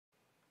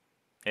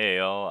Hey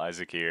y'all,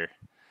 Isaac here.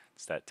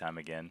 It's that time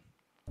again.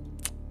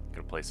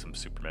 Gonna play some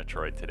Super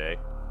Metroid today.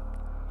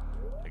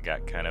 I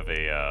got kind of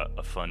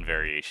a fun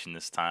variation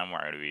this time where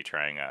I'm gonna be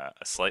trying a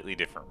slightly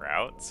different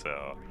route,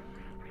 so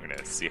we're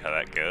gonna see how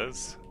that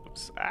goes.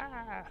 Oops.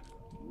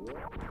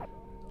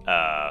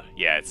 Ah!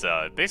 Yeah, it's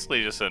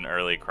basically just an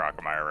early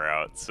Crocomire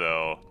route,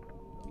 so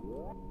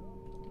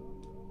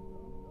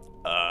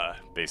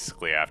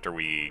basically after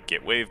we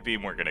get Wave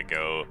Beam, we're gonna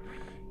go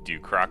do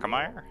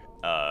Crocomire,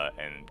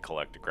 and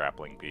collect a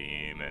grappling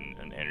beam and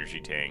an energy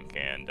tank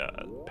and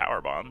power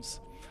bombs.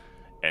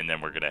 And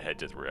then we're gonna head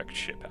to the wrecked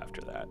ship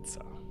after that.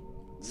 So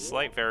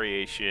slight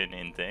variation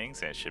in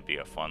things, and it should be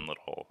a fun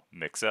little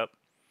mix-up.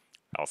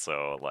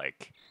 Also,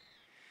 like,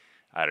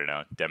 I don't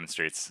know,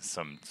 demonstrates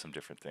some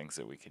different things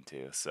that we can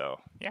do. So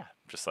yeah,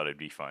 just thought it'd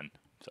be fun.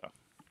 So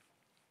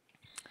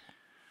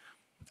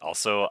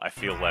also, I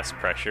feel less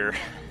pressure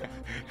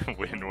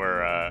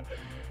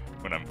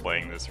when I'm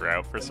playing this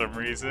route for some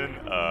reason.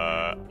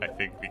 I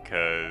think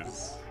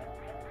because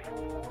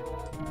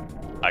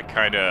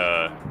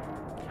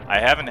I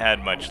haven't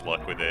had much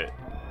luck with it.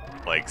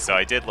 Like, so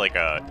I did like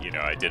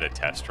I did a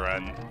test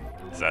run,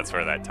 so that's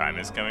where that time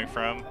is coming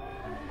from.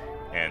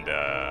 And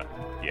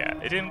yeah,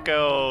 it didn't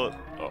go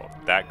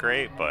that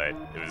great, but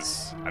it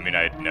was. I mean,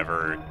 I'd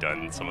never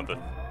done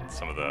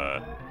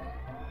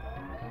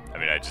I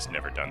mean, I just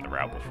never done the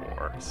route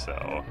before,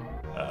 so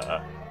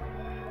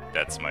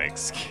that's my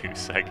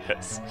excuse, I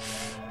guess.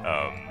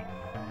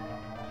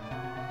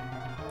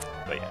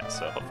 But yeah,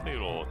 so hopefully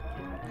it'll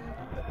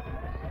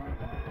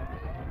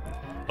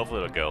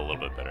go a little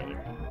bit better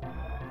there.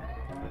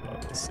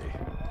 But we'll see.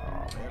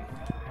 Oh man.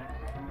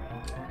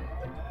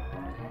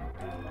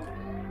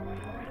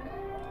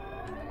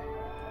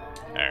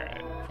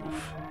 Alright.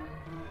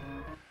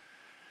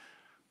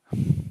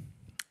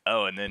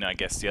 Oh, and then I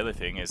guess the other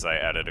thing is I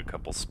added a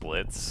couple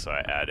splits. So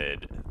I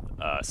added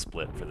a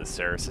split for the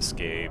Ceres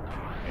escape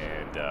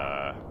and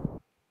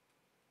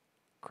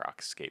Croc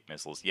escape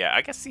missiles. Yeah,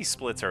 I guess these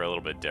splits are a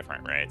little bit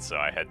different, right? So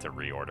I had to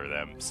reorder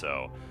them.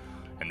 So,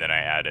 and then I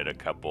added a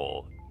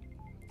couple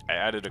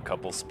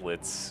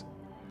splits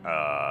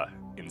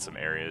in some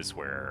areas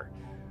where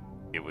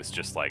it was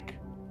just like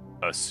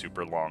a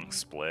super long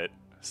split.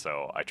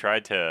 So I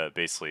tried to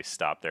basically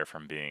stop there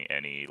from being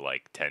any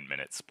like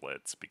 10-minute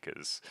splits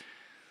because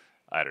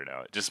I don't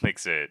know, it just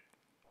makes it,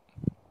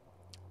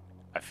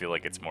 I feel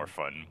like it's more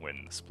fun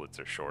when the splits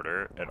are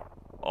shorter, and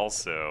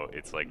also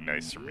it's like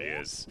nice for me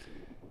as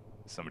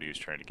somebody who's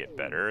trying to get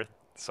better,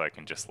 so I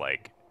can just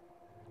like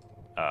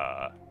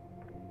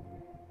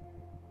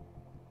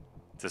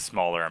it's a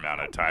smaller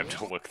amount of time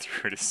to look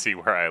through to see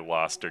where I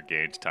lost or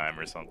gained time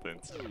or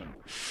something. So,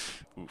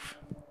 oof.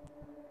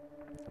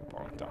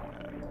 Bonked on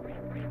that.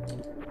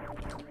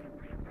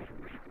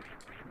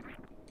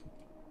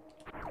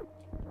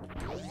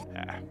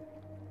 Ah.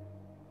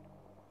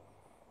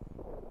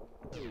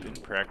 Been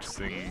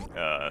practicing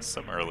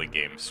some early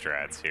game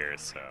strats here,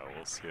 so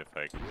we'll see if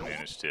I can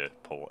manage to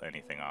pull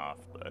anything off,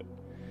 but...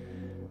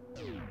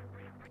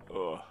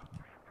 Oh. Oh,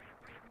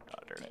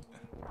 darn it.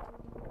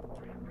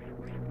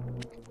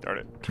 Darn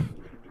it.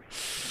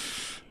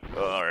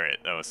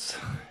 Alright, that was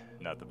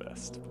not the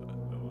best, but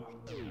oh.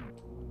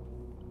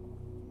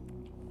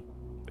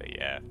 But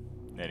yeah,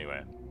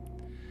 anyway.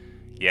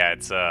 Yeah,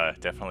 it's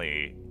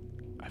definitely...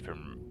 I've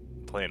been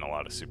playing a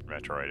lot of Super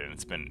Metroid, and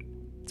it's been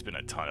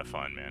a ton of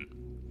fun, man.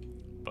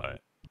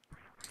 But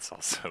it's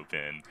also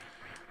been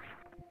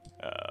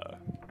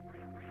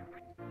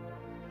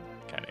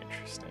kind of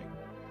interesting.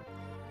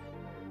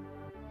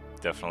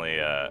 Definitely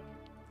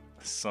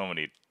so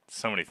many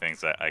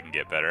things that I can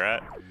get better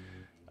at.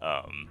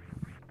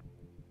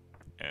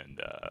 And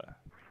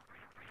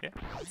yeah,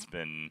 it's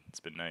been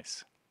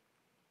nice.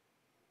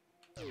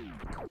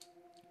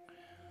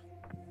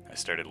 I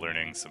started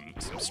learning some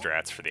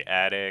strats for the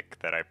attic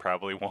that I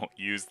probably won't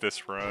use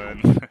this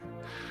run.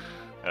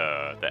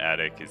 The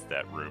attic is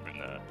that room in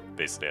the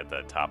basically at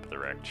the top of the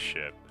wrecked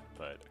ship,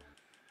 but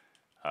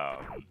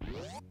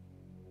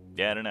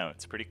yeah, I don't know.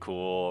 It's pretty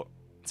cool.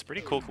 It's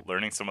pretty cool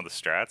learning some of the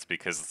strats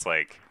because it's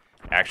like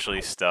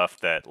actually stuff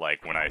that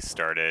like when I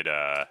started,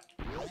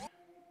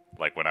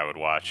 like when I would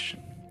watch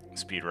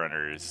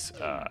speedrunners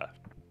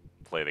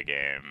play the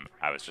game,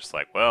 I was just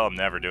like, well, I'm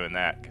never doing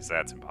that because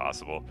that's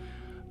impossible.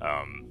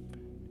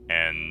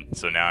 And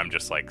so now I'm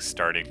just like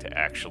starting to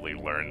actually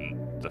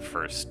learn the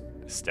first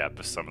step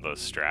of some of those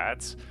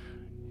strats,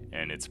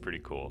 and it's pretty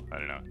cool. I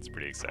don't know, it's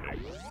pretty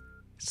exciting.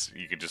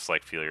 You can just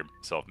like feel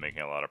yourself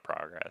making a lot of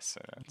progress,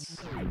 and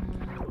it's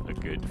a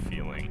good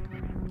feeling.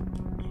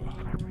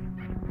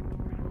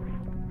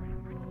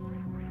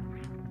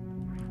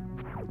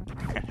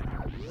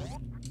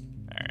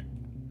 Alright.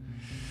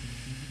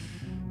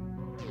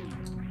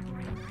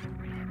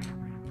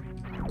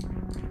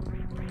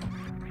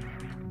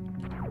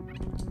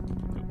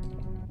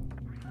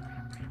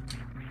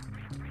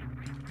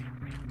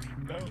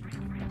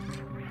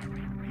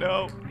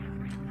 No.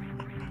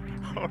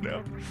 Oh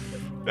no.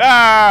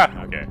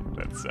 Ah! Okay,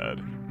 that's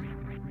sad.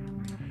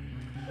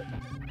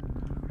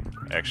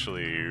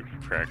 actually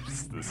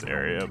practice this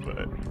area,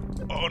 but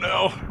oh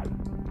no!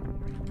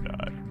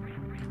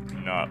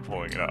 Not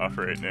pulling it off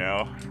right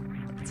now.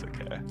 That's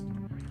okay.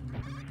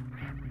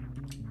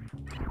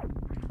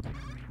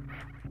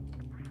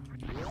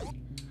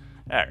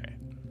 Alright.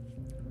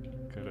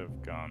 Could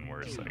have gone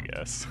worse, I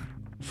guess.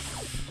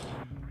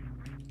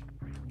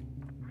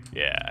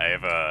 Yeah, I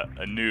have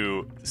a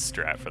new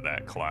strat for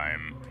that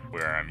climb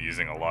where I'm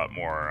using a lot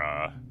more,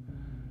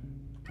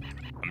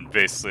 I'm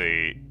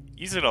basically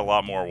using a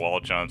lot more wall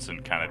jumps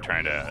and kind of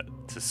trying to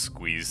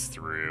squeeze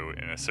through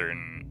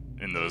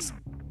in those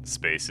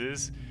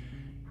spaces.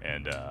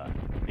 And,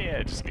 yeah,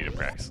 I just need to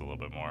practice a little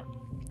bit more.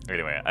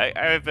 Anyway,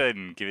 I've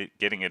been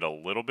getting it a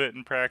little bit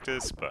in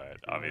practice, but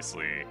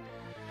obviously,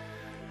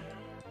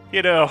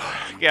 you know,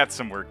 got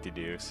some work to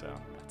do, so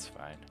that's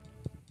fine.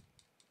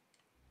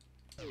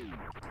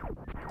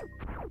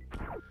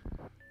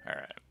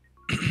 Alright.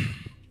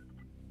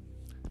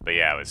 But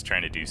yeah, I was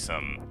trying to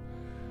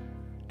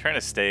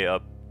stay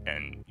up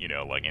and, you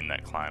know, like in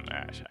that climb.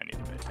 Ash, I need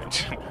to pay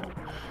attention.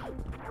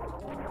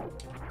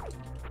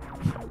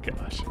 Oh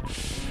gosh.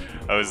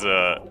 I was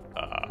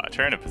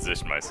trying to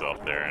position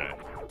myself there and I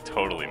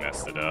totally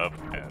messed it up,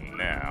 and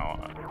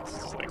now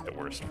this is like the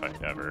worst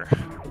fight ever.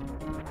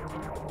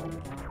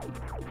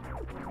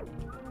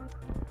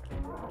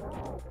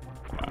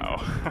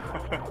 Wow.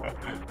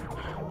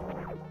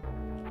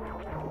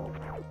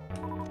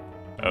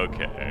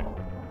 Okay.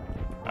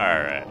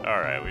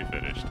 Alright, we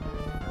finished.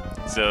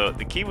 So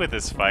the key with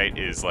this fight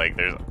is like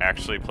there's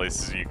actually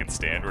places you can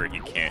stand where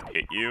he can't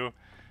hit you.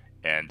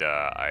 And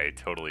I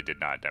totally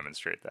did not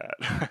demonstrate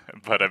that,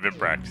 but I've been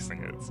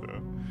practicing it, so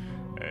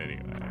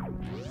anyway,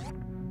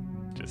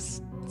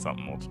 just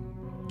something we'll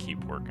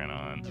keep working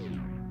on.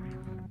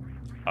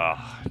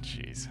 Oh,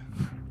 jeez.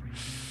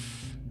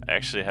 I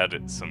actually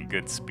had some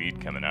good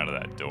speed coming out of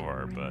that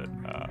door, but,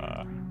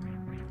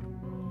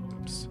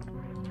 oops.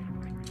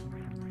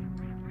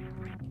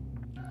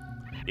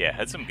 Yeah, I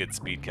had some good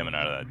speed coming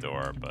out of that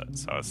door, but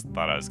so I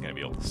thought I was going to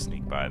be able to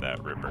sneak by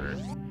that ripper,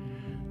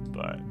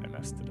 but I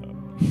messed it up.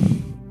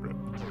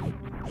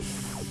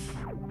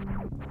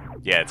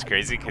 Yeah, it's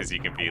crazy because you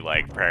can be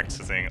like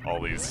practicing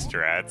all these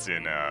strats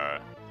in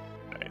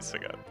nice, I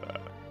got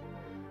that.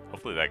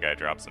 Hopefully that guy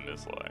drops a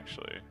missile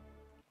actually.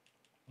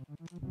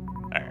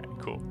 Alright,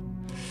 cool.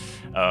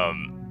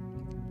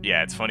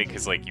 Yeah, it's funny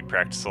because like you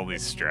practice all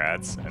these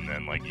strats and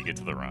then like you get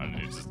to the run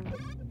and you just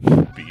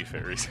beef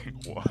every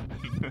single one.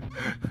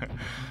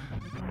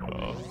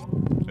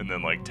 And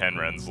then like 10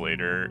 runs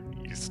later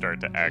you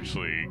start to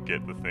actually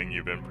get the thing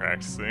you've been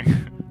practicing.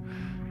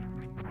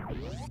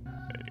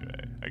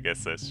 Anyway, I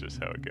guess that's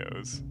just how it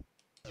goes.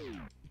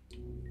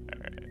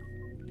 Alright.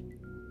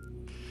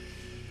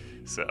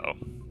 So,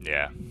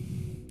 yeah.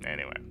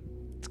 Anyway.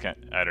 It's kind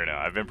of, I don't know.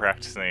 I've been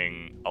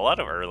practicing a lot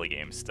of early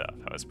game stuff.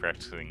 I was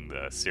practicing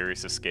the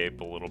Serious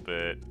Escape a little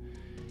bit.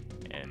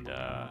 And,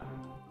 I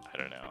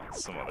don't know.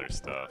 Some other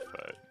stuff,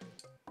 but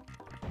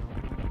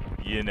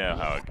you know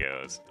how it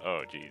goes.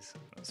 Oh, geez.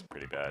 That was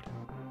pretty bad.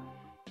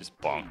 Just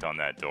bonked on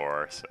that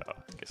door, so I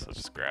guess I'll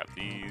just grab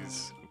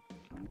these.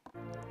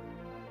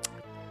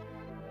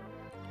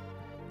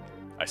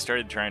 I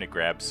started trying to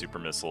grab super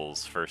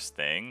missiles first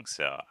thing,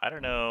 so I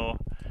don't know.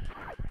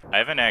 I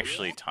haven't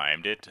actually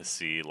timed it to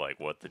see like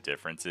what the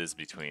difference is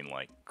between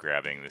like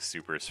grabbing the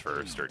supers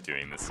first or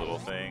doing this little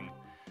thing.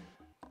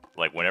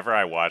 Like whenever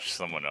I watch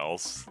someone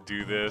else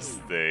do this,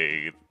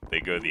 they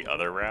go the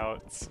other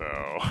route,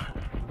 so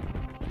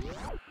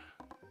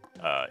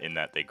in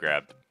that they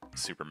grab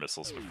super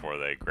missiles before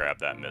they grab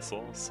that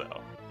missile, so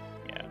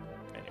yeah,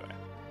 anyway.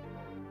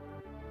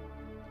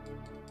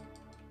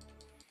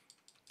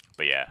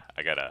 But yeah,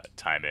 I gotta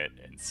time it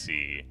and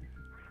see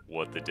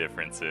what the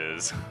difference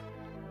is.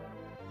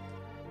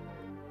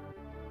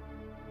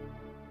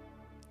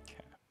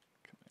 Okay,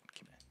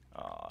 come in.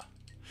 Aw.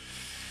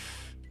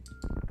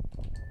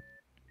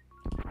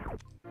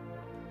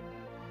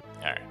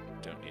 Alright,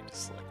 don't need to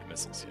select the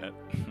missiles yet.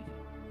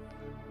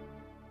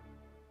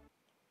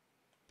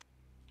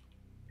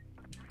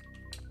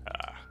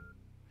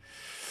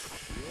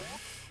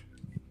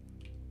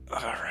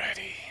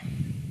 Alrighty.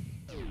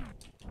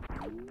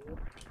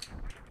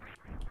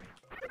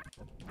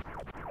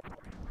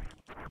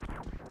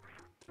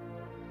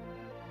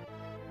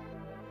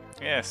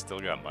 Yeah, still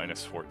got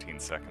minus 14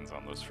 seconds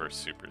on those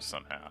first supers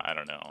somehow. I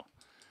don't know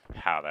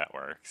how that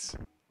works.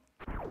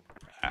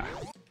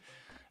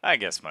 I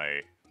guess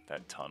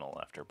that tunnel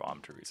after Bomb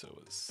Teresa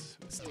was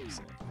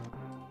decent.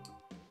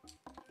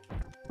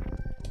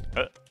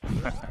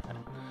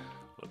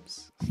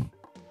 Whoops.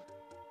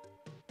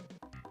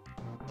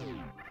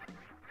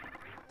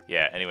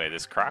 Yeah, anyway,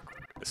 this Croc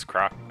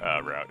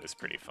route is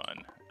pretty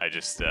fun. I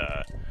just,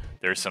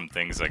 there's some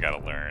things I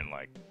gotta learn,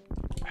 like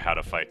how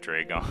to fight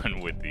Dragon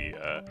with the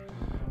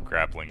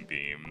grappling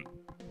beam,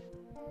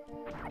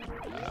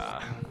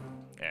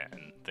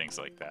 and things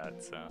like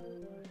that, so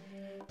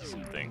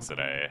some things that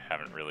I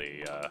haven't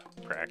really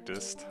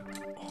practiced.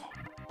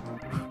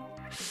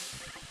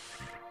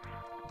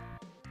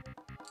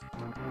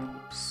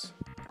 Oops.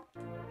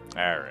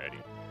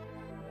 Alrighty.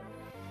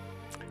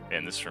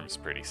 Man, this room's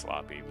pretty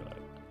sloppy, but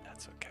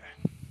that's okay.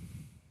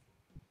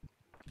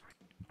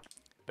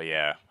 But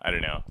yeah, I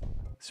don't know.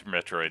 Super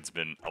Metroid's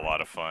been a lot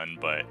of fun,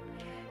 but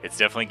it's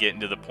definitely getting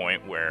to the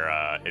point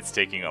where it's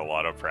taking a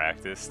lot of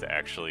practice to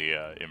actually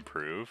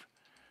improve.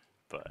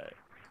 But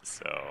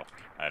so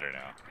I don't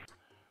know.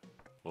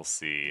 We'll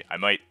see. I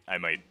might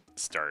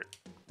start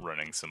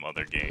running some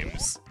other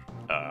games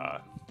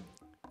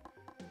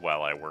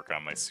while I work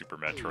on my Super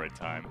Metroid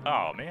time.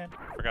 Oh man,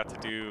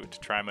 forgot to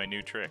try my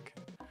new trick.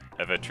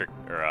 I have a trick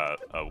or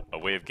a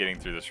way of getting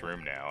through this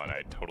room now, and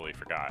I totally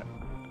forgot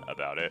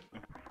about it.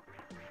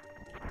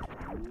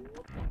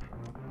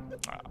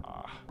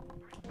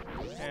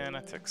 Man, I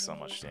took so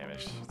much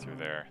damage through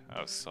there.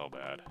 That was so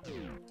bad.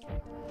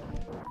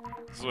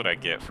 This is what I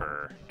get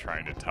for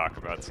trying to talk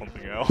about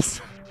something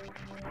else.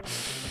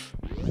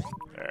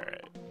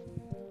 Alright.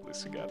 At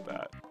least we got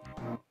that.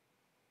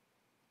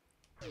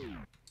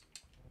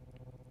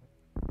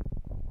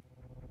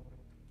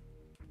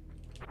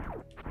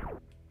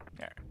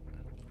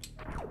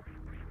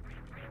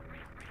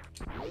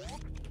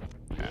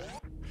 Alright.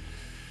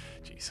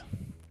 Jeez.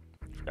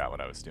 Forgot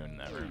what I was doing in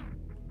that room.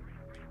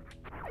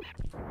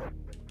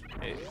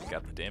 Hey,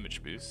 got the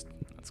damage boost.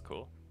 That's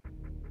cool.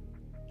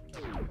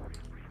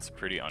 It's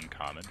pretty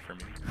uncommon for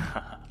me.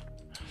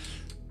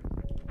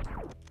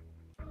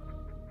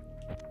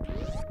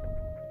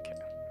 Okay.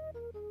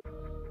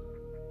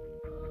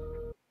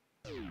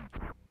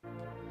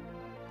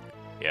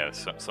 Yeah,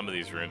 some of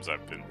these rooms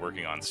I've been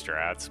working on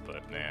strats,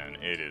 but man,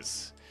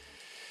 it's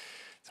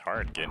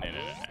hard getting in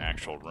an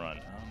actual run.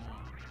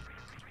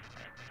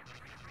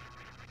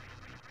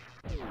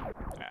 Oh no.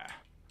 Ah.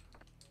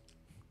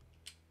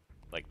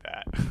 Like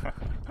that.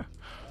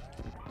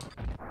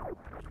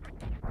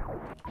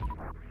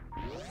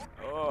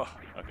 Oh,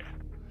 okay.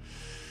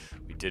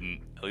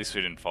 At least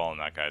we didn't fall in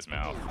that guy's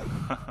mouth.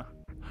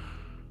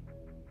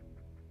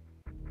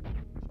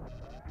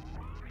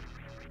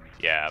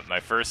 Yeah, my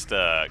first,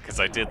 because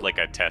I did like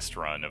a test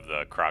run of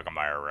the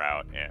Crocomire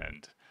route,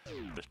 and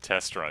the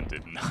test run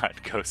did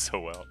not go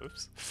so well.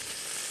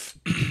 Oops.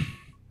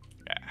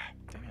 Yeah,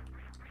 dang it.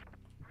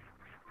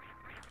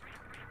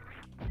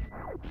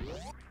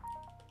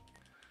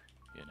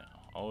 You know,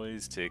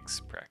 always takes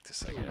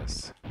practice, I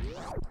guess.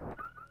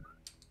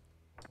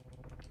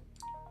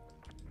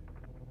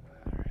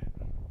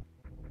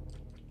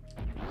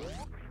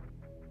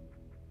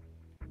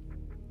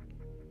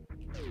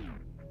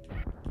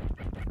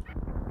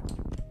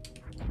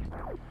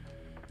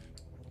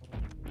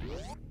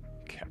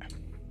 Okay.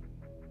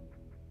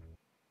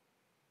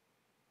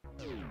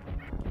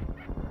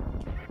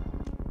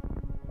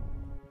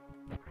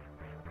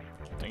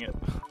 Dang it.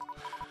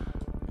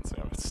 So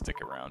I'm gonna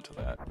stick around to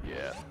that.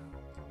 Yeah.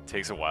 It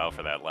takes a while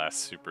for that last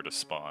super to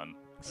spawn,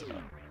 so.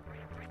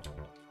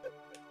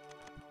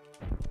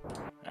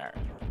 Alright.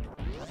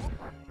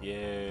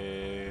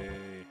 Yay.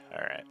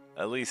 Alright.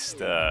 At least,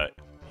 yeah,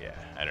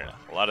 I don't know.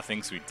 A lot of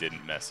things we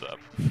didn't mess up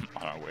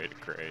on our way to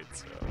grade,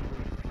 so.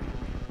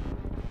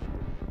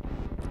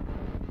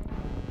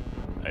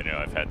 I know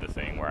I've had the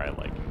thing where I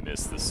like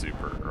miss the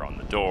super on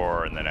the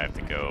door and then I have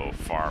to go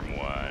farm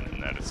one,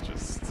 and that is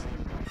just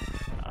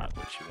not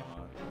what you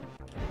want.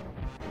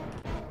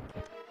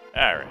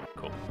 Alright,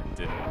 cool.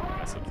 Didn't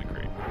mess up the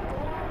grade.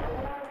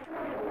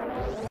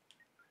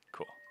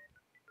 Cool.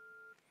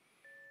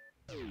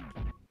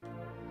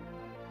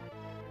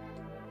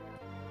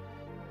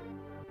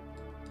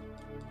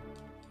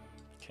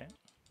 Okay.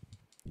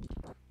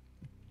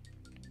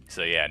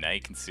 So yeah, now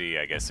you can see,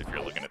 I guess if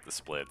you're looking at the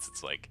splits,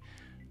 it's like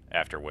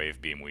after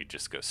Wave Beam we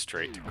just go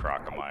straight to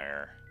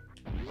Crocomire.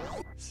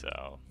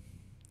 So,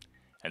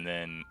 and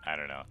then, I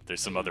don't know,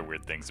 there's some other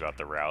weird things about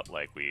the route,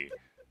 like we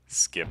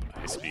skip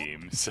Ice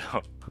Beam, so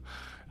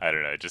I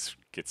don't know, it just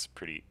gets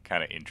pretty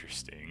kind of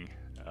interesting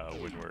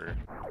when we're...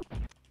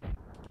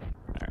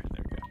 Alright,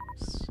 there we go.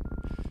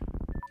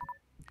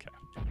 Okay.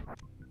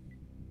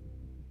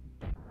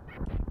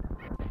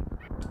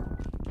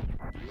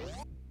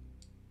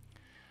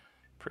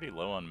 Pretty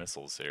low on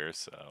missiles here,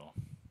 so...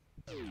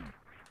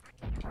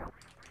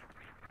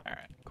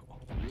 Alright,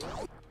 cool.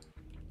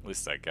 At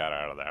least I got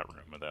out of that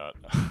room without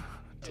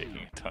taking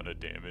a ton of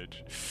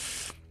damage.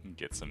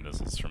 Get some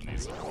missiles from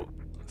these little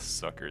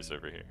suckers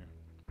over here.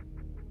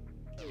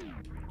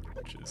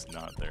 Which is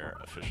not their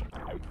official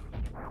name.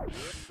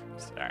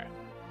 Alright.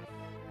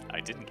 I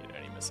didn't get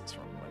any missiles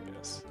from them, I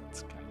guess.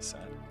 That's kind of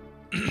sad.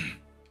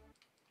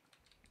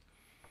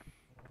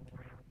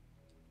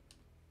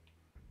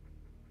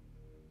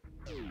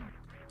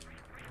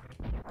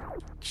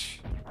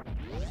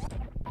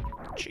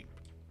 Cheap.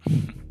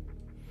 Oh,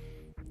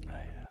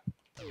 yeah.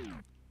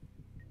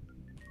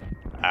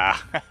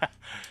 Ah.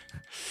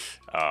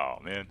 Oh,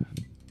 man.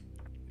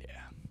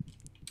 Yeah.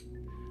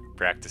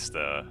 Practice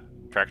a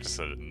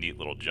neat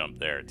little jump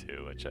there,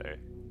 too, which I,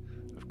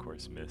 of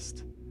course,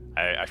 missed.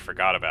 I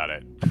forgot about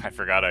it. I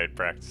forgot I had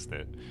practiced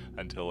it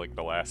until, like,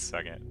 the last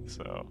second,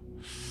 so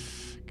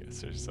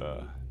guess there's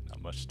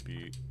not much to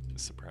be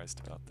surprised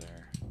about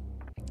there.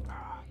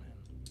 Ah, man.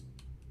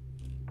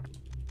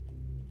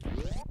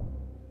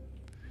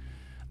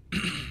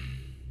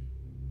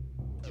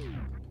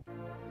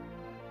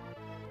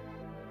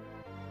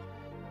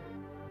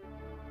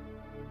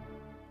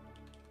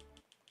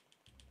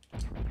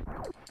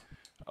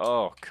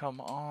 Oh,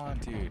 come on,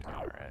 dude.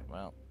 Alright,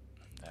 well,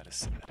 that is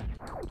sad.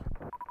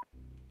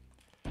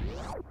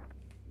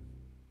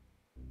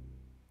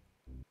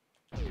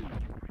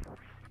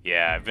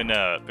 Yeah, I've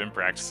been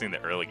practicing the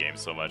early game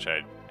so much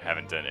I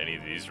haven't done any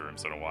of these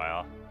rooms in a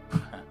while.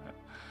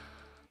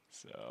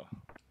 So,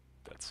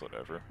 that's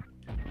whatever.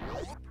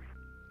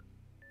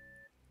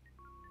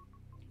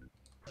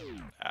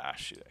 Ah,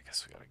 shoot, I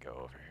guess we gotta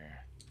go over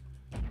here.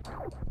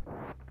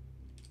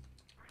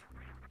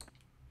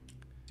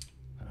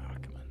 Oh,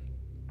 come on.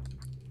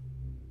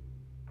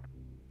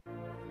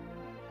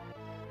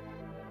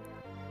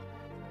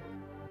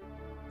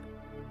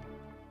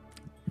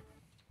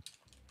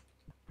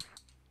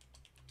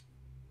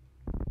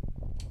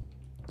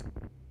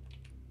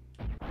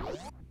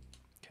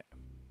 Okay.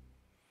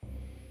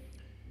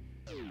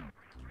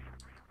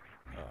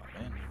 Oh,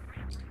 man.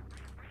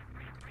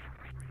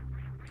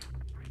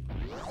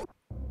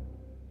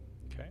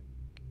 Okay.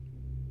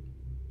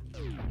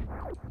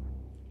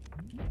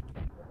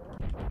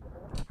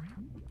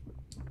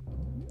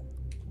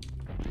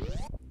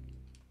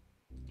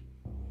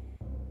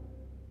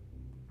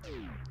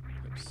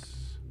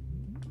 Oops.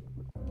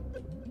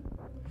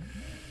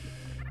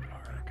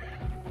 Arg.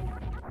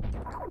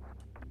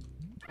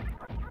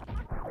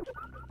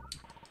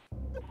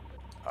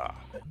 Ah,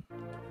 man.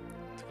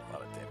 Took a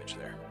lot of damage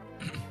there.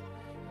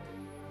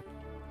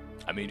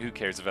 I mean, who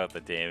cares about the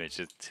damage?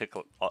 It took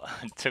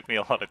it took me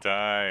a lot of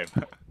time.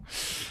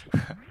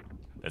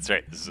 That's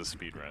right, this is a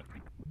speed run.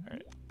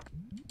 Alright.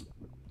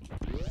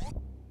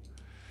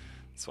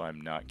 That's why I'm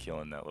not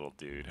killing that little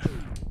dude.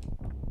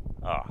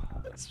 Ah,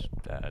 that's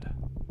bad.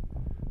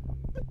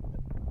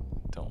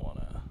 Don't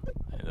wanna...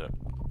 I ended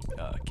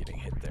up getting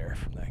hit there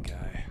from that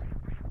guy.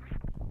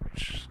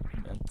 Which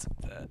meant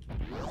that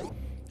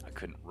I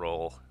couldn't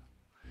roll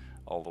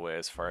all the way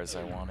as far as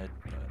I wanted,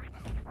 but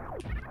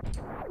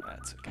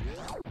that's okay.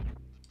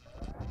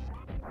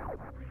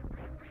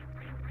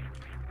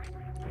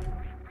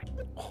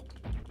 Oh,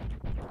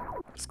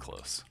 that's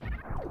close.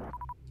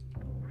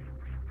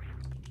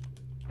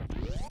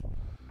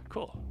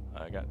 Cool.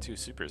 I got 2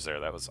 supers there.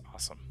 That was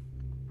awesome.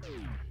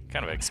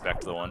 Kind of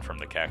expect the one from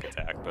the cack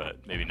attack,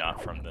 but maybe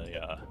not from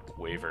the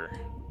waiver.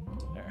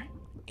 There.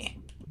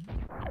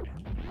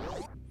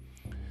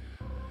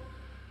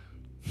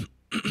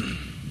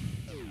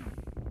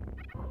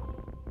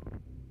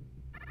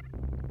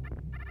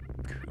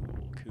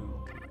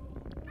 Cool.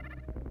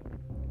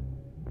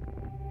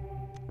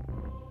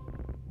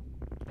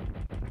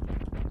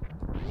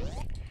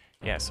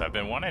 Yeah, so I've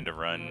been wanting to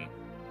run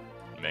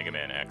Mega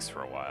Man X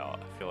for a while.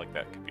 I feel like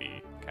that could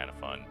be kind of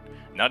fun.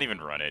 Not even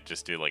run it,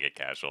 just do like a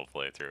casual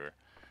playthrough.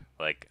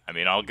 Like, I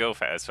mean, I'll go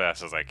as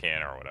fast as I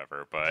can or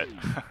whatever, but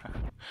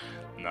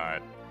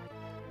not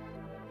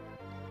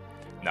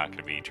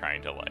gonna be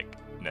trying to like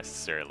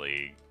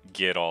necessarily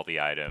get all the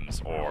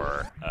items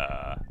or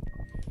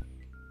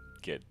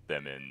get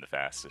them in the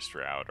fastest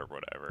route or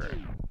whatever.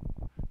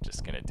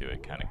 Just gonna do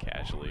it kind of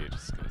casually,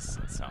 just because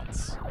it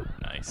sounds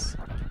nice.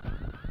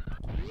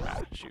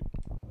 Ah, shoot.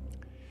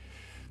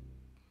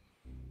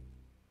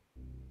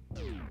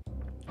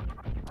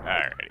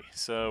 Alrighty,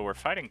 so we're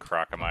fighting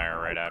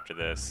Crocomire right after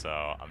this, so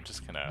I'm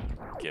just gonna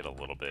get a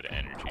little bit of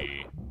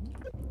energy.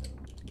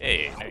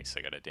 Hey, nice,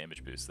 I got a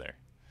damage boost there.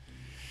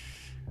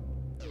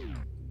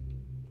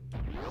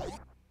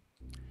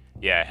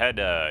 Yeah, I had,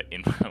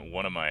 in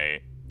one of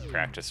my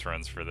practice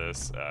runs for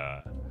this,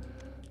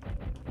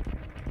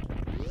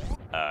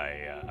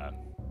 I,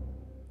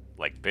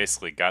 like,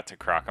 basically got to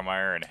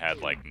Crocomire and had,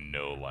 like,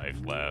 no life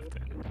left,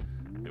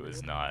 and it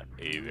was not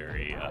a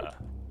very,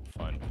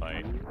 fun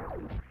fight.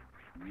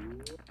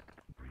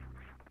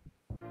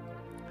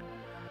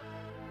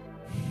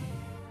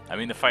 I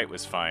mean, the fight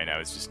was fine. I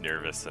was just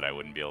nervous that I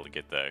wouldn't be able to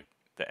get the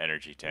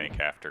energy tank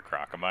after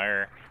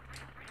Crocomire,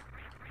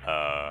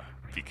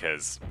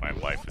 because my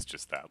life was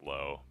just that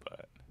low,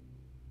 but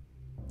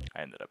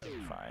I ended up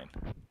being fine.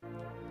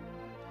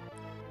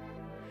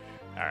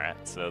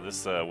 Alright, so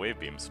this wave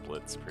beam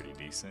split's pretty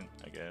decent,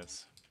 I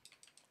guess.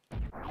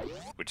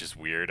 Which is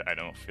weird, I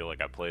don't feel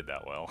like I played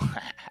that well.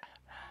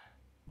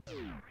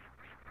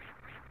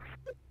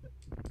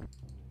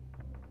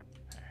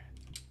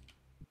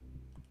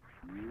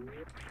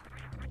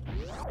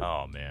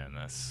 Oh man,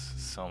 that's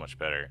so much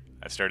better.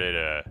 I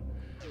started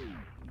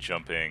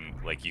jumping,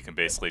 like you can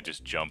basically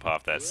just jump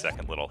off that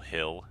second little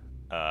hill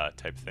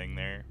type thing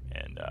there,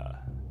 and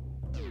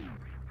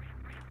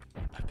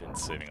I've been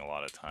saving a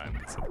lot of time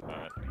because of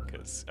that,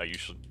 because I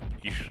usually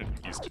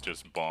used to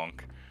just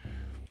bonk.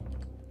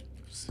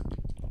 Oops.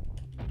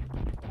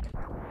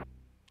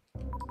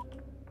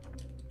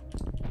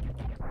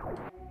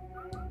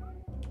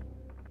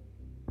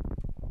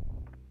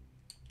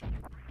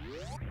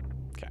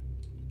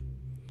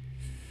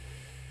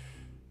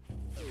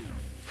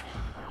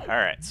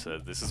 Alright, so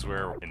this is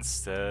where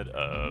instead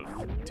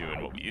of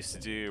doing what we used to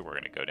do, we're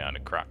going to go down to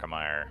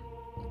Crocomire.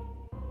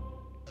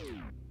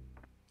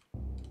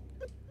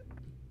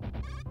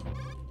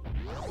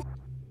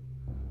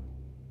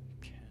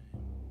 Okay.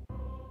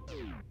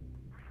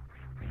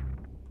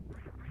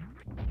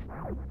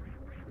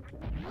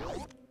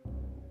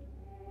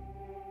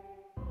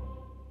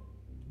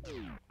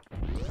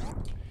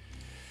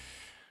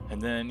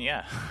 And then,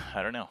 yeah,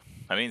 I don't know.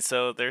 I mean,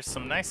 so there's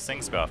some nice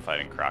things about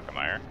fighting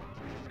Crocomire.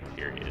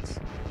 Here he is.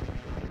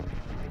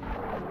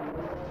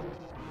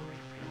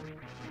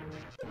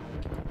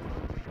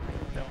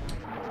 No.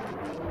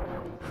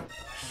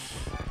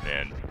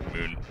 Man,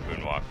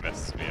 Moonwalk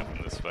messes me up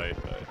in this fight,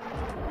 but...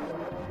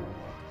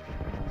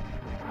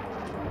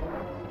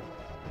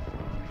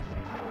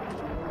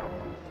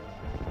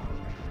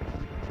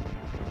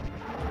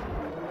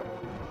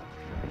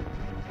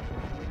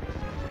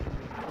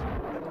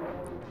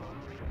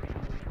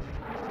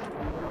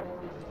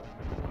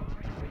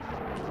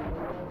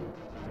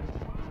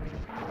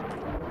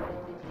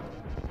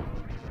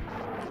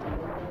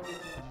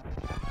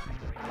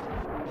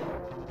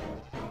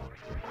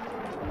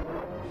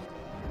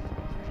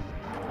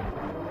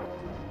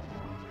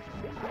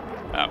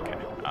 Okay,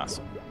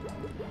 awesome.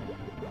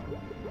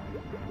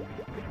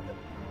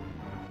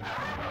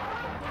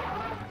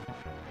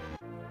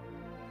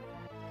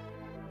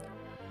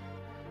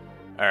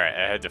 Alright,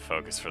 I had to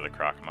focus for the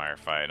Crocomire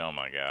fight. Oh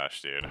my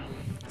gosh, dude.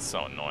 It's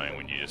so annoying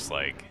when you just,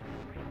 like,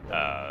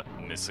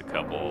 miss a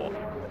couple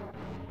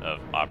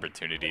of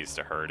opportunities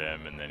to hurt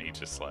him, and then he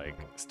just, like,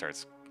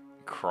 starts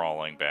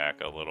crawling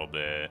back a little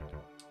bit.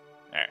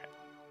 Alright.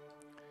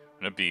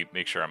 I'm gonna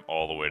make sure I'm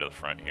all the way to the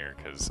front here,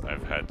 because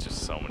I've had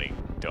just so many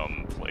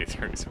dumb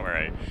playthroughs where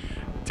I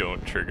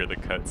don't trigger the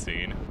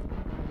cutscene.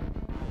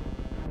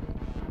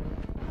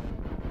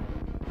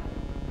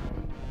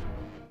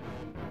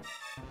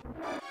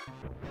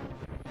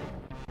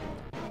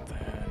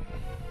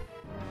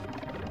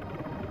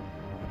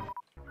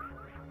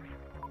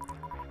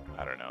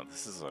 I don't know,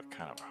 this is a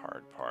kind of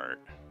hard part.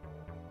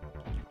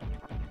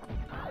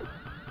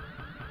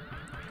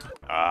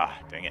 Ah,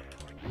 dang it.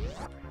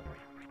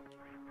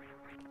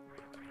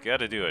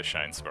 Gotta do a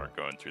Shine Spark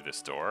going through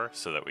this door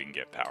so that we can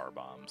get power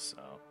bombs,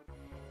 so...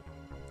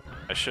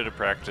 I should have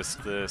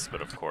practiced this,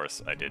 but of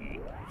course I didn't.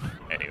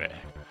 Anyway.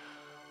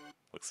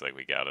 Looks like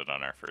we got it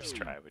on our first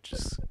try, which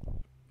is...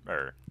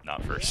 Or,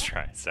 not first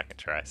try, second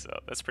try,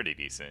 so that's pretty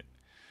decent.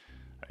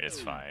 I mean,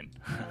 it's fine.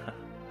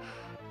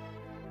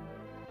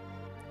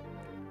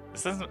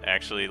 This doesn't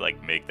actually,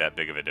 like, make that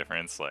big of a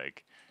difference,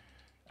 like...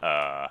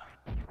 I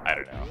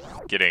don't know.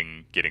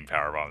 Getting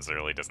power bombs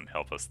early doesn't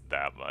help us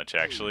that much,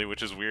 actually,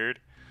 which is weird.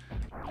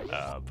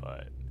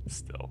 But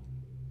still.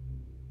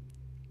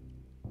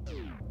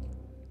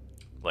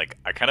 Like,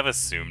 I kind of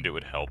assumed it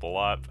would help a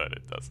lot, but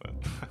it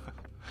doesn't.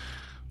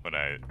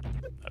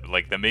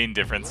 Like, the main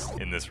difference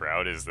in this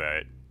route is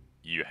that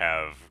you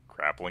have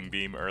grappling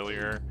beam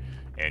earlier,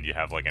 and you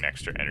have, like, an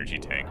extra energy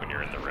tank when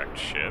you're in the wrecked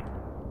ship,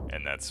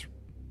 and that's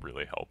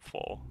really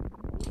helpful.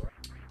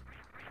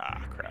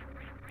 Ah, crap.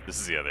 This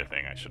is the other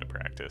thing I should have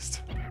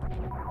practiced.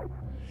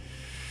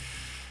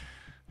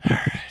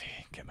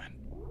 Alrighty, come on.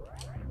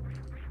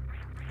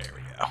 There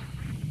we go.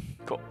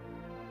 Cool.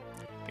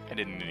 I think I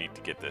didn't need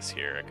to get this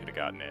here. I could have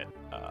gotten it,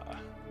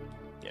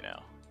 you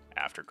know,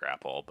 after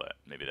grapple, but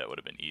maybe that would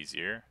have been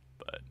easier.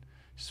 But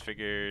just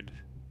figured,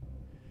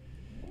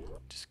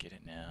 just get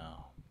it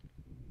now.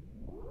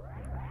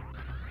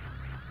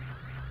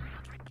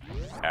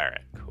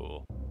 Alright,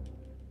 cool.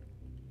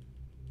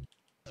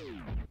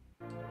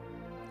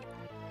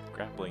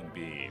 Grappling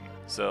beam.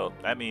 So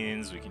that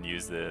means we can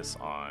use this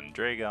on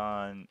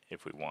Dragon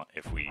if we want,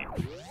 if we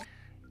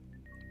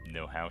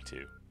know how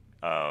to.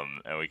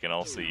 And we can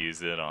also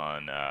use it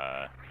on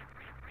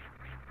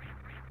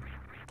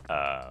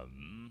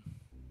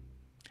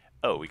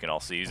oh, we can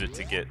also use it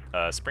to get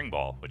Spring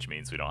Ball, which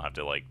means we don't have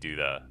to like do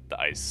the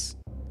ice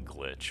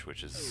glitch,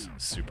 which is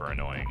super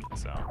annoying.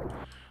 So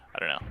I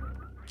don't know.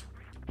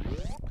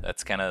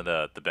 That's kind of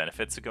the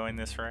benefits of going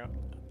this route.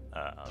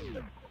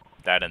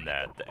 That and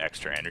the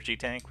extra energy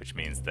tank, which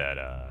means that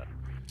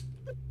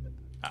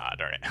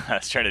darn it. I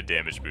was trying to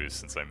damage boost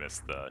since I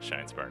missed the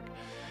Shine Spark.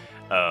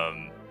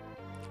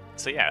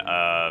 So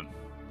yeah,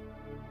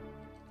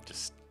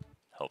 just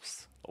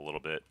helps a little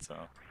bit, so.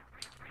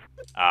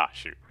 Ah,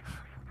 shoot.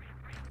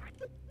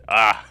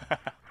 Ah!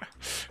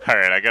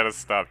 Alright, I gotta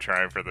stop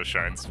trying for the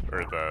shines,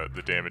 or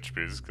the damage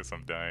boost, because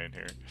I'm dying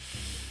here.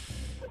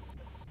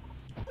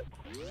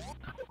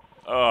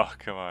 Oh,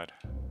 come on.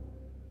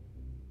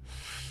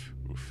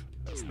 Oof,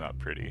 that's not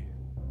pretty.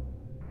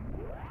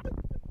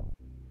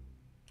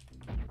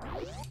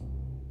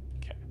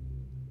 Okay.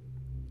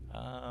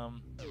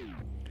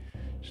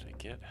 Should I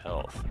get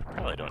health? I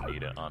probably don't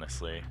need it,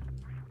 honestly.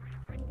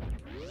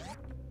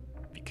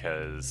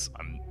 Because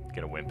I'm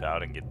gonna wimp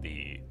out and get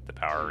the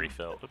power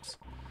refill, oops,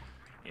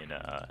 in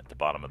at the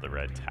bottom of the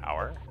red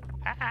tower.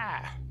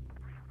 Ah!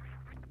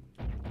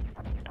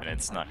 And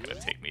it's not gonna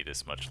take me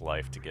this much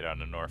life to get out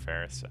of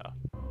Norfair, so.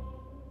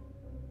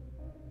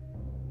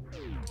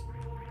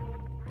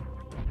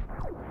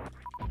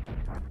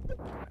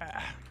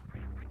 Ah.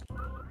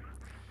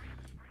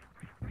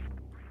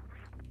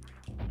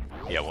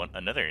 Yeah,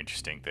 another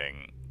interesting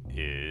thing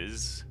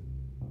is...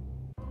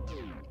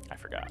 I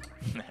forgot.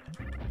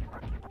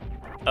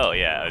 Oh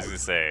yeah, I was gonna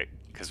say,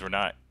 because we're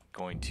not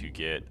going to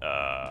get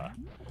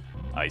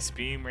Ice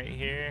Beam right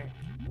here.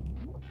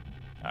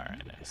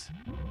 Alright, nice.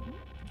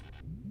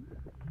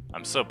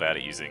 I'm so bad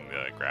at using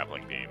the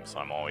grappling beam, so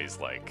I'm always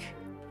like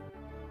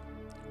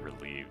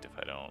relieved if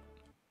I don't,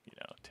 you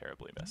know,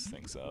 terribly mess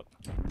things up.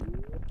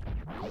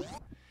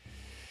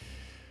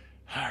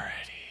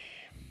 Alrighty.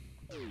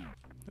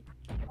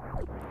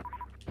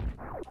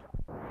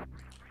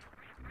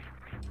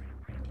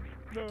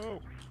 No.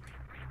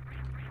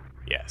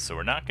 Yeah, so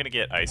we're not gonna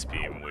get Ice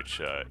Beam,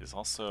 which is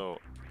also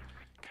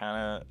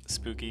kind of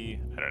spooky.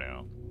 I don't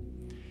know.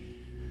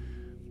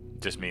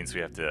 Just means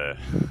we have to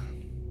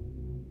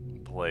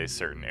play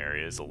certain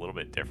areas a little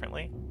bit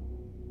differently.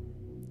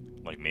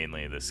 Like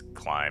mainly this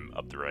climb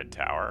up the red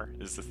tower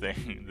is the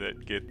thing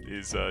that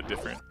is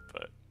different,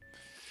 but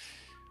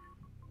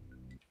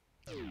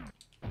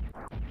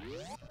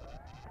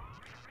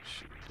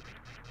shoot.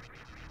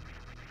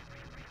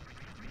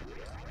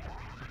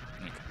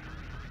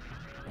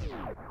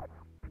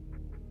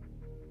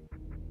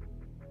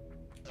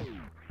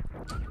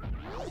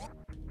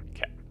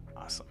 Okay,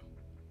 awesome.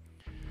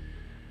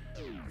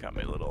 Got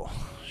my little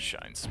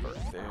shine spark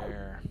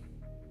there.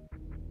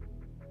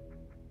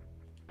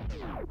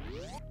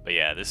 But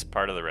yeah, this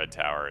part of the red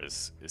tower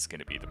is going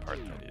to be the part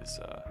that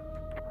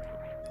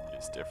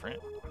is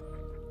different.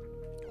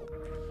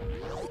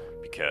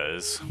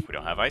 Because we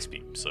don't have Ice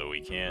Beam, so we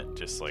can't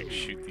just like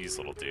shoot these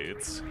little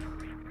dudes.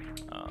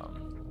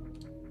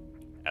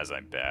 As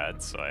I'm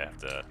bad, so I have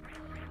to...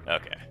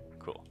 Okay,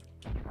 cool.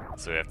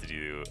 So we have to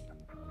do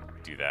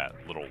that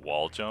little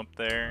wall jump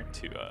there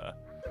to...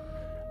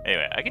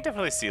 Anyway, I can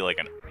definitely see like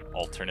an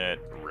alternate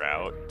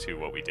route to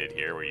what we did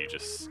here, where you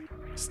just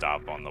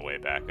stop on the way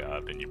back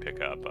up and you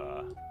pick up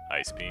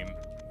Ice Beam,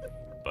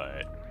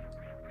 but...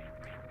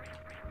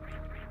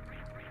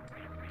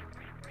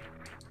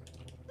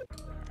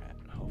 Alright,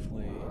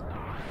 hopefully...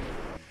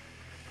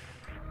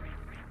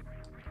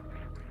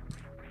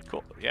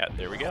 Cool, yeah,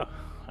 there we go.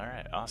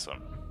 Alright,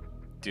 awesome.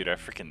 Dude, I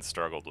freaking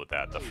struggled with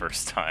that the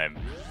first time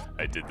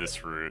I did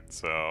this route,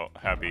 so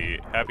happy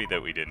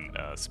that we didn't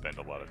spend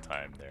a lot of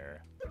time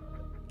there.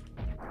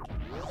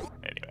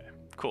 Anyway,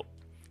 cool.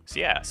 So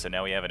yeah, so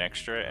now we have an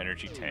extra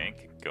energy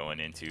tank going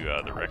into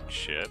the wrecked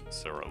ship,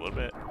 so we're a little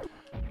bit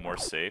more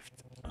safe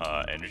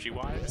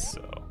energy-wise,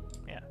 so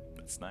yeah,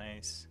 that's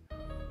nice.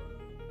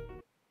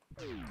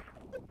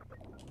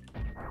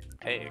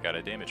 Hey, I got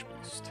a damage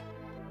boost.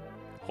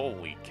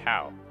 Holy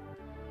cow.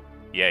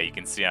 Yeah, you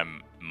can see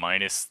I'm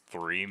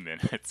 -3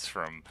 minutes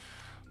from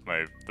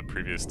the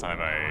previous time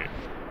I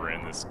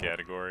ran this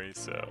category,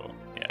 so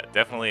yeah,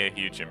 definitely a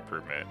huge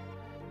improvement.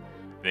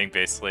 I think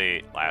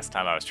basically last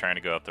time I was trying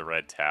to go up the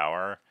red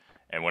tower,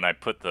 and when I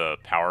put the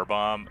power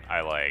bomb,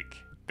 I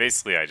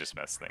just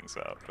messed things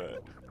up,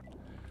 but...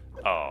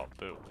 Oh,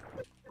 boo.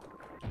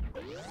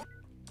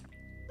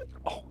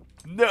 Oh,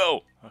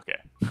 no!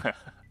 Okay.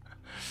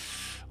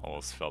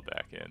 Almost fell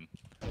back in.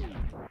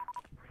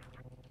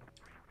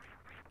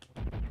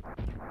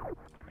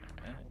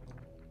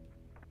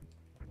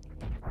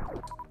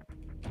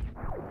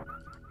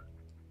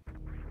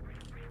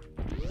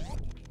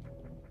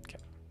 Okay.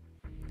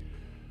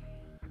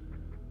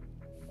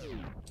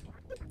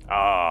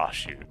 Ah, oh,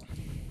 shoot.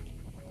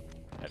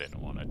 I didn't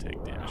want to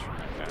take damage from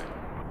that guy.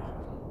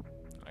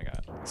 I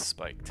got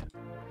spiked.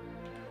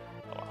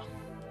 Oh well.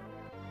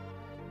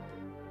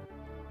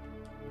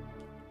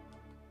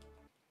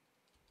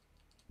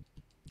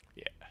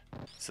 Yeah.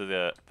 So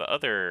the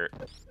other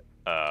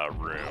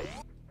room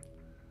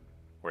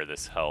where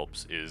this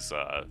helps is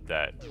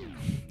that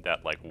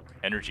like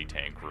energy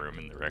tank room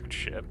in the wrecked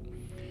ship.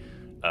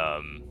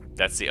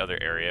 That's the other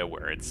area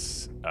where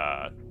it's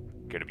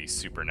gonna be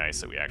super nice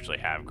that we actually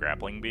have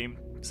grappling beam.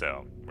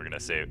 So we're gonna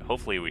save.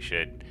 Hopefully we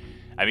should.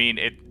 I mean,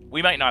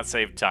 we might not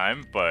save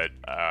time, but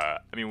I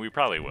mean we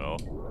probably will.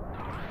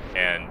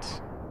 And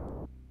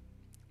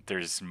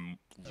there's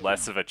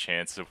less of a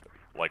chance of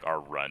like our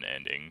run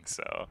ending.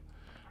 So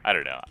I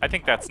don't know. I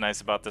think that's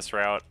nice about this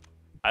route.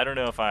 I don't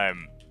know if I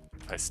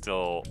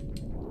still.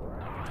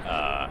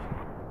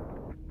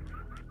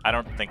 I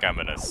don't think I'm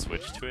gonna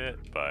switch to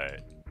it,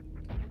 but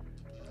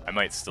I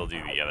might still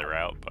do the other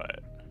route,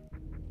 but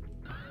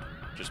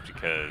just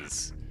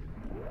because,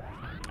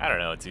 I don't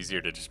know, it's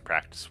easier to just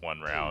practice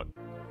one route,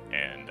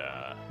 and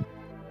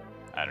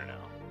I don't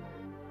know.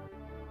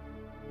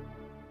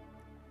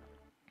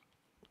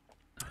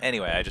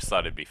 Anyway, I just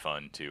thought it'd be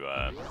fun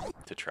to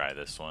try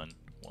this one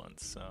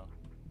once, so.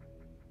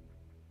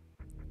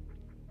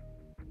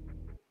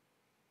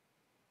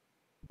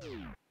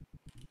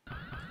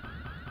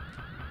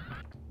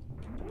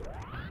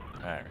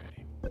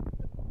 Alrighty.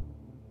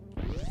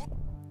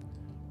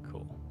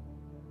 Cool.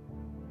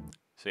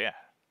 So yeah,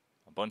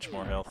 a bunch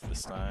more health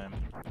this time.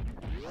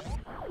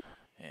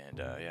 And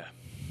yeah.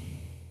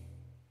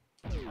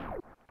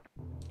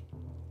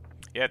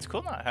 Yeah, it's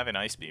cool not having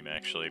Ice Beam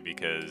actually,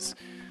 because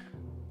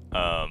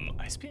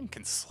Ice Beam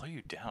can slow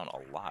you down a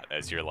lot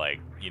as you're like,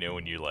 you know,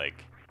 when you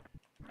like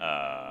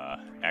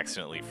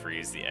accidentally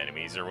freeze the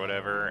enemies or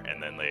whatever,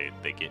 and then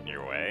they get in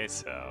your way.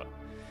 So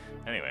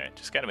anyway,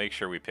 just gotta make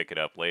sure we pick it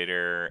up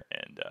later,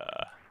 and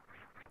I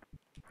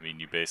mean,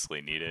 you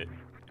basically need it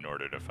in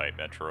order to fight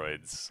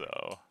Metroids,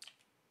 so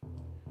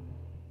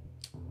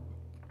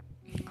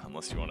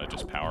unless you want to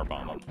just power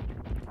bomb them.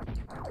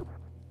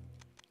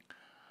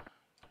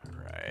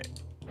 Right.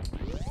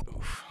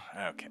 Oof.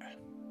 Okay.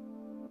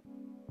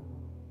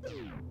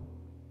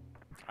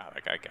 Wow,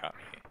 that guy got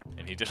me.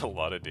 And he did a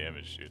lot of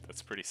damage, dude.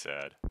 That's pretty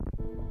sad.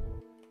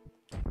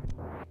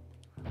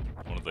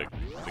 One of the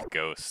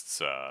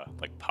ghosts,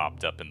 like,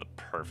 popped up in the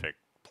perfect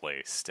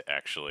place to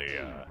actually,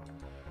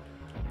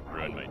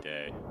 ruin my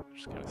day, which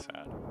is kind of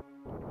sad.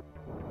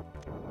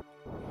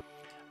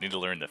 I need to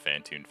learn the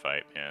Phantoon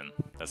fight, man.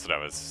 That's what I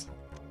was...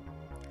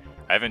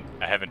 I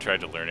haven't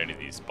tried to learn any of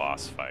these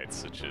boss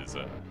fights, which is,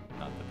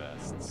 not the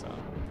best, so...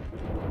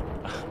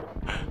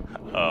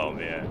 Oh,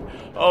 man.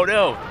 Oh,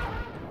 no!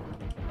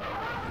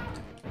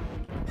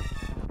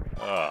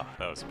 Oh,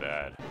 that was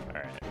bad.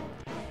 Alright.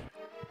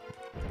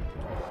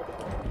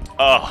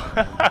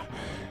 Oh!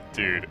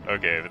 Dude,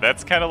 okay, but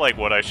that's kind of like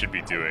what I should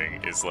be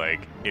doing, is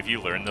like, if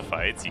you learn the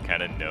fights, you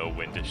kind of know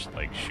when to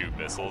like shoot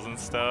missiles and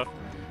stuff,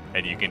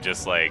 and you can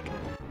just like,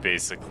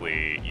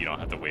 basically, you don't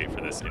have to wait for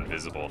this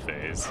invisible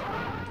phase.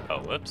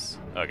 Oh, whoops.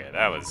 Okay,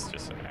 that was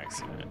just an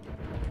accident.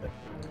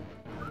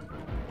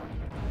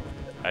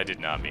 I did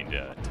not mean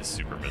to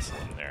super missile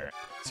him there.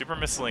 Super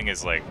missiling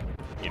is like,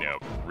 you know,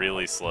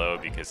 really slow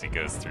because he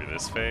goes through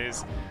this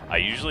phase. I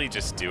usually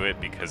just do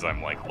it because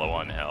I'm like low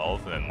on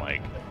health and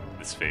like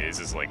this phase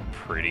is like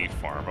pretty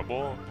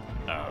farmable.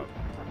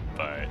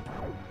 But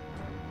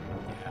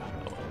yeah.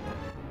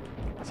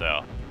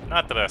 So,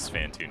 not the best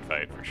Phantoon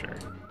fight for sure.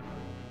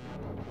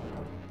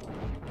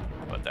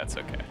 But that's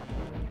okay.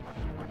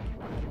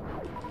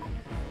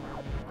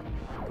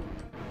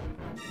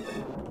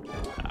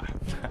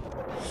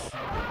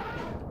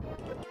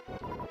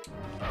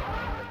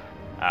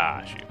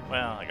 Ah, shoot.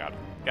 Well, I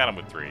got him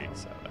with 3,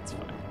 so that's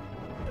fine.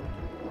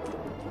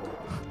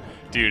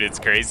 Dude, it's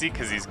crazy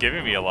because he's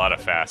giving me a lot of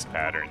fast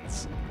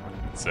patterns.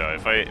 So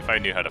if I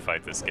knew how to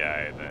fight this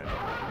guy, then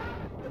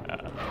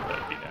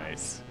that'd be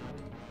nice.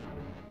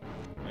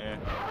 Eh.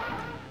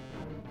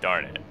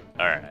 Darn it.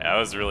 Alright, I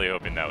was really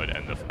hoping that would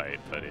end the fight,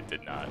 but it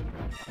did not.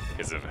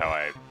 Because of how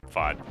I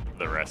fought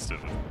the rest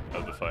of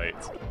the fight.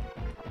 So.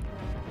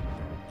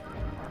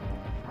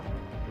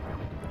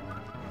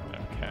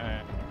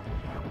 Okay.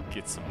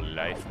 Get some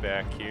life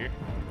back here.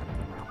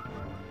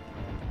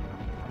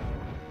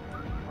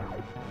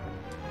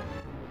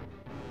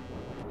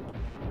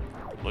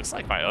 Looks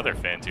like my other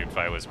Phantoon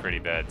fight was pretty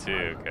bad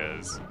too,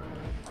 because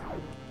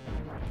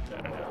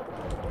I don't know.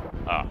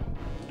 Ah.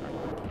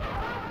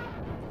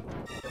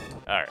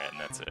 Alright, and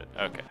that's it.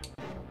 Okay.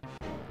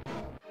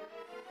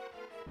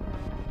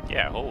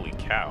 Yeah, holy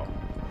cow.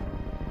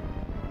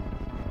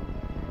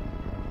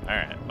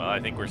 Alright, well I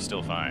think we're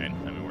still fine.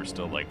 I mean, we're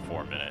still like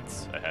 4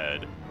 minutes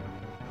ahead.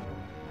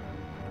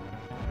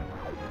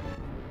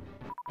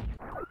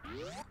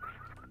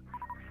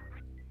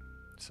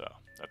 So,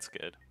 that's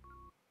good.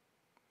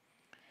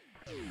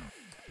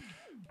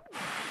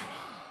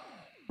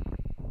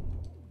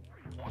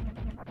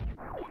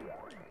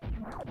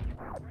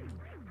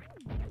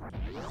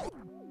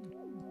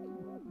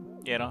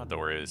 Yeah, I don't have to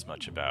worry as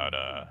much about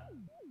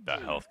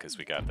health because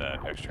we got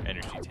that extra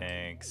energy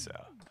tank, so.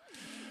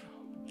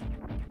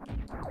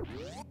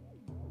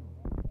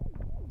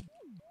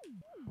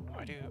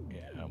 Why do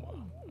yeah,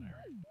 well,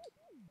 whatever.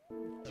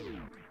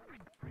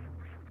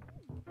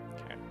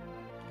 Okay.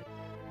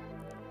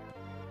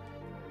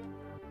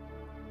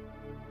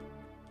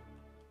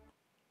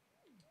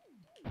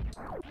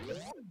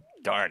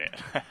 Darn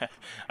it.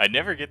 I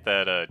never get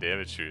that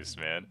damage boost,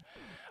 man.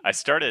 I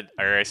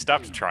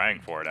stopped trying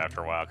for it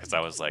after a while because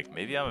I was like,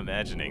 maybe I'm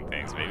imagining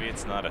things, maybe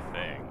it's not a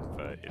thing,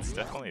 but it's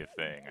definitely a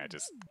thing. I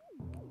just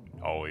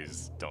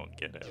always don't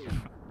get it.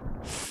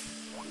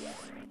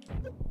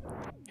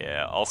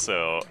 Yeah,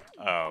 also,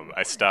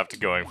 I stopped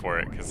going for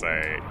it because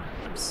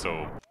I'm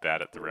so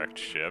bad at the wrecked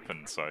ship,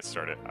 and so I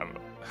started,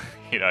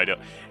 you know,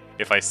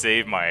 if I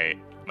save my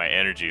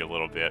energy a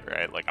little bit,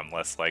 right, like I'm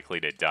less likely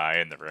to die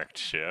in the wrecked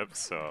ship,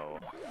 so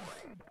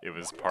it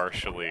was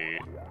partially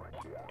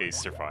a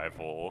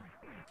survival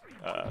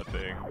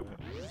thing.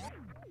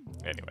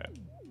 Anyway.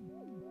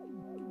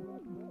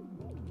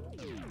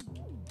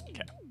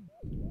 Okay.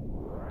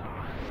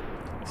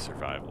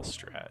 Survival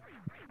strat.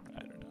 I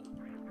don't know.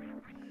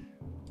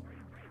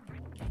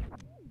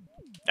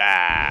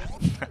 Ah!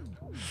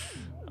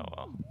 Oh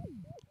well.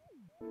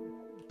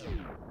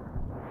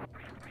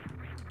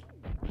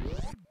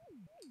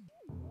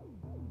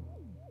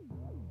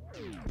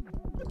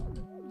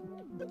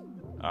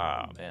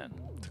 Ah, man.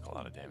 Took a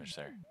lot of damage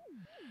there.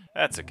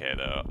 That's okay,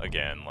 though.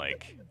 Again,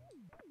 like...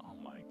 Oh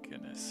my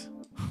goodness.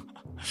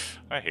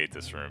 I hate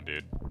this room,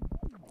 dude.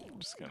 I'm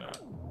just gonna...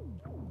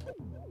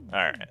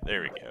 Alright,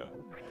 there we go.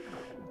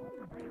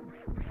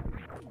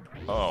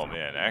 Oh,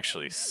 man.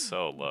 Actually,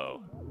 so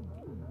low.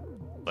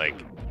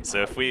 Like,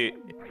 so if we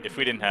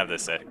didn't have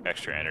this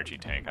extra energy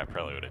tank, I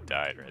probably would have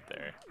died right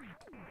there.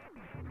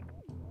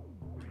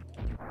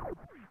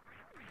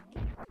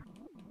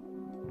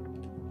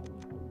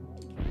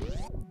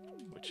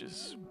 Which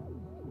is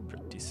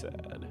pretty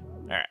sad.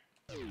 Alright.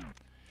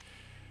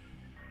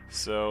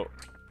 So,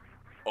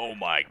 oh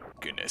my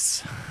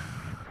goodness.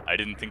 I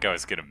didn't think I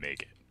was gonna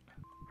make it.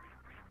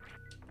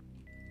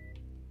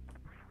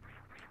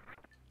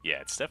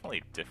 Yeah, it's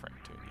definitely different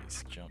doing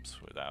these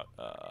jumps without,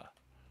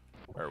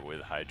 or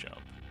with high jump.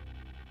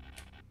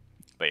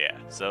 But yeah,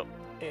 so,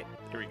 here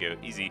we go,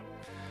 easy.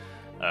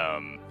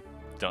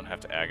 Don't have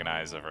to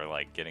agonize over,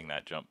 like, getting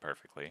that jump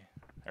perfectly,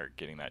 or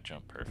getting that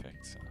jump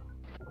perfect, so.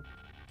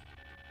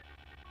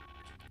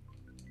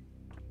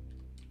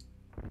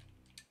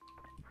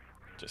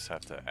 Just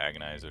have to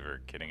agonize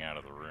over getting out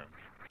of the room.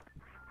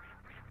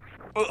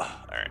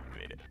 Alright,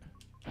 made it.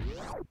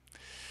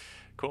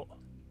 Cool.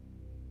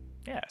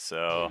 Yeah,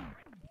 so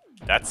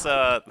that's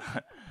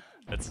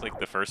that's like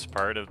the first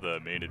part of the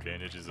main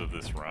advantages of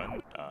this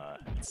run.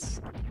 It's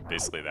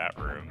basically that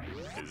room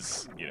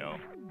is, you know,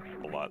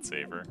 a lot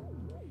safer.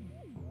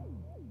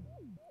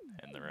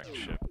 And the wrecked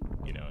ship,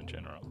 you know, in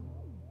general.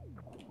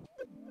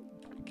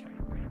 Okay.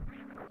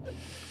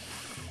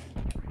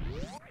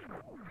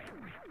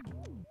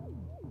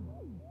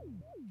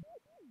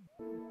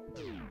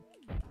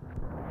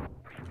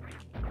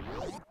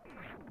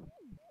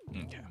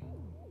 Okay.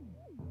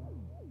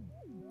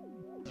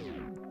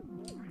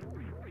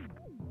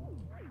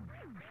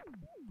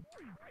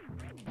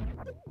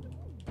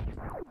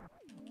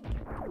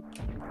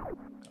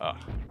 Oh,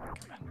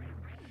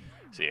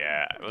 so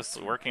yeah, I was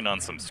working on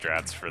some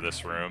strats for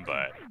this room,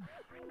 but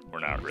we're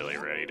not really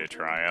ready to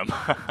try them.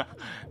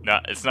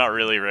 It's not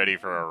really ready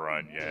for a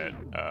run yet.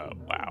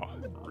 Wow,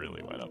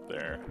 really went up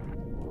there.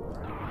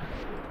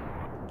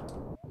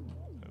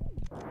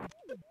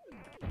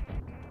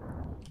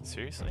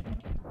 Seriously?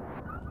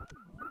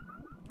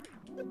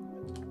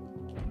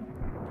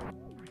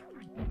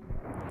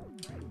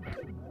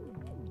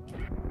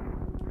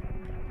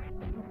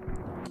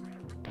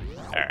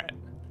 Alright,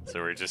 so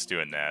we're just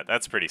doing that.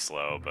 That's pretty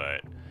slow,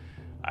 but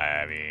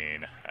I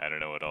mean, I don't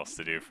know what else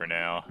to do for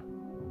now.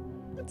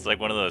 It's like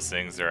one of those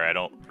things where I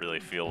don't really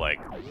feel like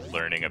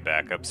learning a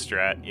backup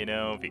strat, you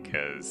know,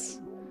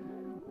 because,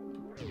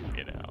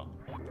 you know,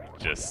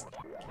 just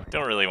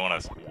don't really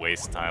want to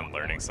waste time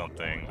learning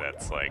something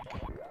that's like,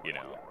 you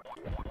know,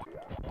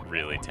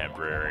 really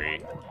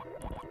temporary,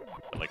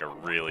 like a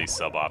really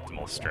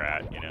suboptimal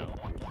strat, you know.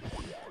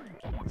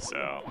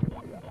 So,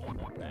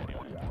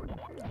 anyway,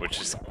 which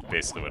is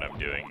basically what I'm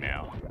doing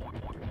now.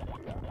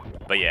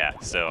 But yeah,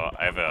 so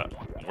I'm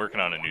working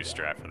on a new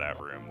strat for that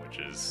room, which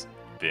has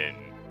been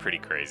pretty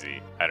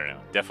crazy. I don't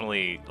know,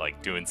 definitely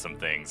like doing some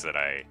things that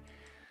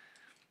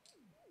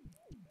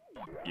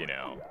you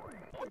know,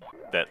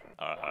 that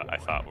I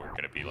thought were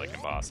gonna be like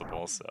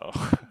impossible. So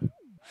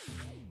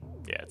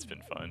yeah, it's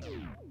been fun.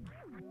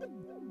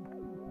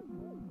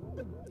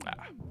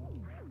 Ah.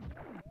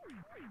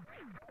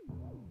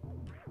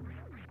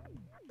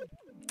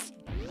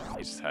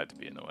 He just had to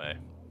be in the way.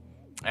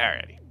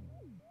 Alrighty.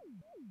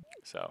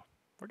 So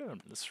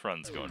this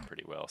run's going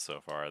pretty well so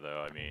far,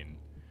 though. I mean,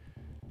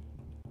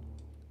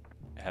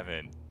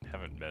 haven't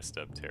messed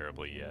up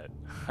terribly yet.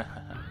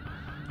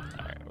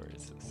 Alright, where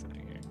is this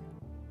thing here?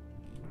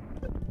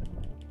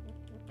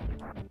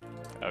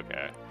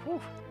 Okay.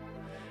 Whew.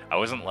 I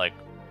wasn't like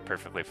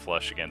perfectly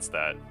flush against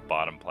that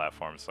bottom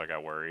platform, so I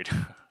got worried.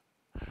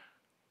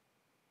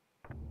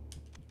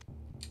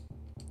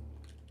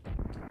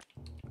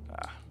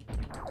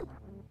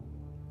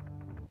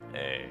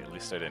 Hey, at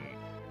least I didn't.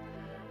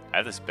 I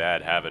have this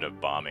bad habit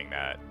of bombing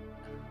that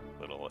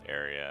little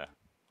area.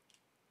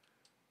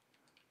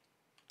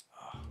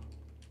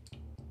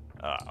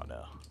 Oh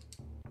no.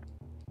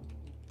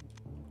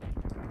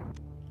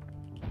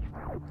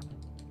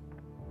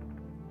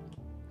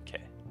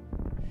 Okay.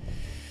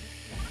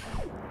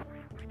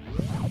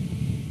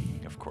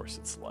 Of course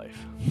it's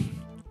life.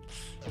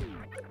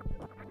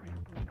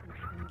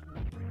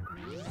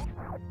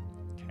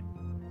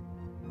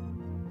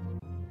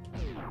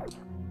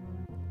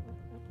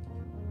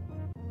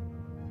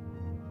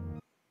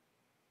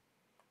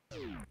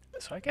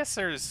 So I guess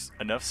there's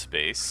enough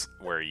space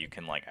where you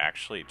can like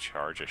actually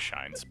charge a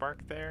shine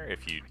spark there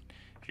if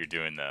you're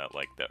doing the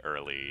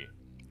early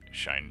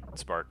shine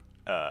spark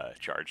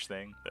charge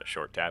thing, the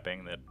short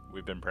tapping that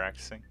we've been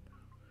practicing.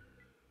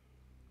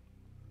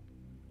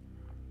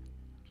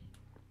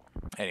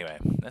 Anyway,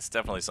 that's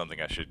definitely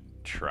something I should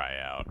try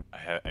out.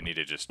 I need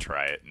to just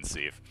try it and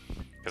see if,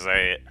 because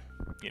I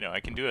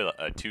can do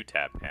a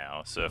 2-tap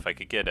now, so if I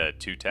could get a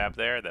 2-tap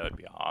there, that would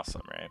be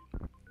awesome, right?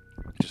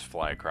 Just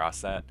fly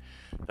across that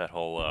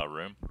whole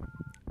room,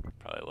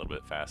 probably a little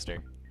bit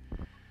faster.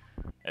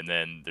 And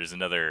then there's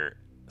another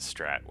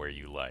strat where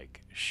you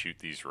like shoot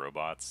these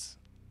robots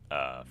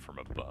from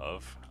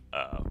above,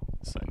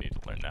 so I need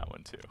to learn that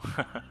one too.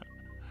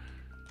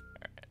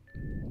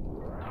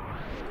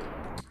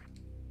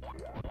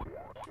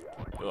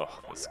 Ugh,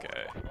 this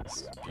guy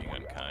is being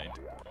unkind.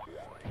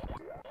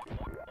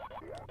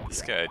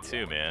 This guy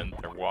too, man.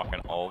 They're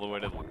walking all the way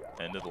to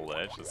the end of the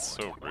ledge. That's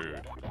so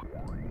rude.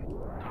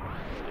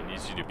 I need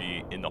you to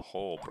be in the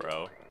hole,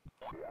 bro.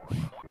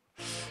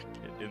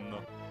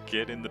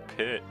 Get in the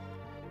pit.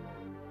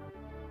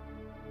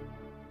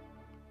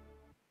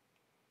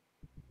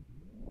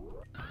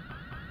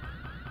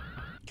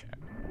 Okay.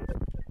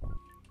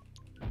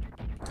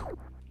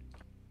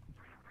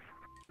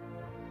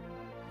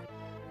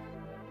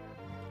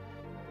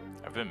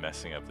 I've been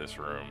messing up this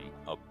room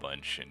a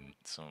bunch in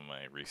some of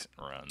my recent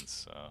runs,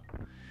 so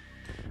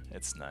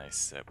it's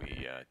nice that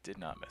we did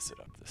not mess it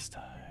up this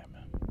time.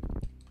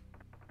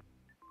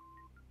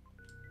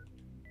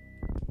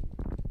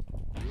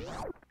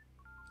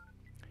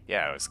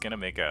 Yeah, I was gonna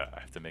make I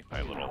have to make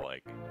my little,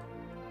 like,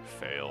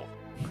 fail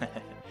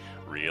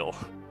reel.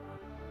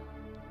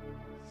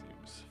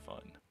 Seems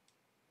fun.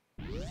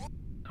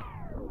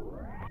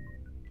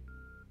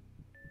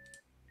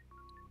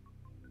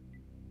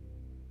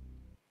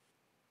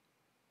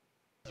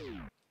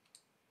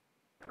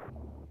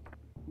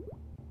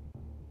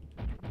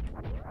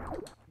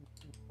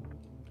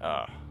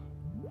 Ah.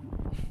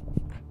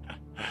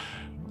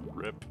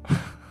 Rip.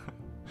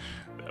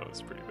 That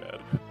was pretty bad.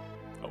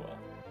 Oh well.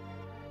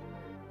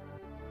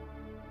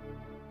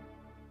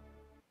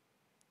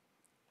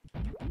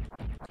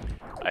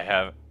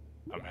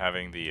 I'm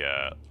having the,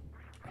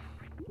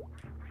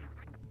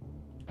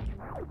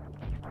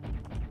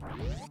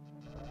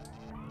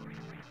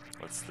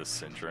 what's the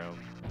syndrome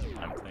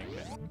I'm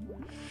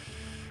thinking?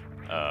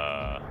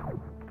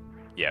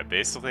 Yeah,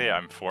 basically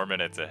I'm 4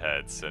 minutes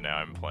ahead, so now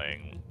I'm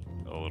playing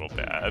a little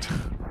bad.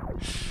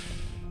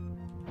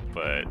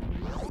 But,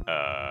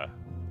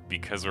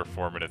 because we're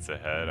 4 minutes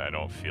ahead, I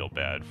don't feel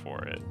bad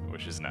for it,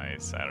 which is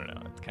nice. I don't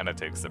know, it kind of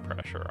takes the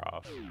pressure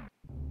off.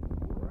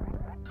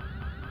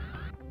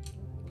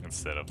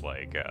 Instead of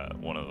like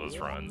one of those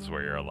runs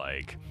where you're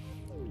like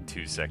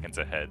 2 seconds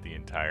ahead the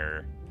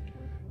entire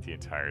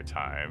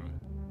time.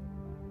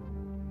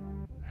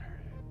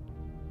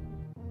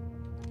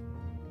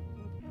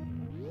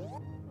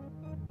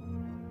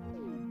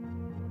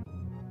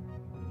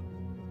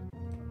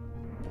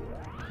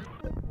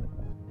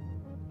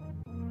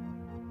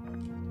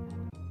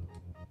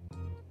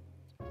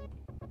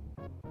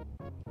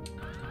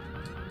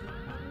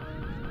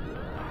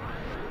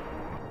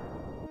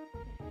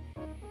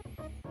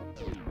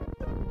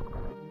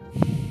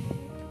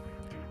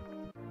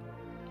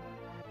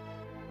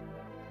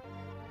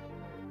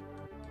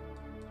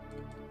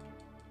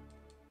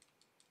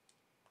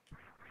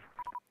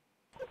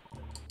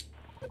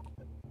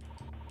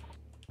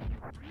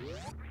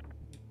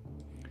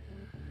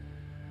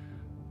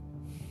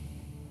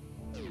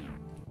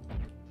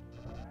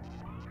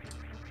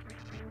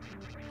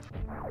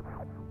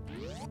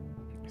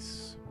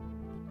 Nice.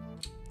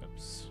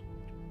 Oops.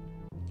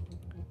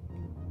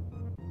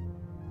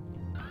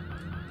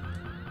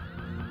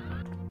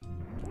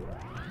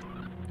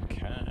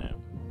 Okay.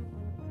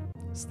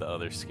 It's the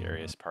other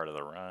scariest part of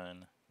the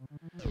run.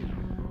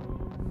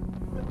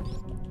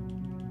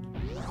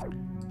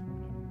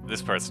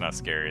 This part's not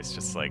scary, it's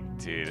just like,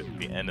 dude, at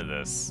the end of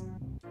this,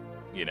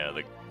 you know,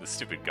 the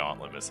stupid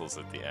gauntlet missiles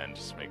at the end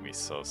just make me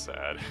so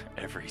sad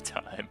every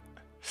time.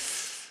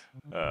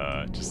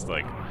 Just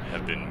like,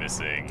 have been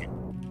missing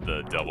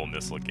the double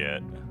missile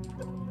get.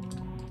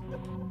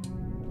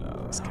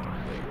 Oh, that's kind of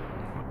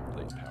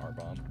late power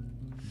bomb.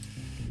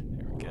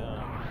 There we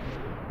go.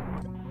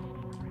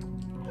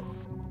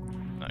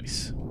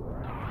 Nice.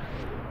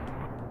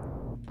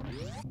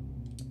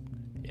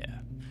 Yeah.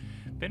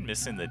 Been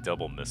missing the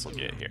double missile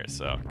get here,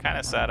 so kind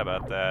of sad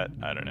about that.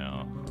 I don't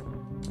know.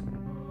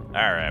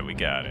 Alright, we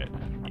got it.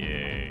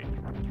 Yay.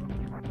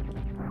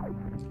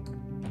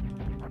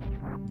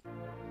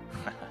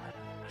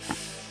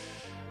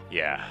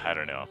 Yeah, I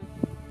don't know.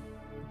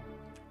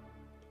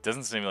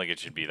 Doesn't seem like it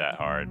should be that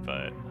hard,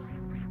 but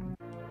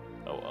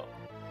oh well.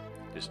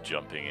 Just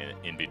jumping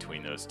in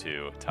between those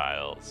two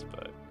tiles,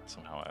 but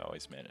somehow I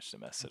always manage to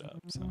mess it up,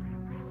 so.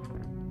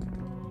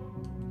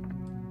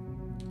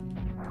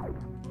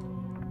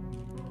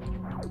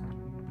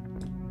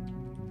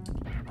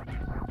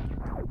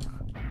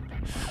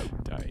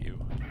 Die you.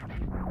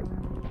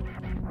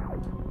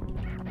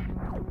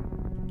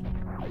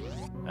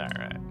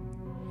 Alright.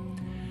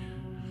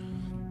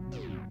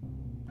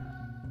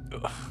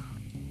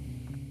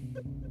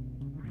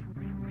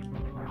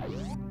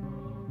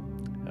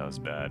 That was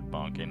bad,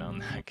 bonking on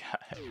that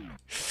guy.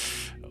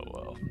 Oh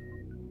well.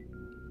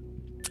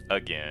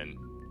 Again,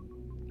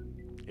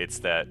 it's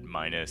that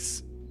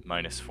minus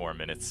 4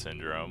 minutes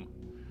syndrome.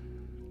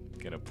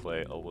 Gonna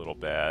play a little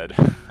bad,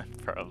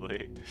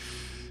 probably.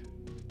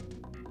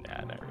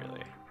 Nah, not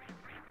really.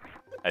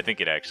 I think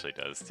it actually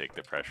does take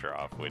the pressure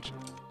off, which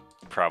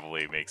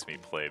probably makes me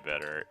play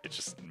better. It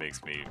just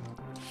makes me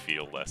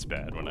feel less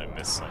bad when I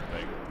miss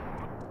something.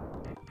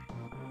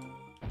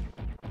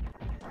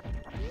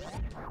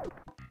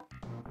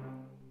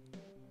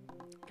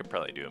 Could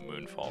probably do a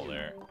moonfall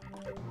there.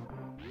 Okay.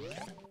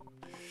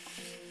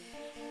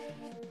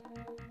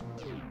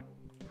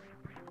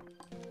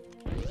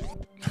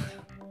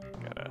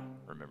 Gotta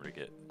remember to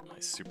get my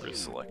supers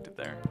selected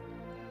there.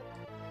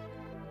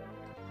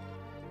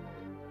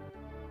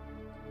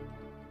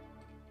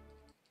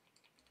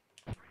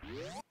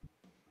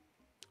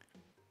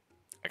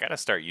 I gotta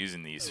start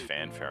using these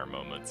fanfare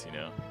moments, you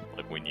know?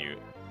 Like when you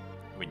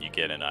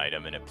get an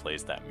item and it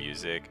plays that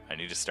music, I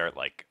need to start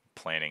like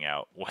planning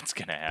out what's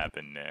gonna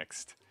happen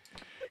next.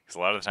 Because a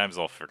lot of times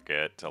I'll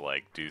forget to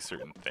like do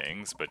certain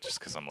things, but just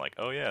because I'm like,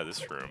 oh yeah,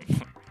 this room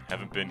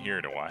Haven't been here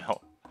in a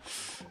while.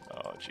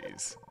 Oh,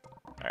 jeez.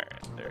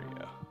 Alright, there you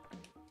go.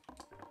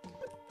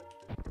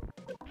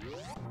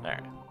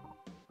 Alright.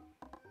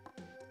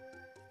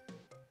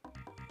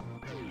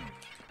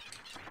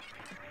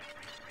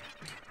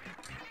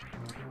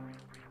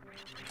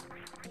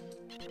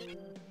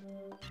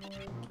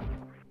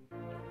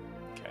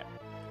 Okay.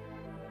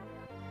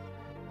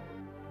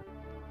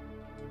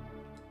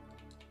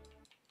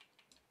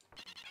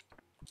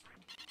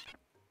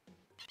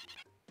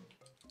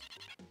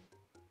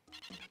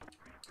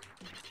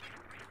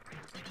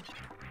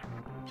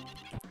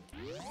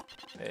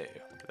 Hey,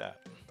 look at that.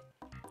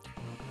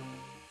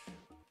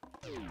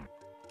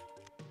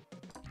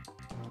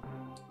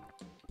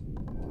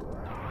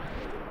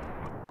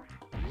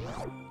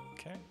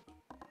 Okay.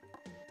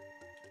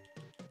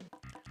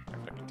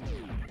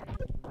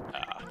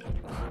 Ah.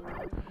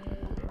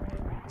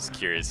 I was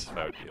curious if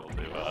I would be able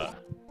to,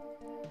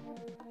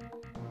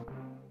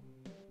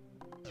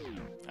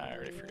 I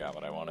already forgot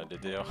what I wanted to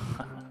do.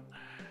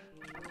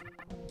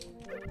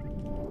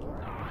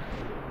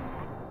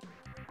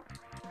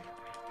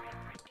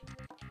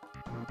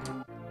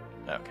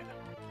 Okay.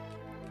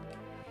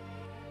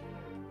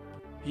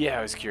 Yeah,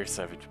 I was curious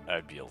if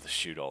I'd be able to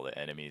shoot all the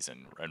enemies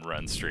and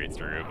run straight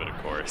through, but of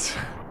course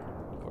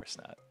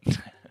not.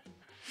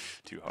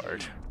 Too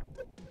hard.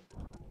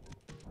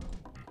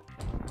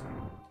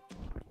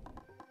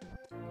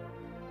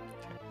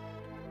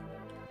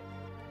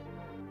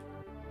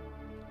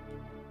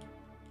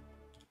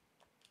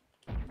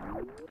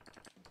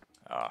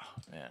 Oh,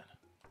 man.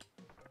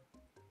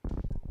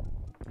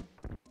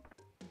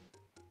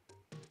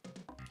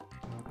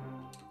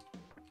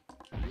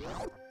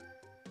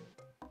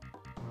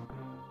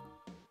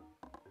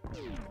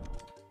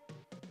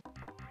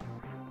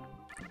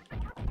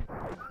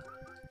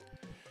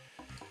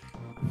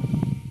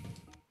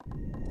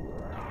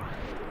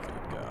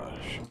 Good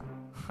gosh.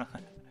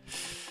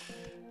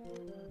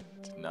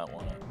 Did not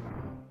want to...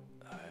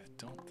 I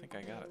don't think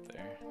I got it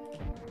there.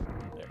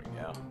 There we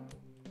go.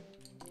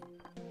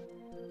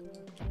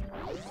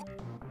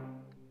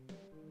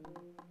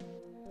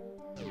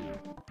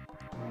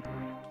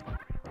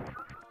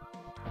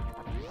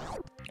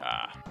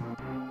 Ah.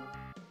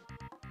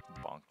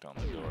 Bonked on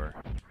the door.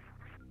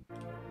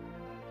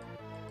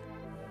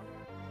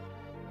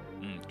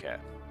 Okay.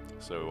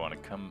 So we want to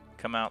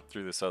come out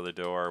through this other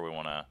door. We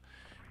want to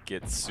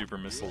get super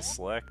missiles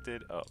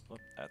selected. Oh,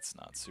 that's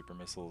not super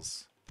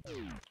missiles.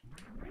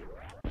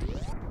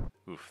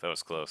 Oof, that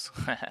was close.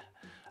 I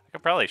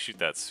could probably shoot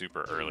that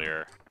super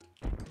earlier.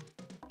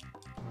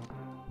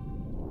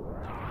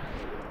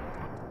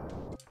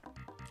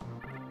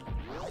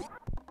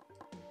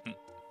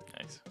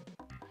 Nice.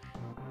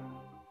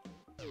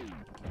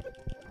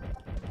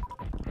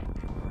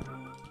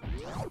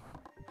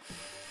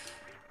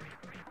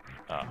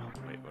 Oh,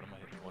 wait,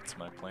 what's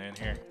my plan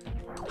here?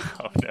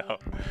 Oh no.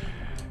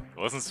 It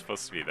wasn't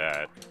supposed to be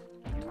that.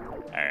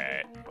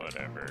 Alright,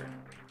 whatever.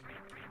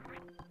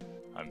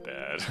 I'm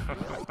bad.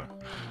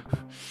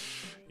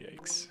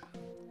 Yikes.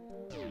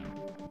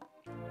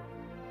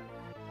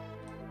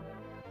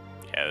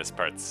 Yeah,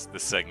 this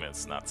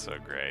segment's not so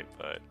great,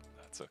 but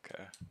that's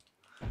okay.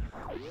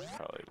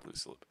 Probably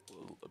lose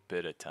a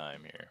bit of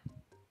time here.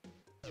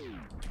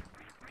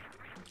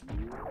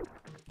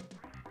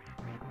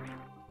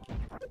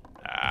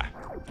 Ah,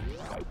 come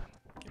on,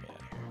 get me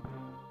out of here.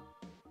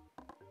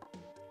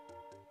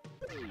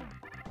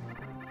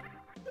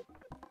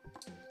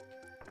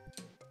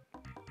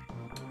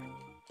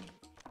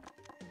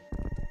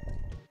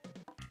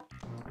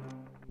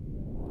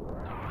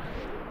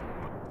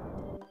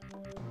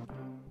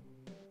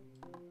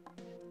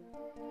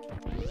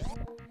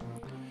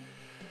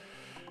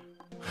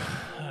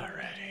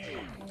 Alrighty.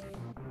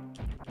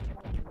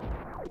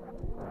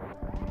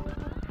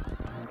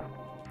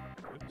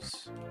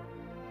 Oops.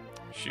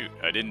 Shoot,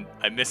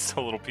 I missed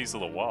a little piece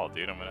of the wall,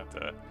 dude. I'm gonna have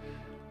to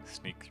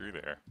sneak through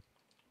there.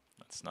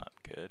 That's not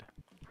good.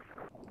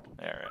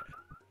 Alright.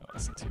 Oh,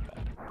 that's not too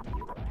bad.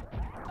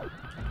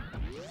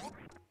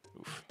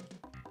 Oof.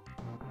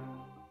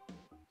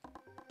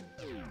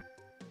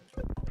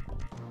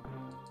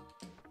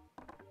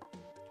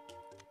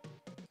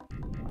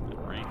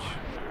 Reach.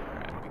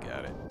 Alright, we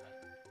got it.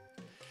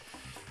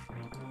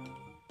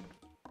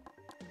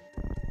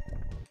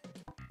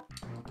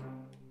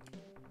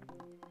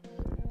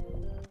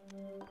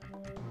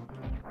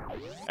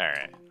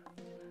 Alright.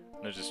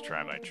 Let's just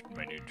try my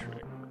new trick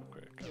real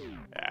quick.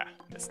 Ah,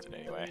 missed it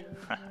anyway.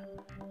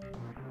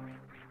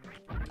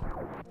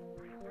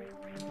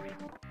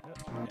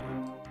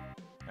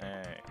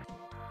 Hey.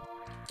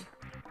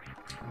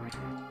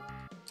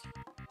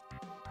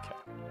 Okay.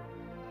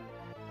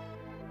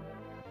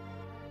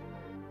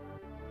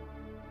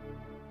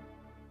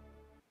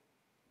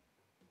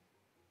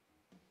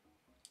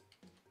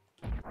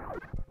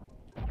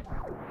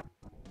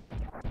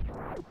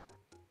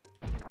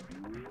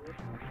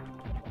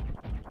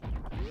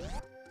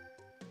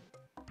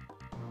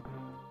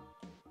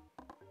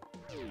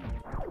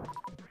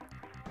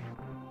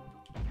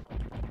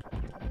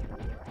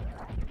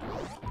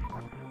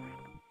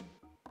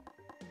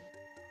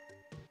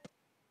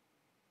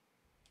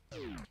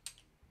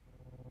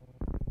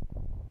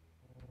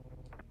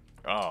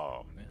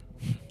 Oh, man.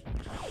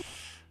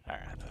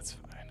 Alright, that's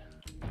fine.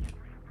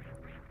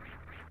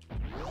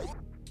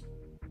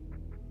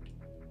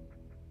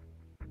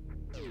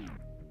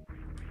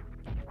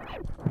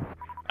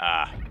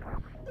 Ah.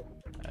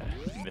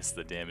 I missed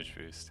the damage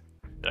boost.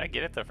 Did I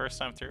get it the first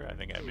time through? I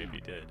think I maybe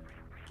did.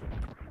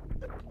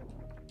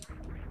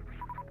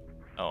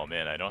 Oh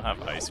man, I don't have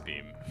Ice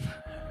Beam.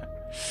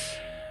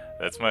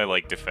 That's my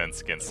like defense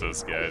against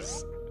those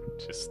guys.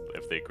 Just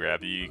if they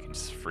grab you, you can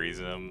just freeze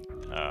them.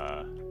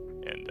 Yeah.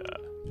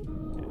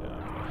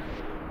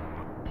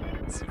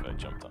 Let's see if I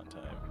jumped on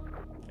time.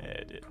 Yeah,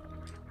 I did.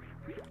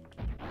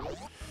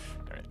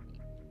 Alright.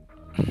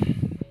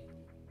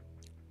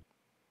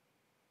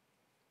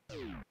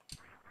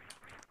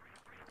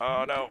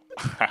 Oh no!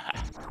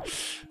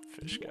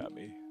 Fish got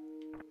me.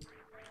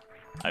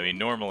 I mean,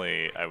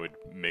 normally I would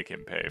make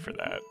him pay for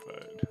that,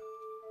 but...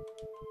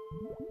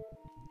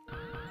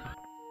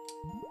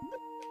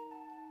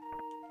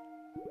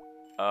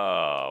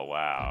 Oh,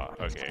 wow.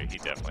 Okay, he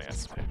definitely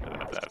has to pay for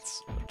that.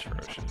 That's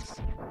atrocious.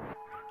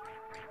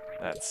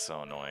 That's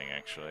so annoying,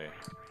 actually.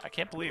 I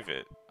can't believe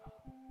it.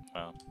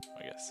 Well,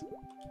 I guess.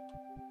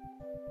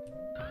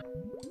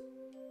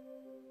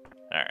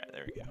 Alright,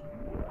 there we go.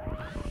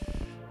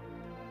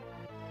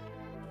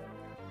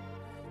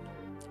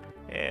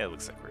 Yeah, it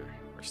looks like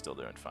we're still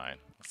doing fine.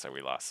 Looks like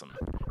we lost some,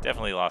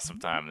 definitely lost some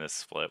time in this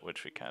split,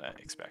 which we kind of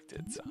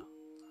expected, so.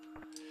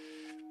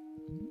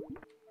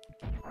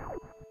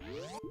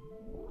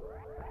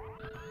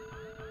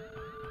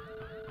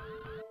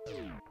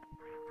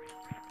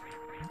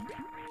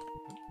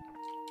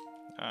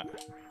 Ah.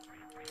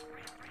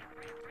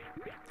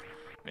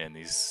 Man,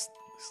 these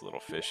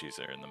little fishies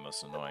are in the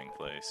most annoying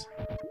place.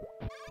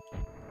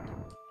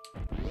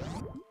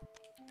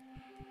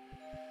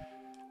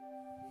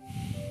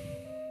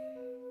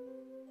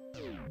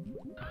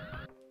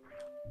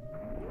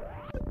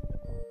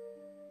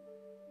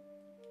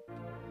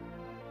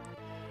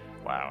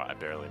 Wow, I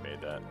barely made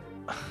that.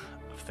 I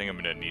think I'm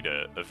gonna need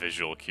a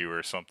visual cue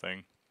or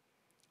something.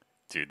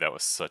 Dude, that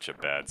was such a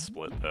bad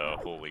split though,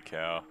 holy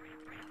cow.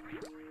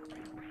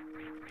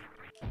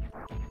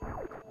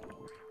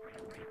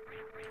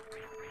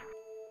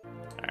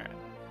 Alright.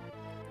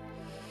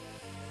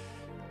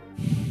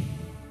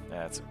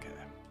 That's okay.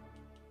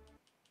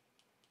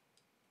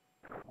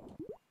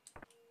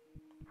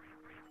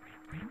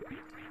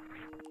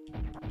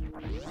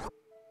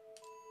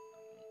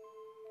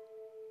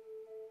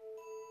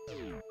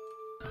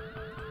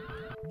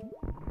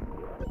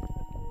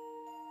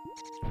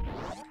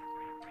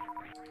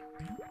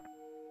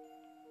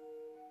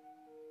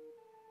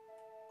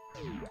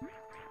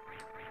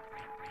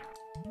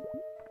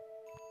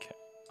 Okay,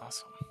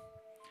 awesome.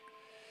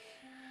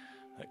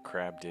 That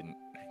crab didn't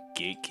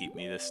gatekeep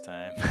me this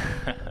time.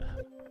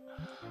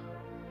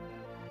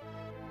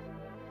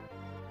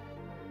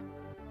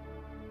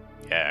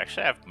 Yeah,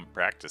 actually I haven't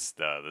practiced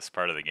this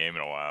part of the game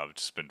in a while. I've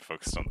just been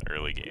focused on the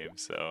early game,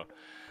 so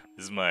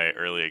this is my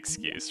early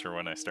excuse for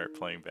when I start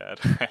playing bad.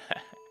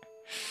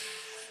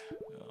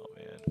 Oh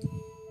man.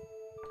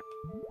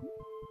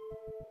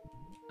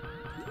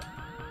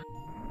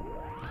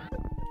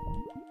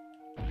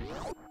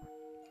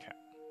 Okay.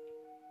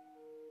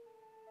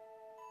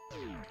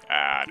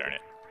 Ah, darn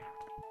it.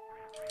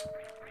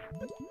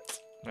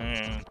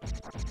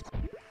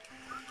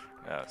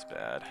 That was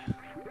bad.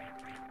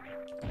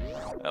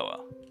 Oh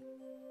well.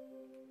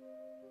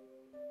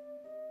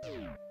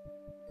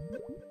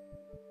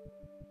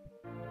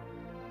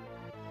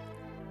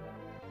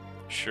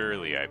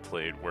 Surely I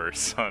played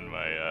worse on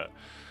my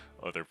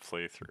other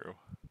playthrough.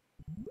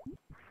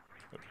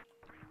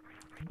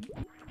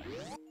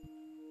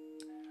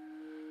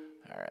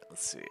 Alright,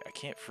 let's see. I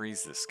can't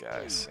freeze this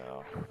guy,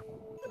 so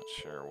not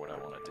sure what I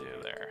want to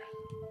do there.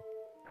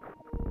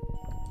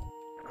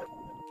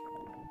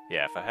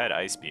 Yeah, if I had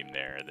Ice Beam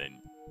there,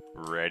 then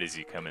right as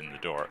you come in the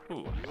door...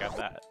 Ooh, I got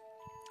that.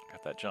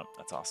 Got that jump.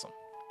 That's awesome.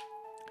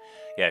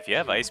 Yeah, if you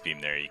have Ice Beam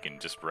there, you can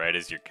just, right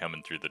as you're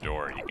coming through the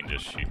door, you can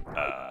just shoot,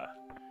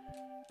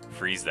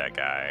 freeze that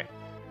guy,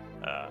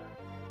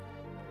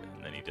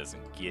 and then he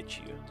doesn't get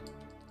you.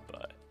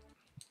 But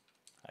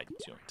I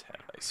don't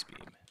have Ice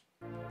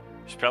Beam.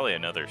 There's probably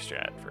another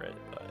strat for it,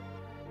 but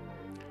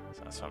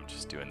so I'm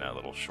just doing that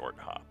little short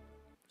hop,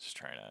 just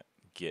trying to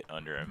get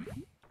under him.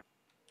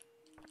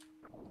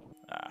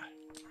 Ah.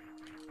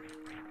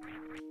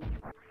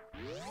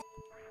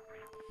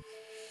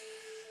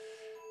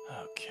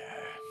 Okay.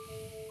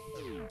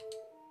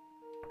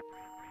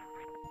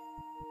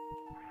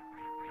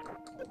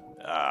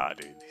 Ah,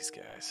 dude, these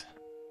guys.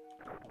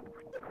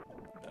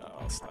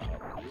 No,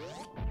 stop.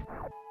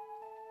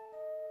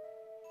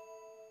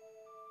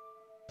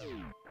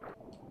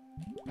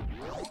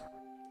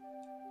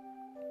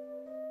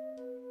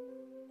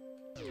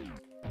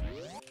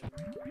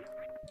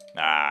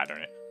 Ah,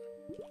 darn it.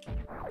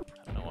 I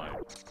don't know why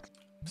I'm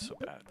so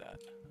bad at that.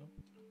 Oh,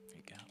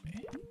 he got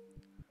me.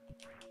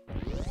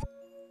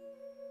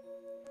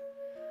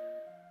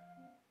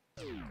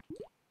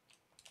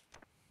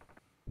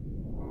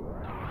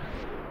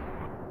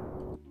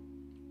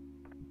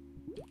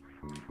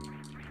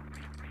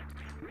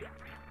 Okay.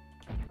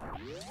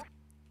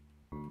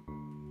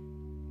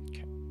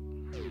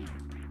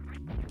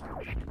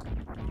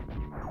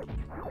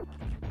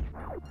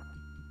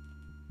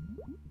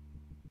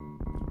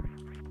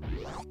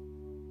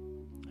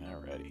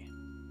 Alrighty.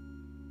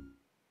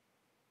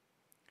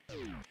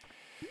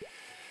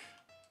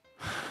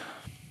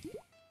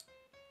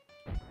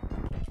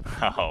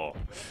 Oh.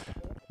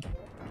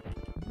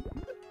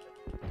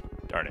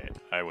 Darn it.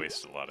 I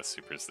wasted a lot of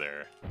supers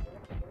there.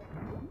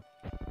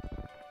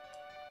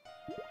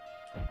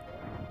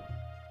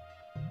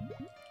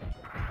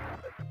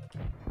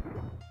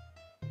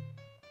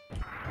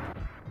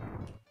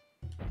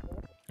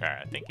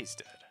 Alright, I think he's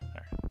dead.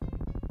 Alright.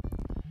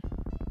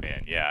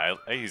 Man, yeah,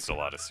 I used a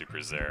lot of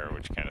supers there,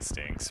 which kind of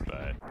stinks,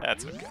 but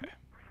that's okay.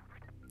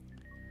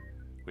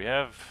 We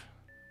have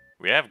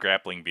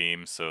grappling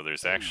beam, so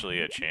there's actually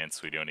a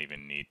chance we don't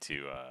even need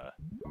to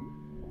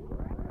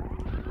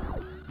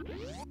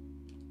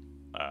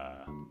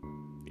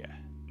yeah,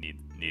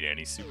 need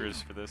any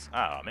supers for this.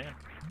 Oh man.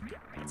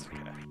 That's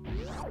okay.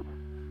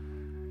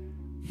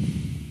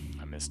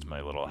 I missed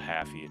my little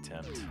halfy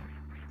attempt.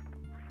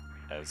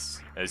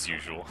 As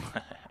usual.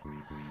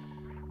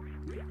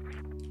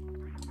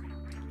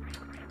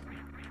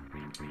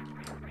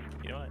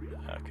 You know what?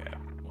 Okay,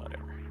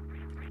 whatever.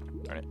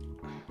 Alright.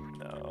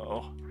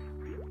 No.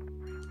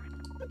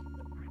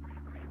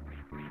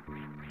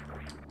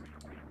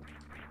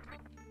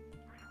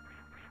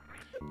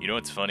 You know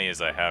what's funny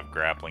is I have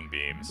grappling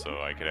beam,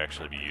 so I could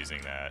actually be using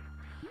that.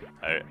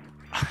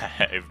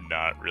 I've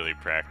not really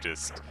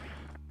practiced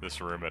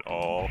this room at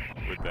all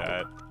with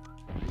that.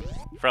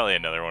 Probably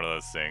another one of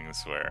those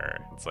things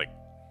where it's like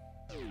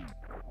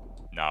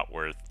not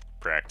worth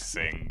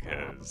practicing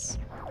because,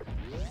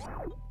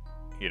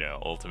 you know,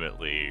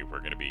 ultimately we're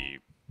going to be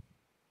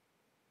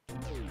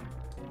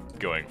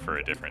going for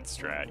a different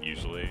strat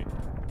usually.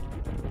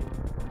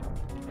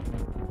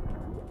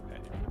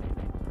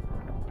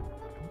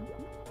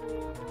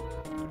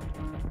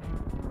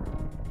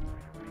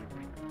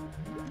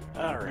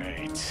 All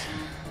right.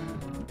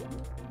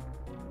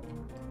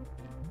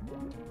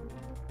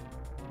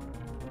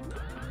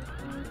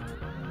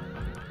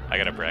 I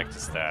gotta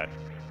practice that.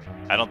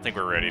 I don't think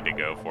we're ready to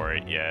go for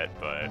it yet,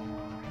 but...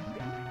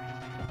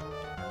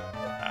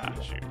 Ah,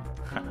 shoot.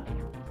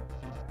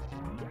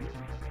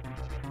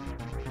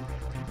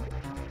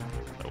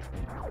 Oh.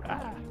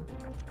 Ah.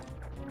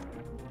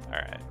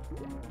 Alright.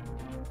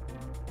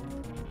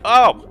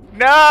 Oh!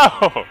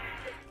 No!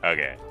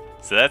 Okay.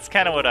 So that's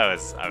kind of what I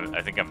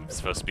think I'm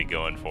supposed to be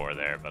going for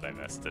there, but I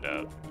messed it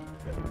up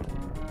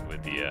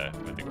with the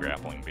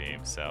grappling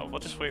beam. So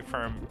we'll just wait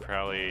for him to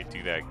probably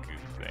do that goop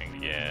thing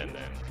again, and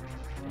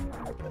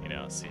you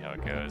know, see how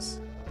it goes.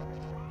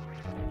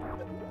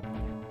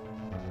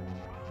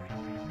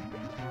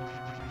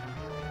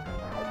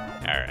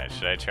 All right,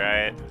 should I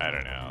try it? I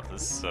don't know.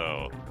 This is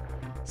so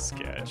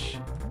sketch.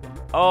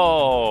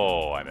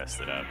 Oh, I messed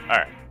it up. All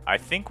right, I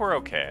think we're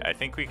okay. I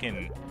think we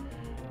can.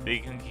 They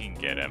can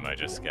get him. I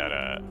just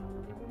gotta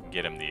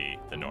get him the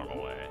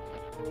normal way.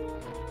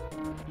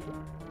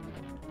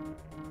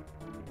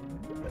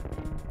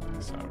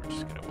 So we're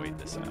just gonna wait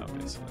this out,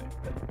 basically.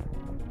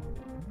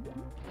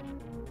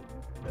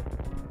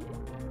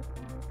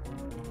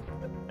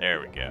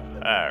 There we go.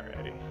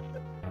 Alrighty.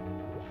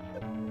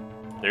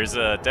 There's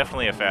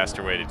definitely a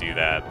faster way to do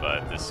that,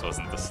 but this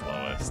wasn't the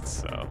slowest,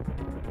 so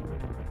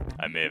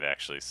I may have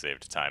actually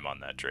saved time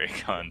on that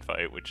Dracon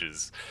fight, which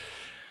is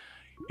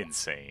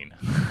insane.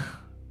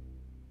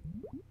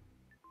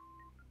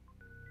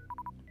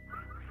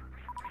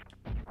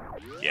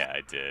 Yeah,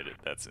 I did.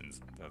 That's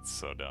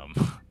so dumb.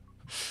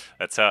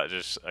 That's how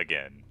that's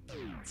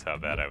how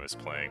bad I was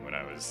playing when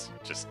I was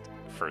just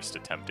first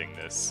attempting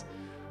this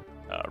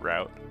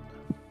route.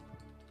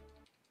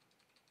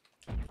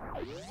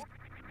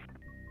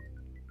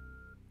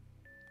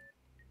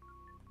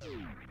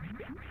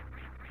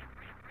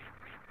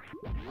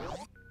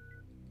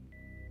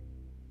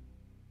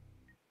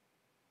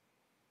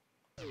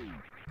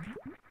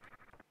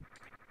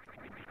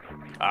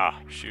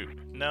 Ah, shoot.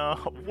 No,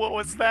 what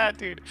was that,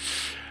 dude?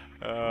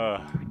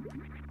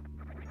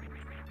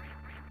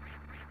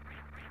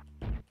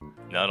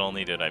 Not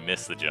only did I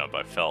miss the jump,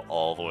 I fell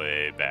all the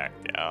way back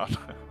down.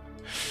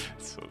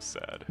 It's so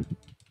sad.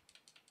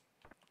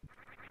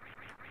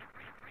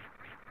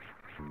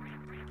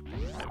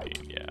 I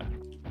mean, yeah.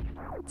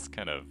 It's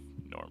kind of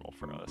normal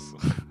for us.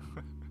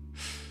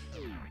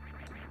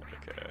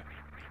 Okay.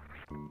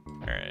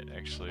 Alright,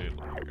 actually,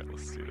 here,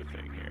 let's do the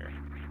thing here.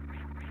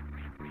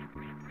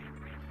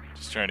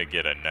 Just trying to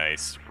get a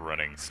nice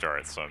running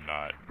start so I'm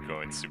not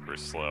going super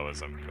slow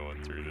as I'm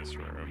going through this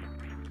room.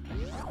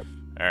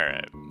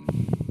 Alright.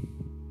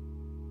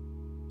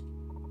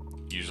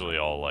 Usually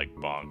I'll like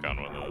bonk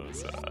on one of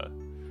those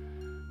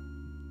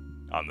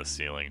on the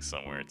ceiling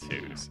somewhere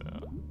too, so.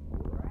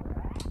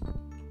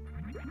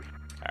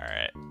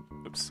 Alright.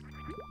 Oops.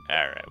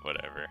 Alright,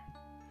 whatever.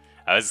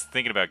 I was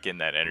thinking about getting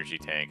that energy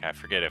tank. I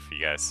forget if you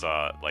guys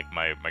saw, like,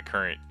 my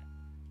current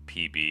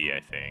PB,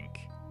 I think.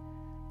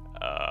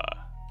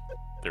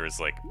 there was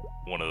like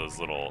one of those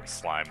little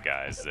slime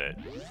guys that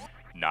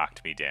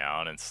knocked me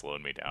down and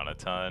slowed me down a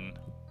ton.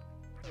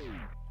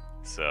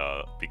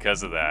 So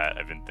because of that,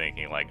 I've been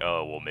thinking like,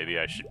 oh, well, maybe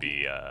I should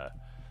be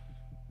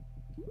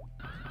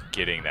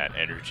getting that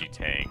energy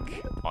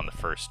tank on the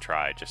first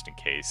try just in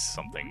case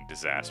something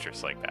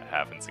disastrous like that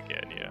happens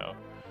again, you know?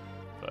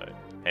 But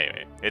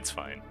anyway, it's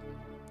fine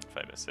if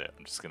I miss it.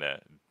 I'm just gonna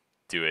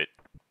do it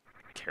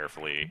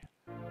carefully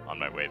on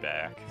my way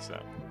back,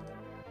 so.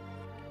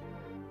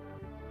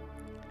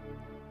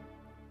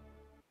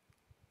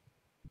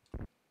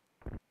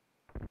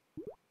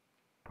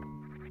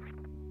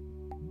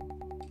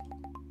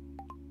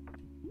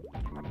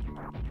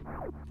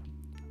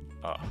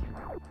 Oh,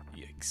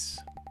 yikes.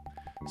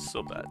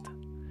 So bad.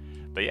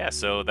 But yeah,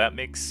 so that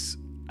makes,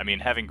 I mean,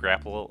 having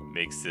grapple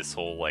makes this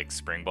whole, like,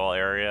 spring ball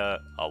area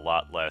a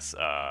lot less,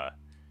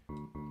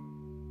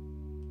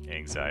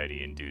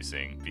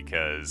 anxiety-inducing,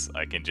 because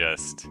I can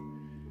just,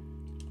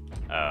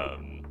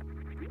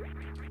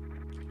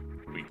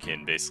 we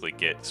can basically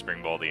get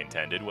spring ball the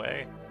intended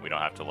way. We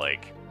don't have to,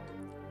 like,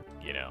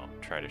 you know,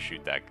 try to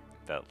shoot that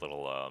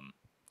little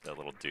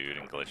dude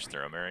and glitch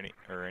through him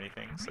or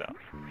anything, so.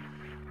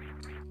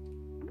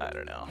 I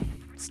don't know.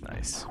 It's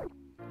nice.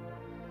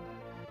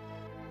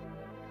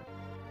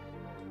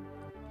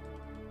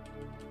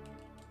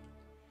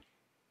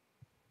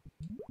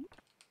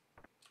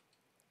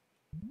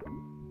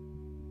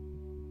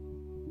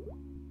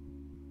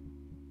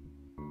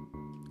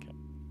 Okay.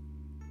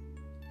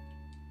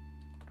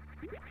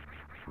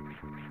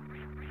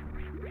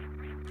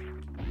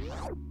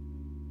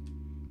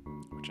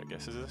 Which I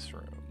guess is this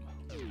room.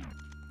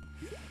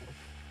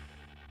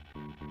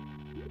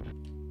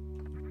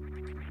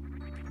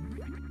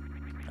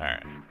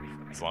 Alright,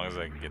 as long as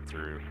I can get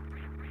through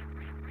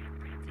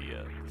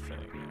the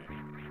thing.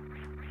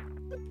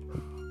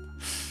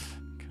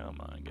 Come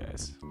on,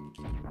 guys.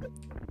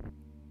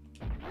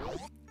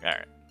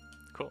 Alright,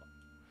 cool.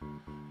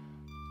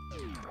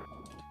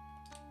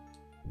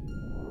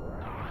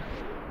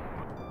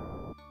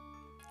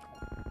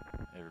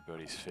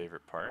 Everybody's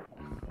favorite part.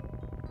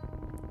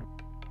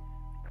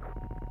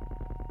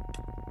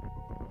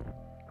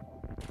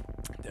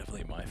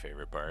 Definitely my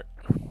favorite part.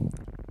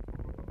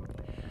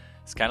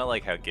 It's kind of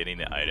like how getting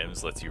the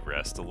items lets you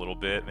rest a little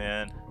bit,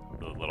 man.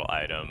 The little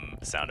item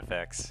sound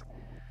effects.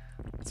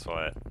 That's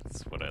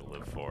what I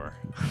live for.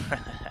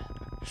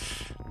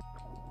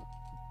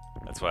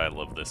 That's why I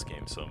love this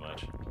game so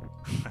much.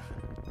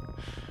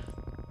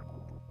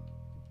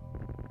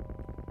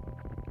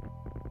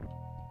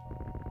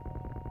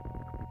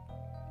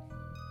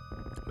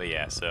 But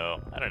yeah,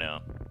 so I don't know.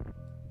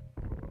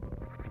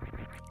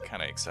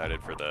 Kind of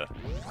excited for the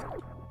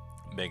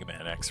Mega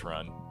Man X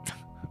run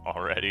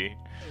already,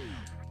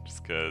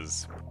 just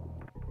because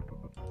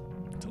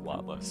it's a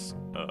lot less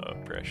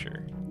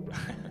pressure.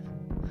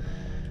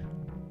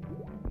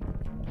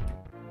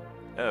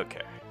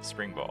 Okay,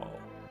 spring ball.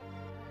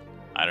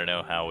 I don't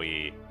know how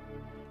we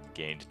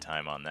gained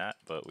time on that,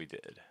 but we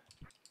did.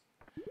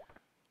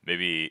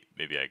 Maybe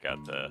I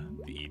got the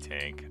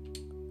E-tank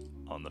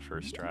on the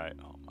first try.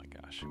 Oh my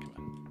gosh, come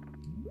on.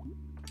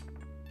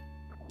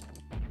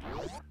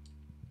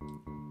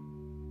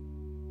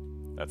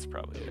 That's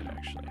probably it,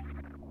 actually.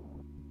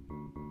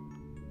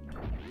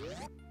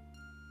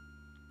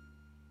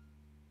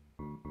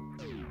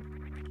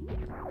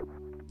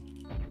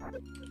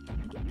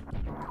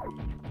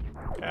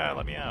 Yeah,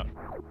 let me out.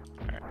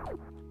 Alright.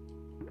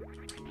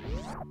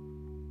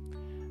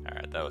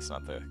 Alright, that was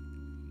not the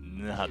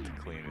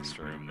cleanest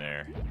room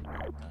there.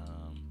 Alright,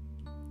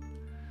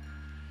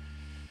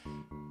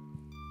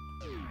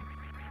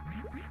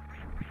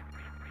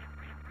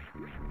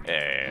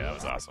 Hey, that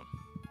was awesome.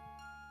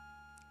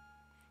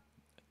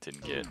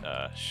 Didn't get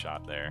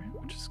shot there,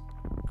 which is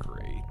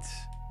great.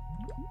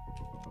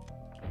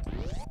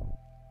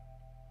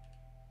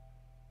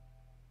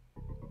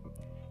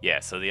 Yeah,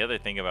 so the other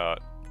thing about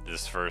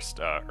this first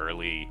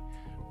early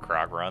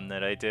Croc run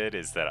that I did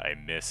is that I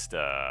missed,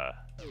 I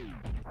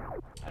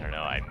don't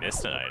know, I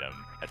missed an item.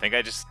 I think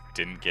I just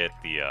didn't get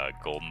the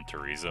golden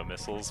Teresa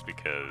missiles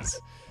because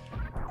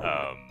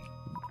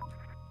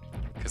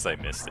I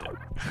missed it.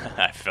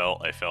 I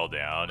fell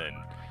down and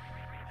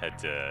had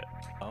to,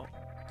 oh,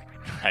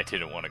 I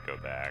didn't want to go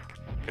back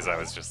because I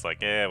was just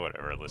like, yeah,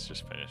 whatever, let's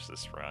just finish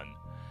this run.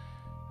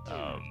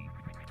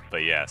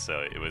 But yeah,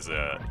 so it was it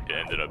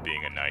ended up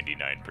being a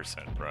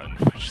 99% run,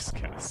 which is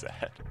kind of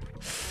sad.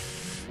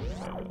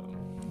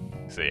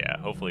 So yeah,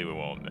 hopefully we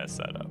won't mess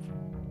that up.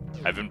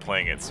 I've been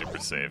playing it super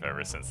safe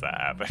ever since that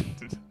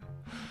happened.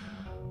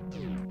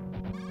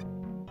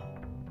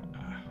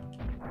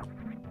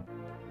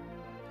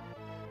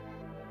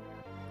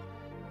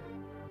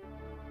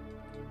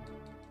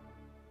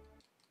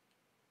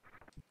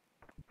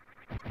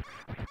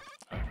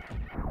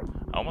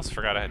 I almost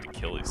forgot I had to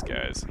kill these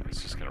guys. I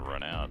was just gonna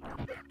run out.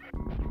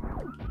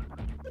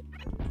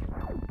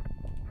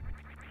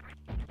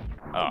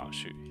 Oh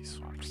shoot, he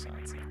swapped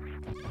sides there.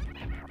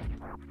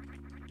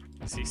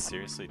 Is he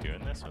seriously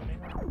doing this with me?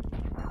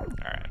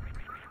 Alright.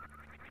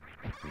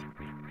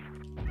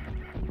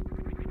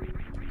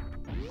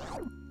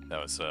 That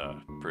was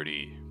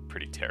pretty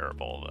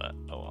terrible, but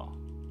oh well.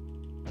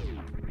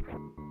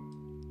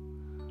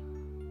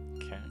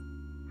 Okay.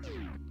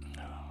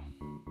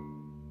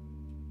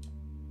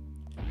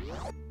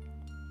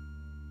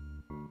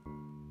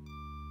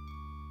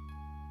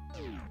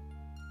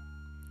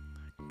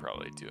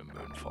 Probably do a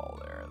moonfall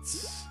there.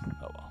 It's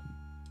oh well.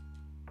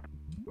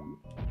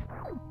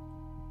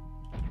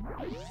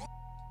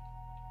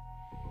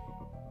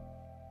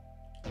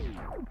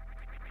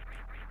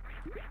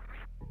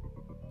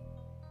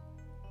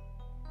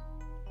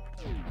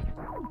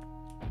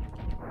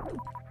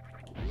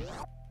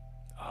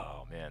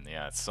 Oh man,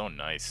 yeah, it's so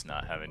nice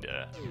not having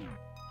to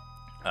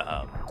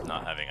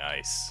not having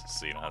ice,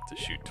 so you don't have to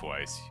shoot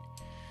twice.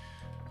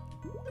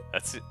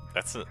 That's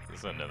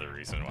another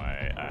reason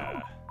why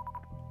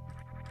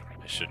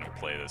I shouldn't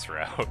play this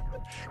route.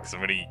 Because I'm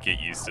gonna get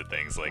used to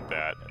things like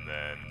that, and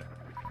then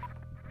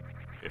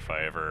if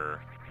I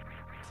ever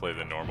play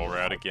the normal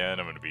route again,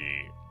 I'm gonna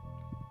be,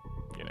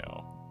 you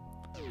know,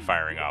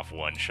 firing off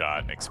one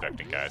shot and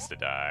expecting guys to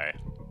die.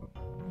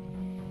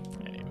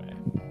 Anyway.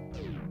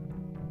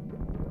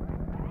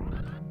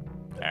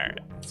 Alright,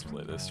 let's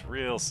play this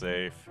real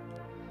safe.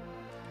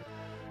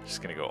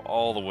 Just gonna go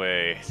all the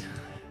way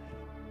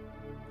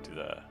to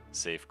the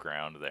safe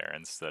ground there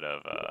instead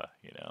of,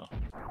 you know,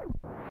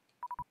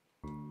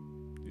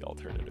 the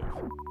alternative.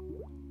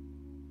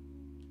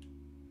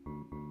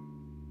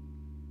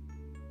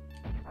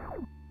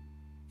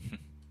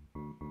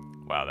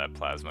 Wow, that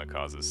plasma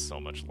causes so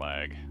much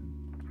lag.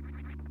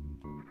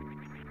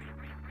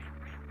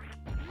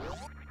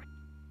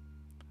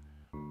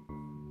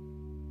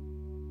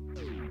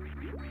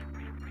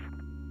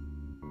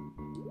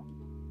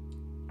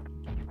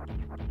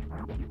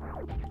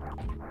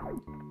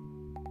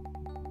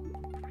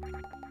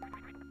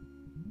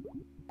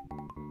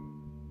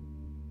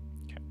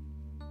 Okay.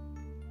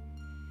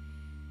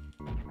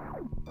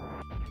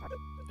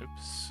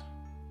 Oops.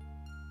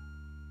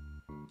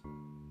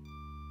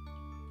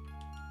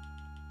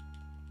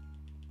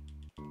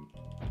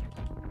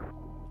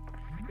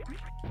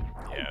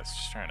 Yeah, it's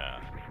just trying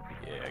to...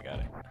 Yeah, I got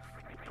it.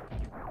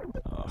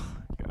 Oh,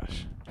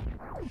 gosh.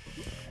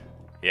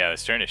 Yeah, I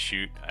was trying to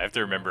shoot. I have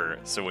to remember,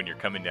 so when you're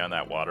coming down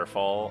that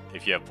waterfall,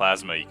 if you have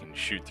plasma, you can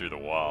shoot through the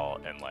wall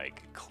and,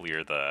 like,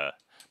 clear the...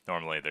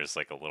 Normally there's,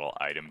 like, a little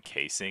item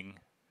casing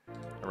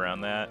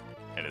around that,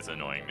 and it's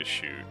annoying to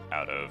shoot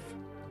out of...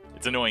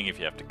 It's annoying if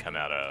you have to come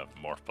out of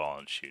Morph Ball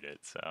and shoot it,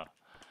 so...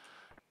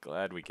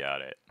 Glad we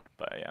got it.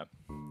 But, yeah.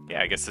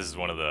 Yeah, I guess this is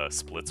one of the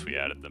splits we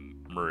had at the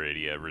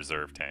Meridia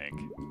Reserve Tank.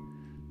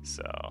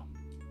 So,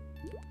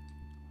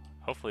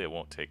 hopefully it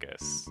won't take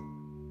us,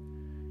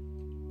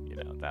 you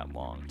know, that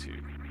long to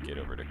get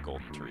over to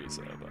Golden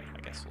Teresa, but I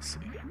guess we'll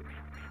see.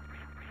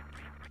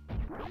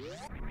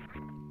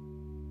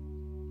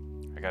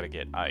 I gotta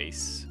get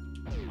ice,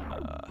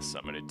 so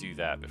I'm gonna do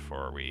that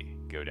before we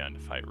go down to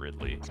fight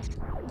Ridley.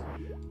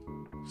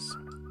 So.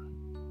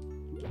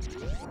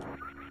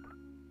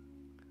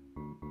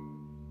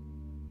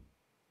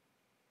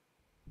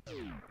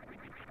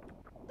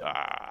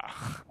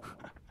 Ah,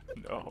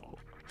 no.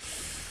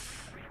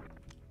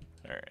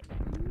 Alright,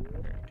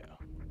 there we go.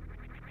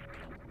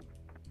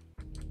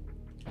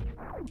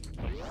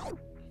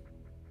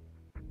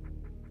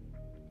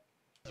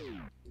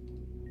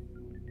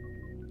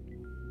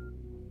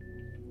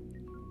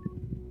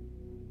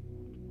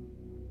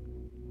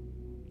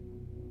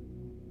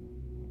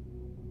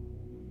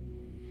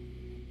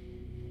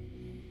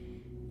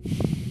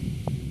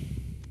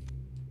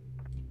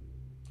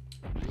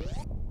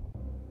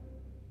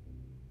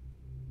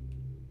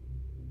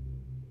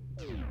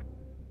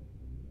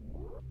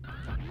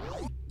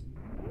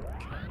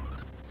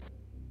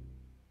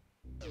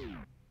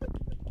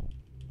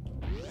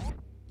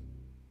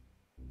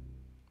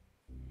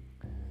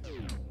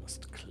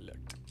 Must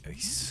collect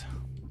ice.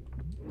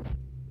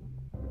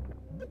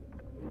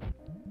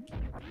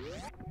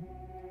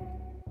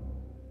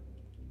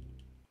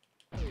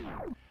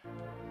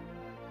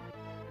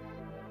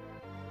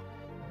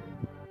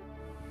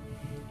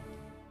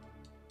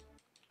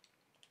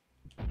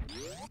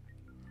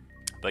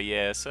 But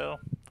yeah, so,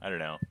 I don't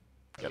know.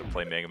 Gotta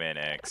play Mega Man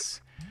X.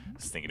 I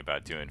was thinking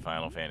about doing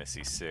Final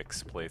Fantasy VI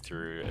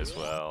playthrough as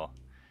well.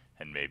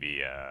 And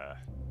maybe,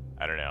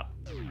 I don't know.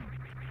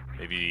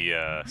 Maybe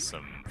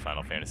some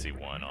Final Fantasy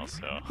 1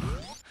 also.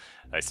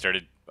 I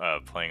started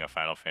playing a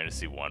Final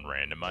Fantasy 1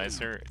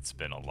 randomizer. It's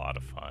been a lot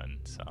of fun,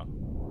 so...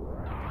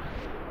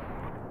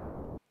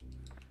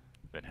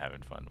 Been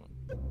having fun.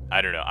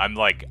 I don't know.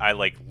 I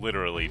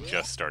literally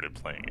just started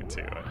playing it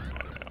too. I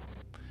don't know.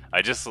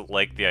 I just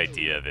like the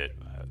idea of it.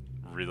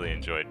 Really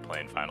enjoyed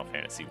playing Final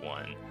Fantasy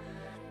 1.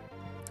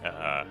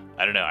 I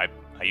don't know. I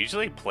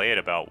usually play it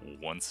about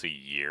once a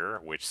year,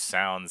 which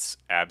sounds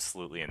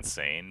absolutely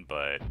insane,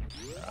 but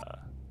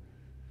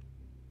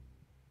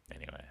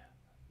anyway,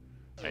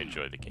 I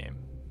enjoy the game.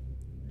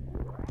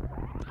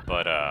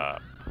 But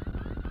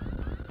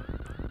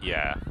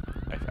yeah,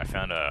 I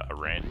found a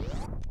rant.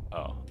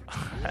 Oh,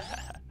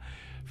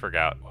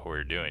 forgot what we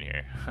were doing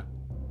here.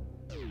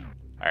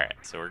 All right,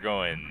 so we're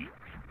going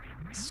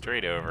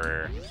straight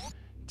over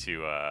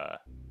to,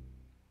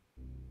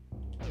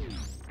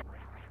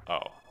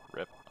 oh,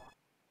 rip.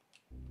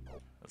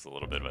 That's a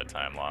little bit of a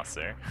time loss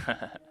there.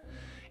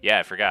 Yeah,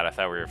 I forgot. I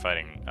thought we were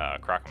fighting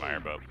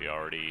Crocomire, but we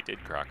already did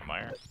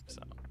Crocomire.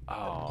 So,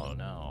 oh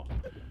no.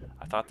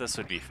 I thought this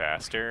would be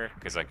faster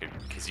because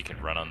you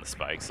can run on the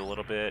spikes a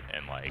little bit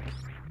and like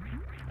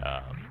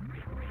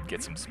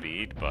get some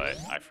speed, but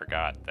I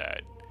forgot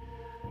that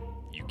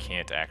you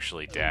can't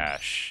actually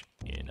dash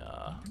in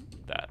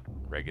that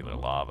regular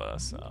lava,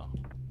 so.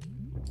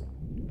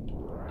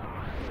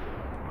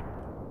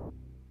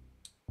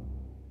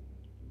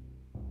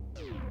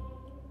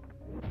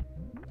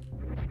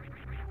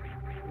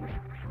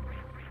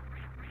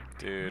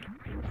 Dude.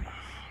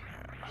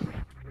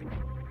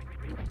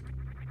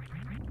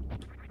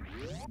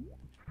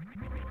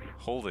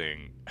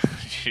 Holding.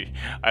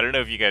 I don't know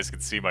if you guys can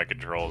see my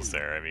controls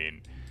there. I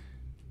mean,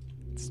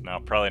 it's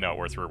probably not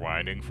worth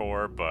rewinding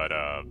for, but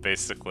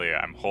basically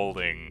I'm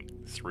holding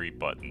 3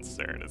 buttons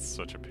there, and it's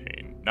such a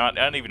pain.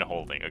 Not even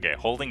holding. Okay,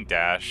 holding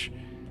dash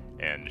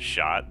and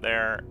shot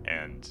there,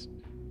 and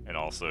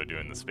also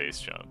doing the space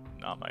jump.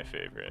 Not my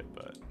favorite,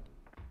 but.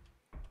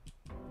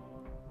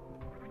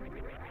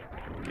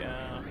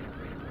 Yeah.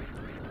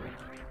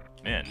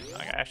 Man,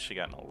 I actually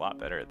gotten a lot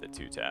better at the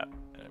 2-tap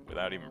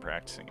without even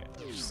practicing it,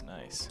 which is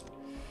nice.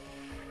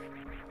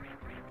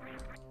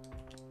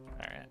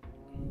 Alright.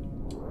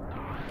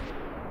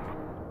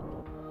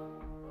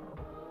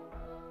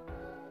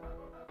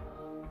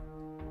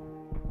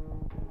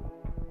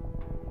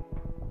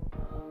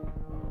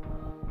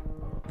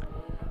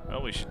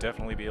 Well, we should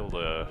definitely be able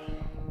to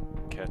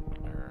I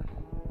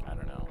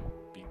don't know,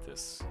 beat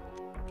this.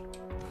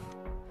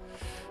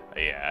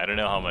 Yeah, I don't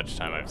know how much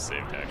time I've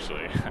saved,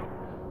 actually.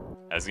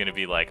 I was gonna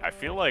be like, I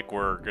feel like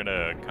we're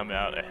gonna come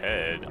out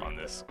ahead on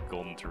this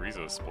Golden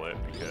Chorizo split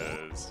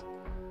because,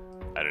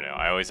 I don't know,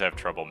 I always have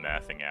trouble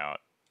mathing out,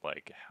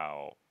 like,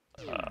 how,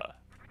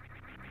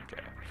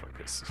 okay,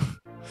 focus.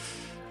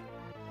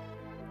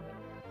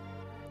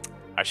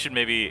 I should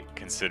maybe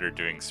consider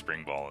doing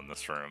Spring Ball in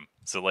this room.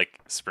 So, like,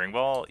 Spring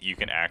Ball, you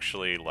can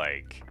actually,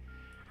 like,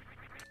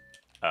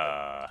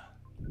 I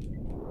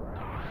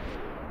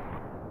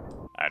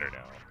don't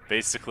know.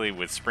 Basically,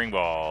 with Spring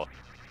Ball,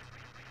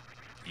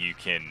 you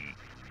can...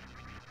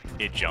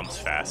 It jumps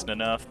fast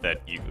enough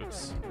that you...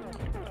 Oops.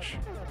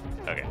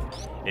 Okay.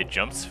 It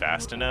jumps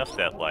fast enough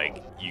that,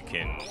 like, you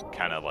can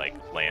kind of, like,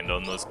 land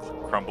on those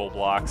crumble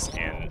blocks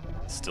and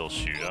still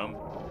shoot them.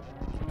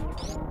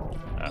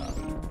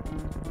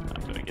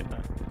 Did I get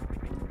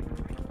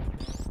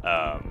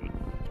that?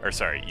 Or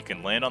sorry, you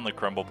can land on the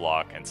crumble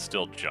block and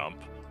still jump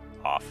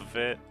off of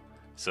it.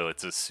 So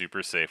it's a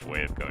super safe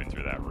way of going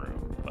through that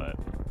room, but...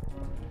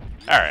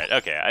 Alright,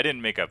 okay, I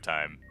didn't make up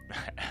time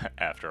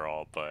after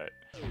all, but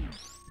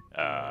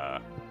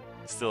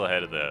still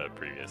ahead of the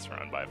previous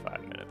run by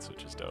 5 minutes,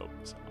 which is dope.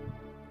 So.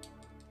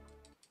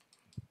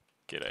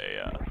 Get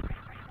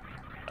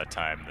a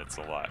time that's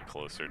a lot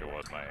closer to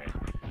what my,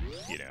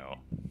 you know,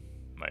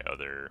 my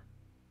other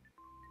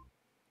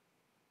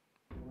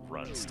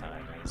run's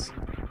time is.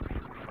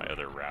 My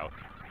other route,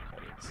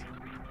 that is.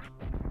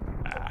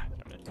 Ah,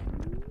 damn it.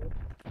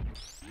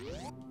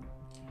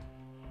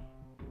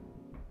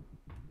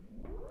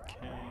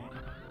 Okay.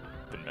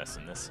 Been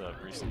messing this up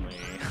recently.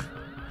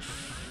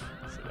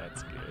 So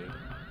that's good.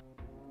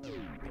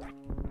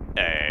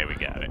 Hey, we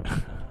got it.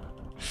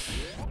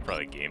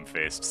 Probably game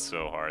faced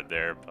so hard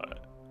there,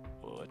 but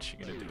what you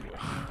gonna do?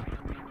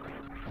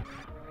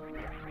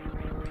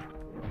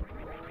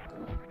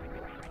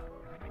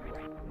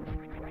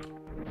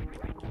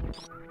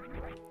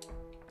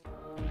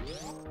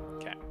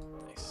 Okay,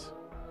 nice.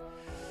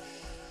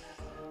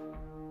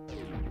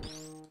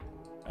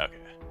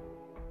 Okay.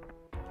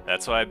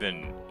 That's why I've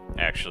been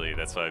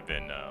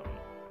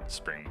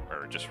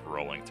just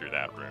rolling through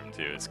that room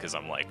too. It's because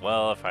I'm like,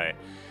 well, if I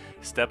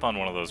step on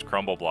one of those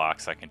crumble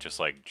blocks, I can just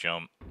like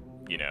jump,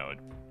 you know,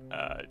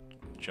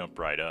 jump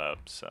right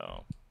up,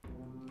 so.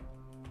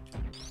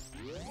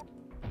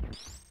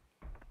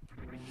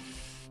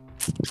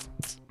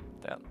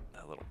 That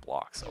little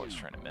block's always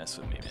trying to mess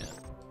with me, man.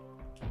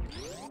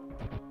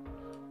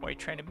 Why are you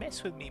trying to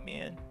mess with me,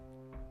 man?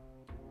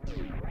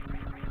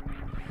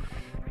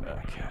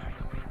 Okay.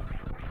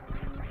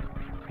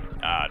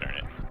 Ah, darn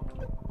it.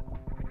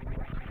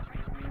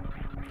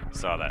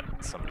 Saw that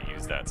somebody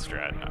used that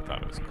strat and I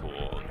thought it was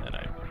cool, and then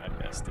I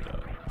messed it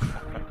up.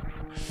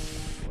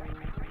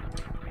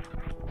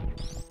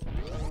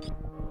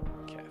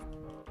 Okay.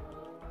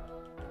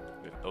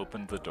 We've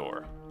opened the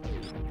door.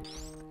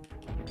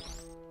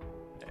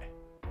 Okay.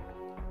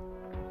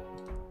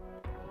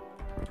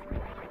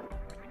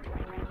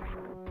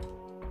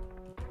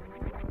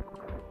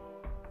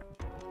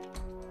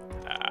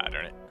 Ah,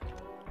 darn it.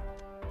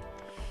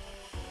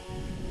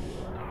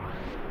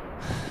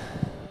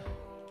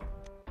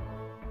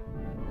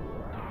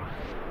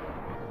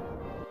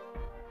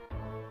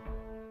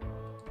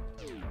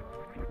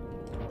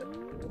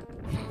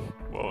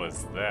 What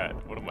was that?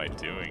 What am I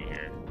doing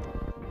here?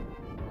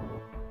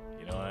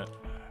 You know what?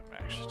 I'm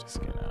actually just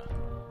gonna...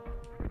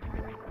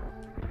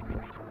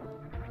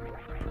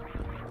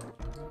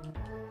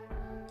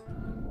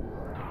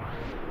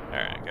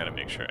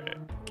 gotta make sure I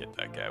get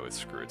that guy with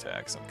screw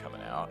attacks. I'm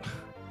coming out.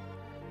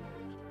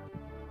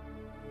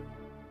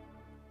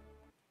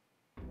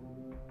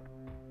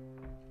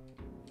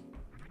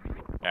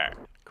 Alright,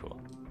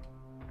 cool.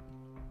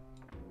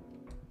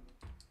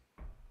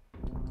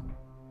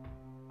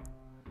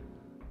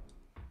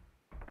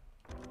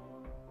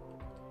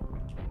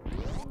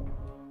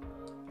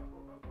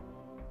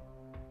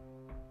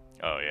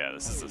 Oh yeah,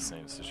 this is the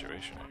same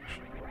situation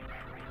actually.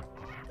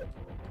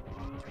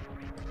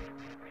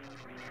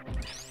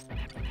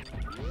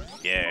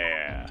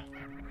 Yeah.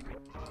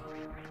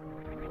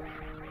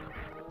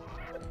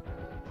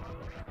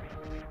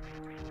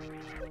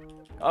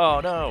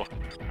 Oh no!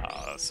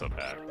 Oh, that's so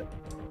bad.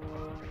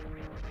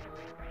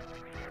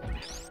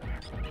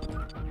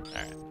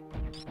 Alright.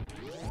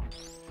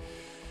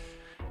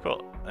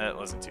 Cool. That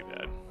wasn't too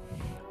bad.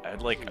 I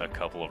had like a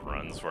couple of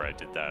runs where I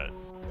did that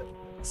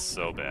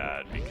so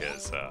bad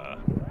because, I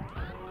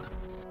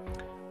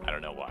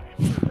don't know why.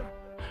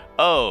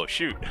 Oh,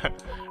 shoot!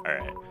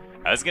 Alright.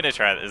 I was gonna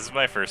try this is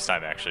my first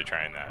time actually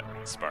trying that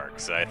spark,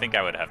 so I think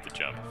I would have to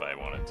jump if I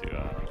wanted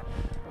to,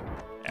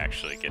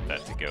 actually get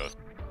that to go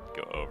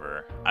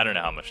over. I don't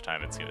know how much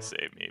time it's gonna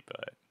save me,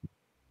 but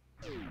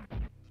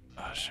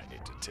gosh, I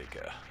need to take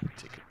a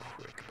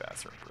quick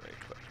bathroom break,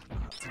 but I'll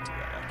have to do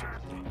that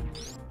afterward.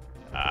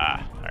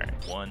 Ah,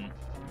 alright. 1.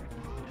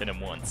 Hit him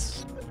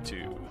once.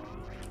 2,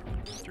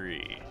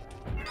 3,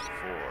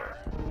 4.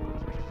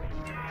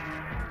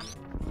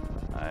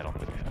 I don't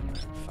think I have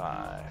that.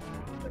 5.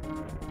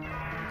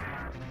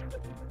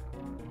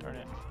 Darn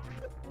it.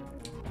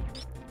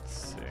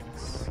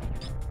 6,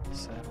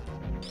 7,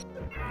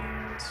 8.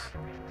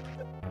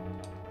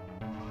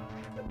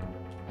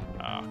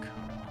 Oh, come on.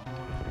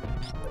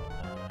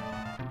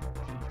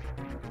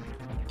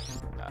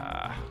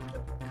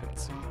 Couldn't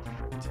see.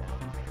 10.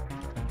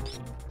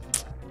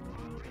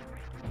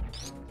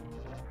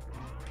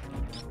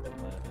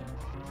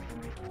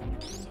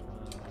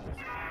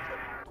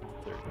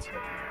 11, 12, 13,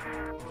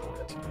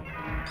 14,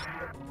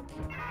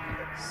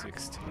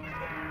 16,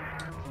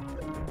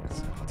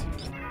 17,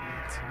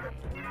 18,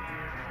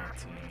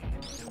 19,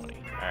 20.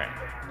 Alright,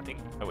 I think.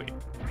 Oh, wait.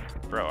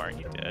 Bro, aren't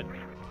you dead?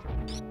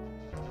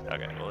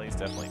 Okay, well, he's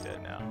definitely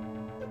dead now.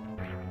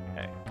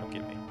 Hey, come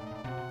get me.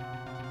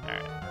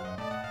 Alright.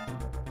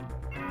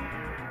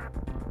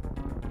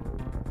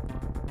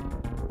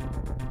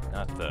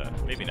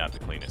 Maybe not the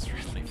cleanest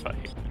really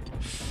fight.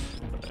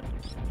 But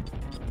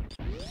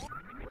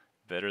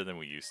better than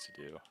we used to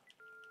do.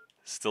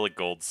 Still a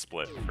gold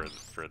split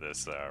for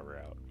this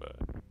route, but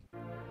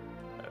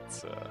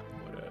that's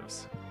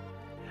whatevs.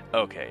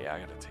 Okay, yeah, I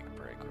gotta take a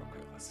break real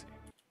quick. Let's see.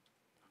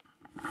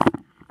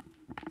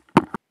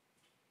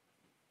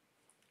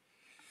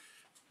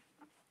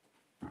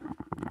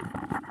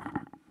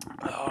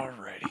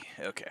 Alrighty,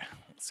 okay,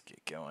 let's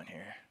get going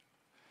here.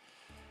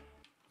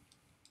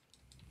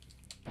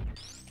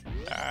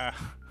 Ah,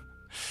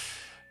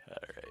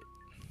 alright.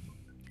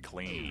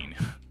 Clean.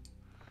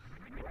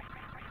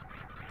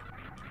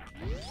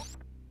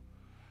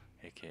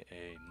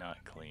 AKA not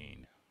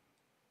clean.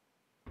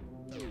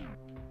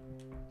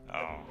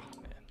 Oh,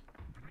 man.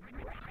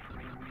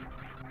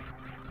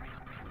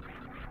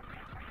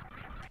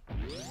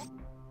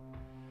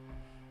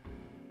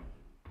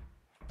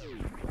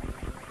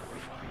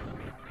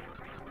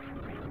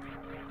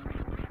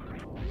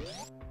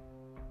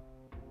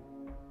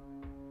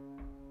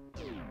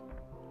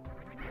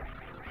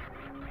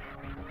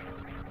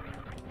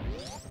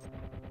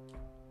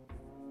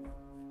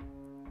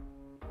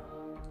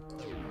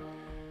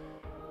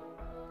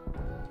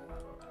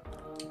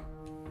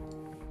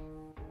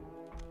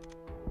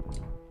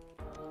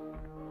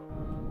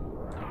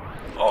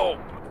 Oh,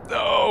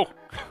 no!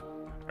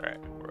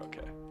 Alright, we're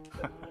okay.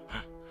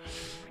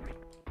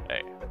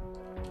 Hey.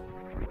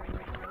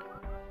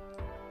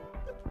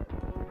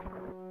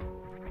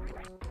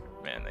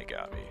 Man, they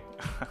got me.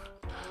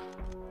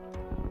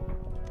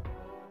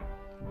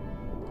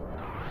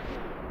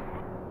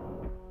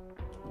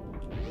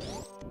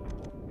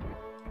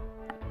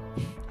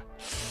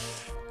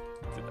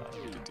 Did not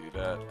need to do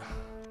that.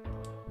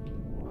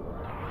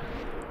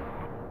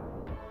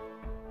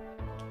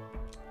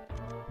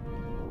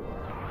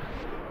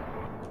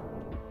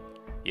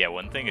 Yeah,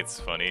 one thing it's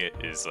funny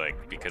is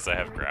like because I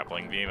have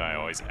grappling beam, I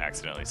always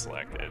accidentally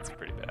select it. It's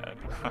pretty bad.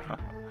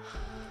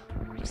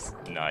 Just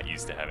not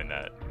used to having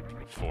that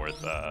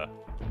fourth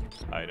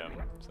item.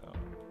 So,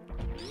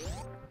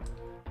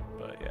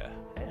 but yeah.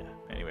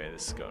 Anyway,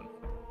 this is going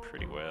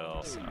pretty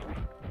well. So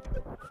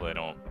hopefully I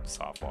don't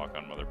soft lock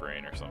on Mother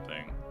Brain or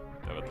something.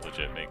 That would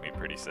legit make me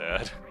pretty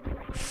sad.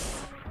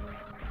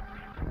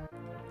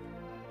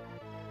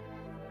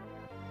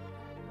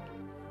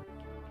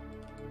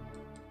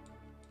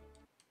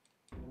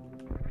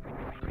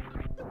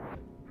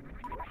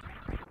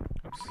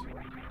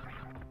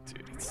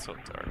 Dude, it's so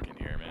dark in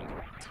here, man.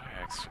 Do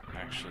I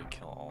actually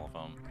kill all of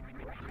them?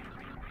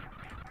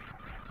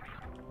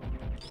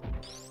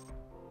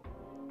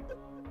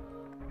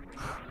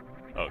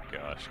 Oh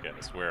gosh,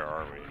 guys, where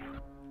are we?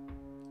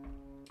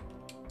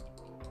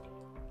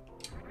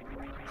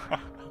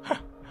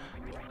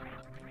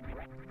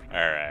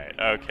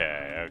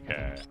 Okay,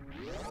 okay.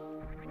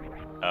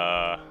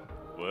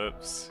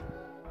 Whoops.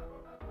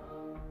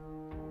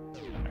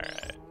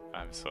 Alright,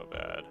 I'm so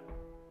bad.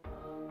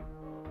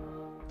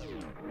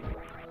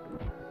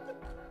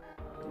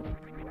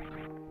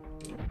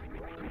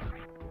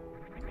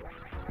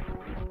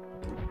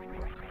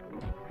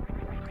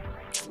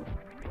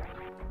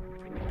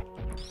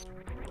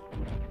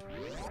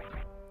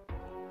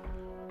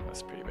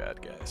 That's pretty bad,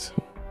 guys.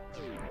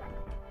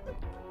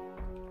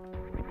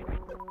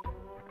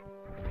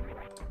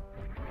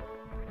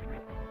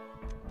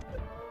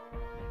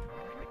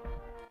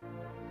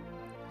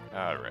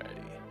 Alrighty.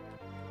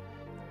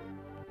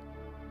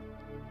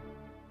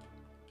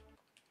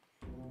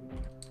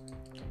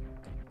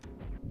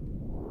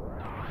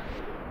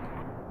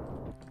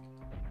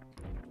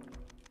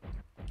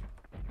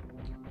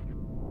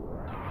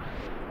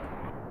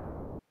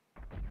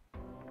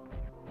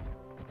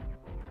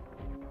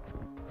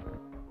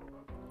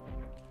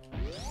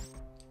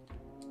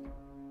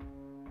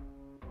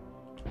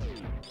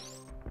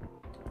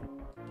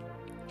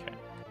 Okay.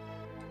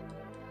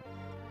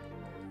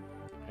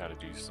 Gotta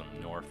do some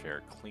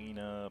Norfair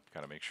cleanup.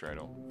 Gotta make sure I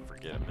don't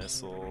forget a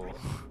missile.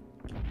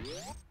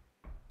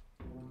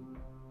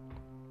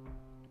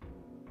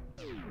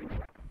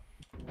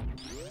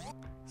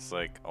 It's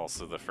like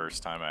also the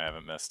first time I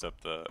haven't messed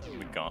up the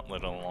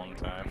gauntlet in a long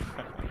time.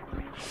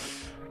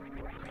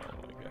 Oh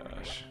my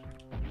gosh.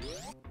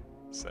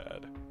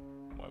 Sad.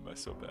 Why am I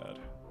so bad?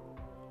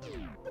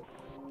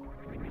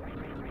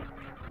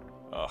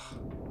 Ugh.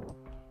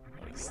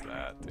 What is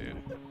that, dude?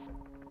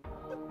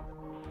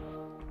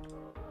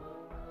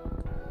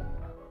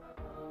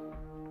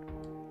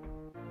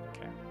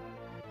 Okay.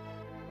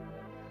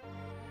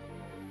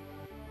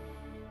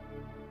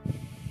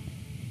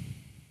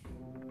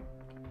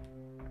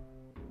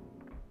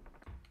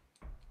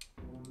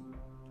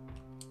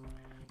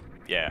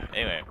 Yeah,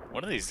 anyway,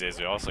 one of these days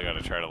we also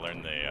gotta try to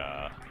learn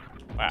the,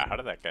 wow, how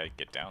did that guy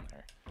get down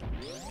there?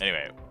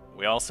 Anyway,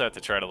 we also have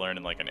to try to learn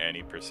in like an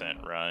any percent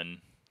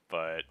run,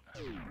 but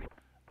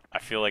I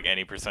feel like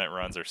any percent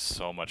runs are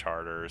so much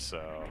harder,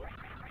 so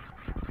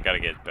gotta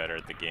get better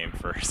at the game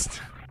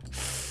first.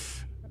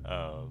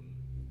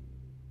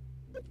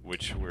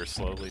 Which we're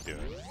slowly doing.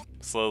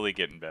 Slowly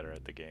getting better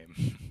at the game.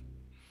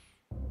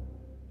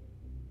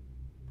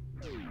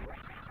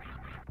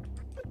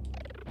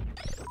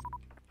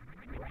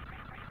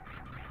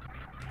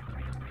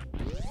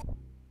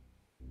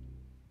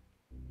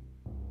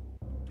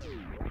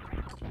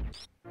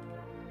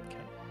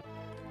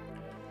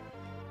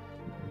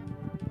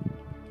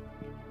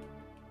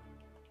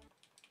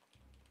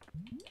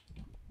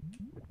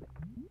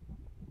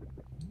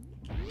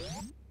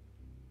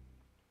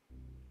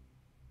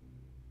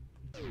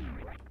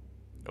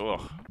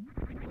 Ugh.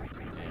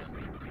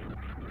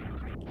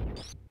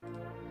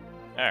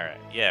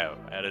 Alright, yeah,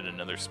 added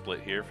another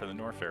split here for the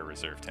Norfair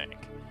reserve tank.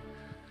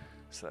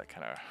 So that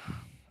kind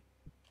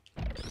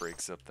of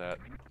breaks up that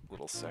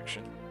little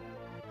section.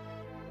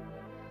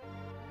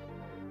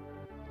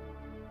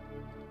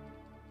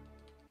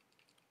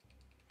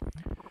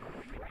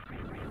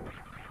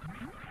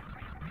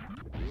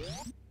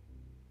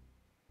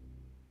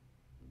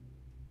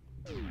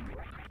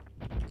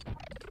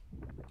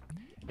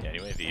 Yeah,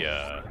 anyway,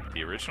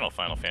 the original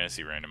Final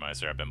Fantasy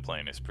randomizer I've been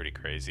playing is pretty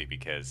crazy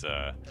because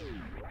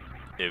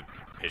it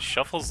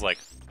shuffles like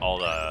all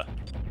the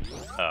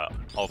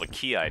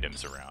key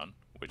items around,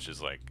 which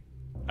is like,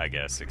 I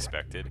guess,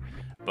 expected.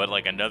 But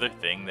like another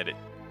thing that it,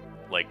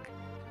 like,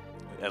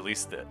 at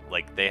least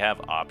like they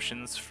have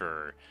options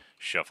for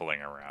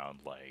shuffling around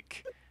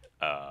like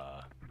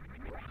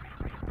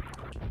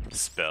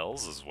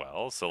spells as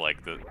well. So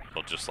like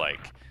they'll just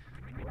like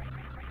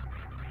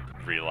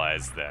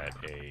realize that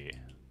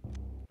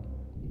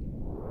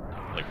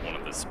one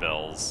of the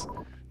spells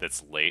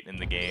that's late in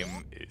the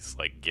game is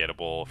like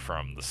gettable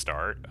from the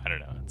start. I don't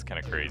know, it's kind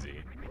of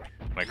crazy.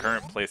 My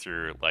current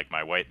playthrough, like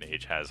my white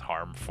mage has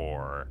harm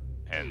 4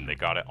 and they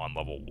got it on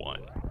level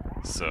 1.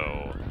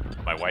 So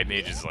my white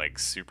mage is like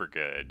super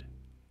good.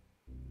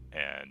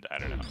 And I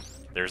don't know.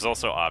 There's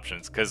also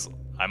options because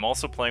I'm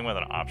also playing with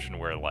an option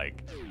where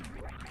like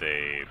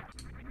they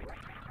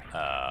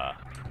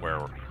where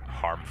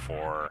harm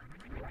 4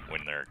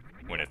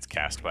 when it's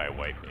cast by a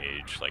white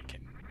mage like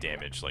can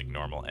damage like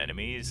normal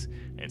enemies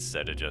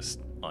instead of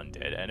just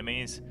undead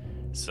enemies.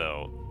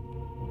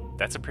 So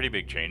that's a pretty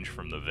big change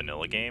from the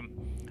vanilla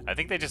game. I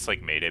think they just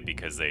like made it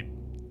because they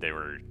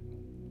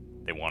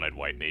wanted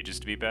white mages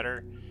to be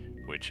better,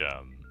 which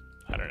I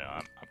don't know.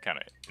 I'm kind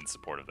of in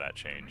support of that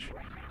change.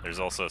 There's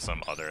also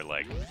some other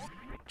like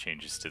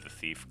changes to the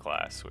thief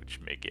class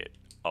which make it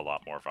a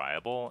lot more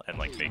viable and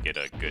like make it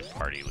a good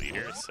party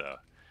leader. So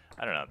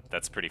I don't know,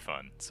 that's pretty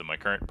fun. So my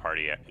current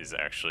party is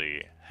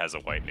actually has a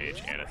white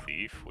mage and a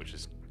thief, which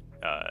is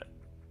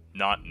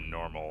not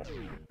normal,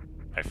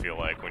 I feel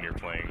like, when you're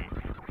playing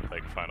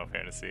like Final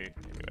Fantasy.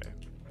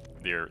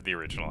 Anyway, the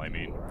original, I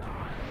mean,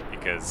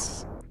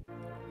 because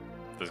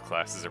those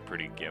classes are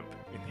pretty gimp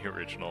in the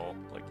original,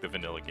 like the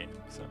vanilla game.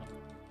 So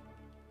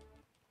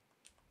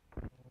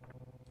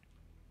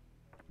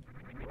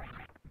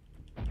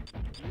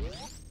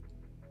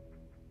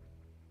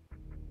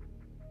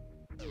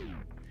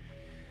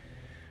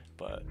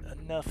But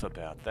enough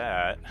about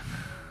that.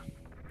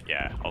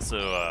 Yeah,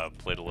 also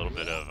played a little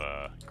bit of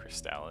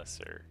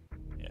Crystallis, or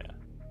yeah.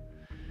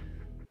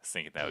 I was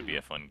thinking that would be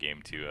a fun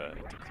game to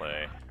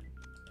play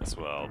as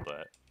well,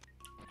 but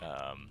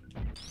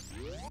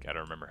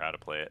gotta remember how to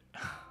play it.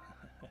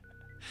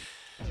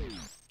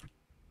 Alright,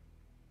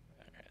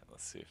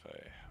 let's see if I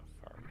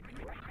farm.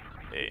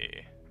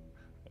 Hey,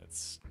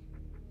 that's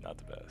not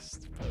the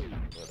best, but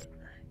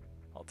whatever.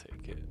 I'll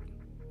take it.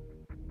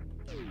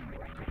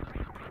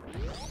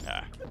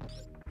 Ah.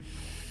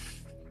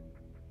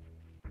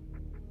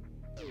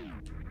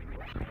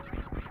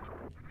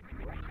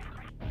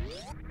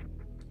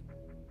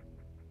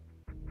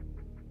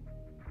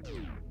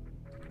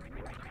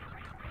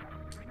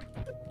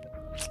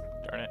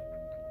 Darn it.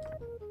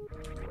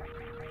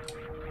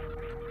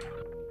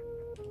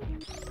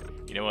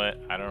 You know what?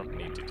 I don't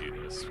need to do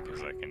this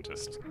because I can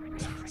just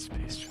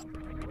space jump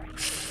up.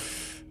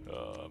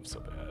 Oh, I'm so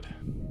bad.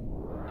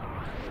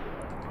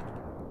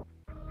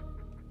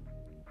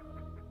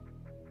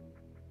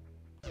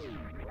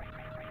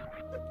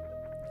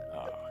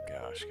 Oh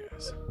gosh,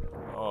 guys.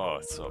 Oh,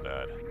 it's so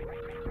bad.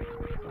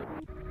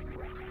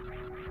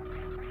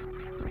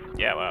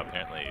 Yeah, wow,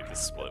 apparently this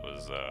split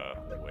was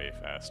way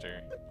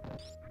faster.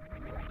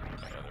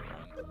 The other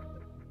one.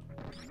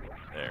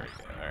 There we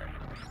go, alright.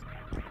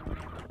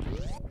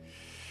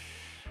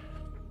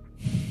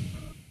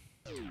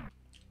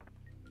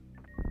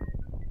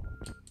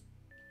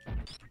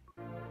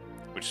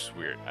 Which is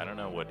weird. I don't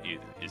know what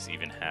is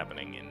even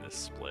happening in this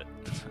split.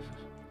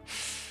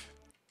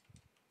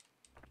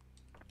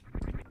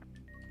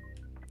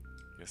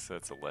 Guess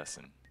that's a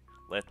lesson.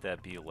 Let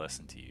that be a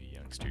lesson to you,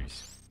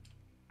 youngsters.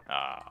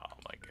 Oh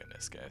my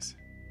goodness, guys.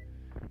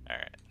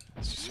 Alright,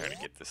 let's just try to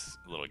get this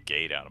little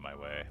gate out of my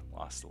way.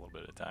 Lost a little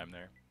bit of time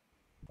there.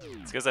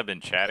 It's because I've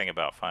been chatting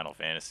about Final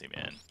Fantasy,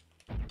 man.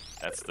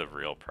 That's the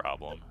real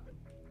problem.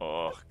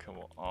 Oh, come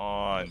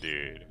on,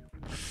 dude.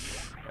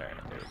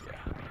 Alright, there we go.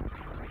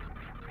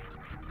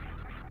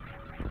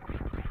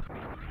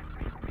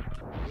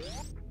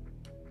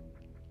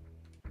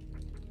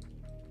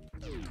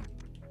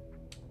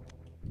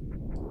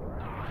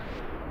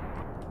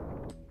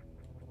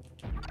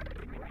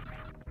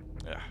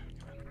 Yeah,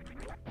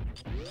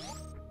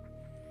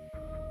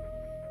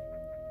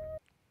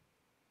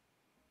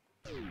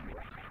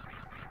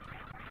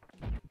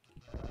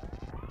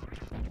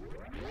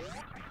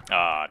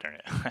 ah, darn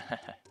it.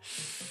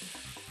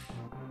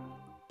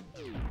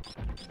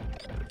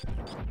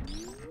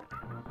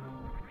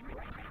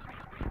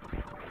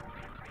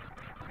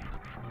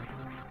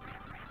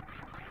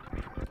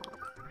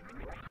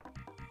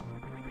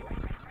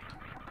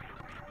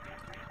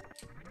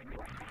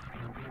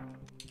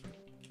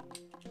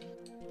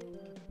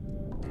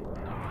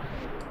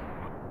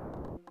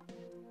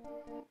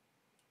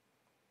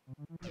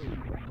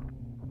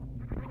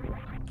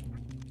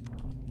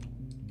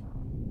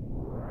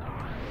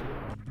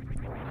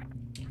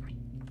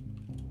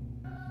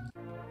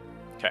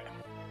 Okay.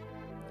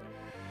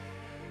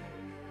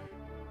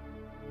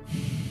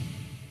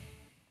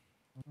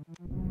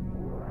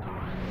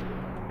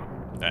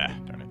 Ah,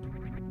 darn it.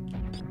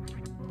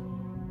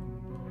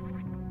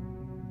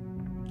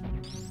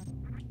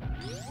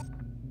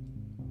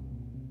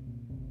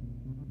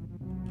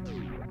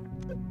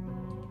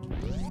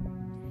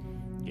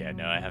 Yeah,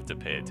 no, I have to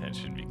pay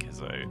attention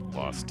because I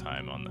lost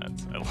time on that.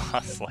 I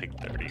lost like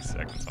 30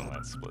 seconds on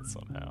that split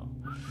somehow.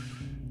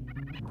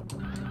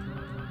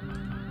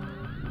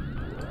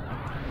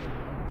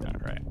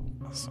 Alright,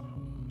 awesome.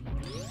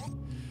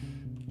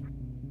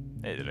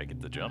 Hey, did I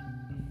get the jump?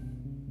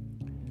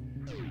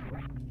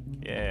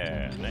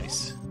 Yeah,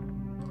 nice.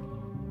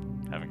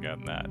 Haven't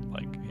gotten that,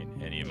 like,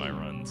 in any of my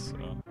runs,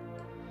 so...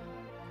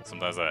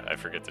 Sometimes I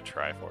forget to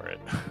try for it,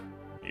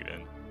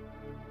 even.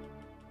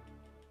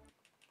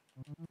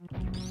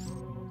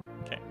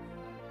 Okay.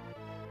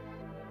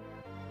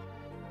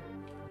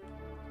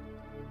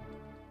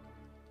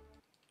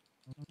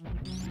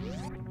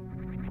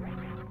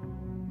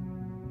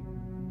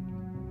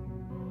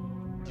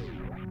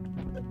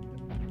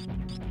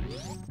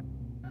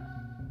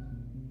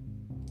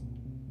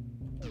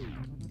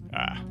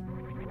 Ah.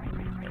 There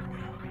we go.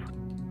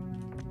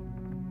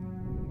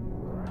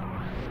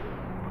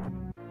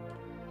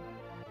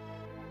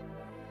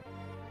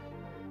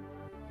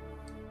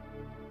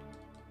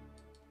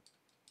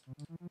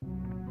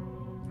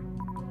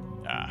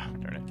 Ah,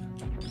 darn it.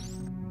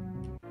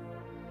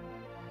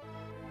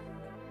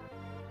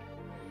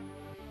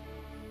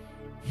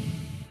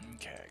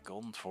 Okay,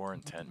 golden 4 in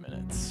 10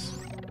 minutes.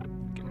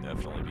 Can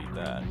definitely beat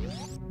that.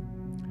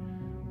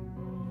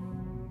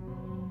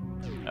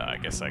 I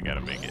guess I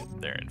gotta make it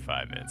there in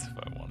 5 minutes if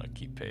I want to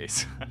keep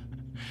pace.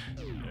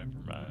 Never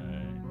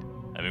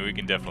mind. I mean, we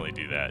can definitely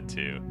do that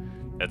too.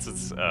 That's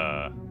its,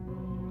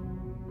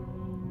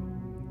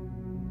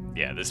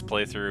 yeah, this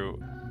playthrough,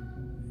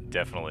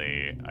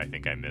 definitely, I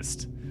think I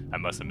must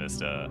have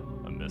missed a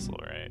missile,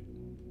 right?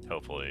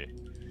 Hopefully.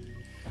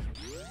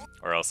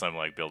 Or else I'm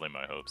like building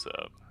my hopes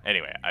up.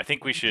 Anyway, I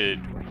think we'll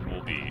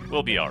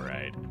be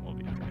alright. We'll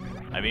be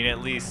alright. I mean,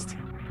 at least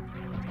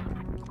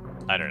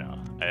I don't know.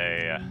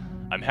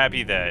 I'm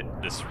happy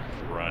that this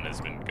run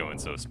has been going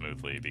so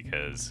smoothly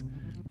because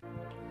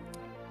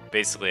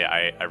basically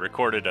I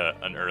recorded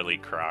an early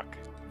Croc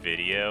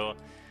video,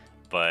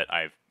 but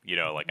you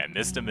know, like I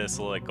missed a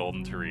missile at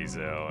Golden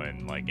Terrezo,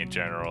 and like in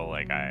general,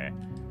 like I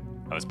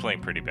was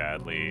playing pretty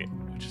badly,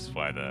 which is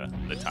why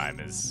the time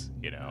is,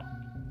 you know,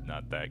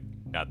 not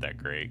that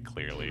great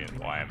clearly, and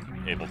why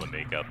I'm able to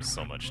make up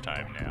so much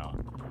time now.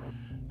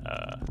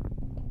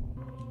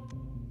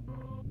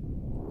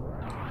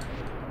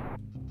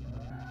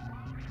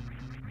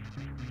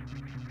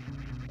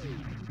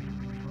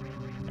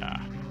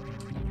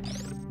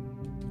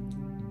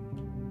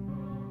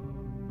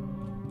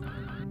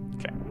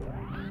 Okay.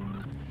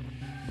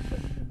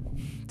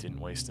 Didn't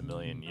waste a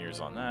million years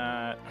on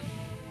that.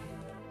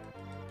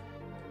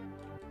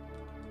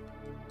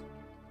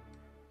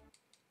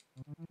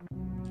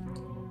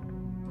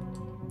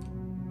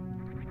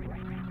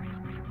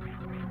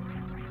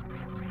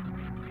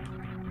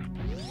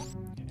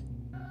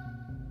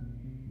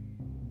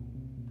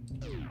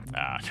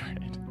 Ah, darn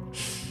it.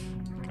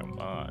 Come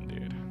on,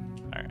 dude.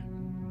 Alright.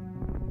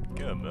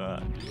 Come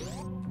on,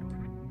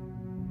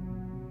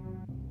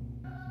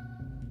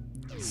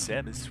 dude.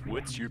 Samus,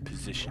 what's your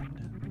position?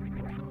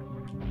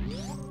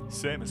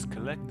 Samus,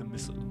 collect the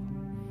missile.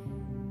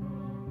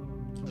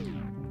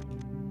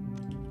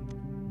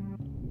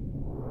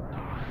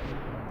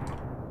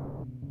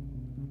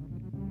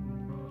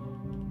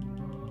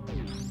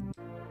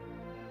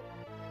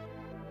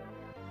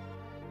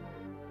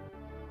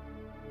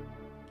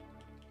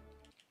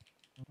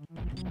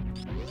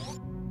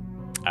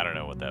 I don't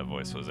know what that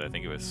voice was. I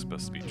think it was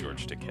supposed to be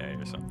George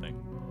Takei or something.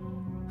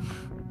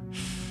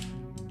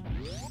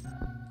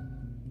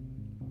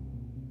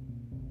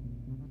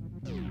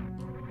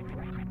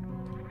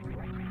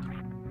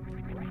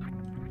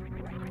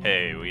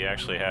 Hey, we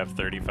actually have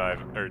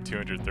 35 or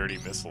 230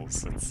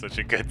 missiles. That's such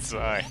a good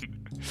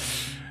sign.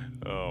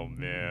 Oh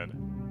man.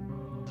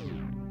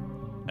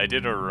 I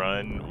did a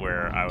run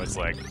where I was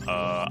like,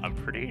 I'm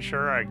pretty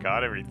sure I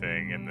got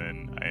everything, and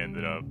then I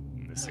ended up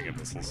missing a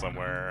missile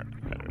somewhere.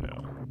 I don't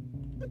know.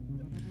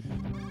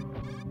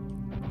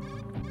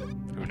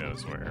 Who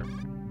knows where.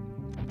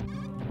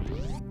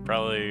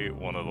 Probably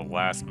one of the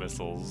last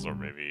missiles, or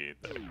maybe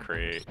the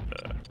crate,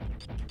 the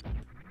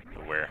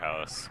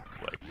warehouse,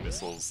 like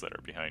missiles that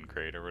are behind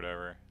crate or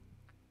whatever.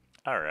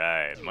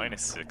 Alright,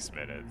 -6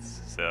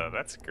 minutes. So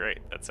that's great.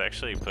 That's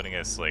actually putting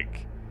us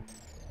like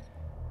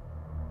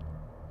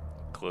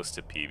close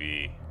to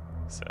PB.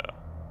 So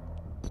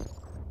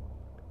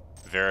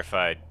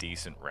verified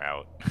decent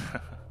route.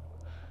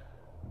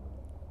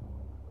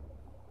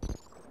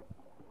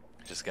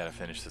 Just gotta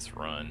finish this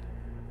run.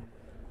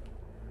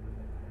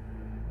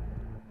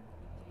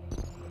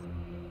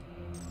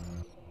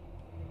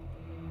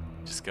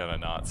 Just gotta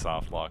not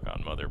soft lock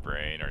on Mother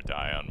Brain or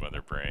die on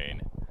Mother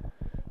Brain.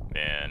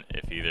 Man,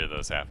 if either of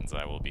those happens,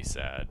 I will be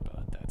sad,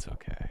 but that's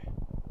okay.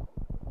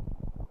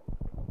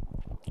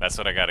 That's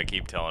what I gotta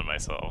keep telling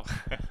myself.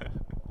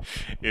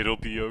 It'll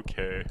be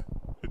okay.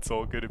 It's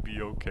all gonna be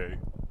okay.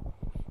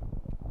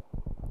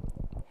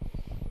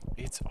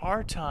 It's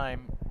our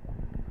time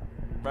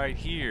right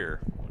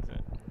here. What is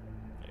it?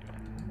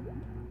 Anyway.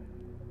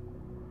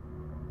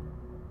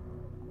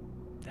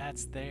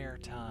 That's their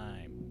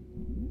time.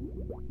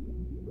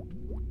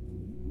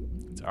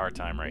 It's our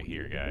time right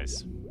here,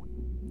 guys.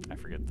 I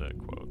forget the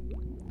quote.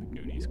 The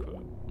Goonies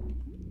quote.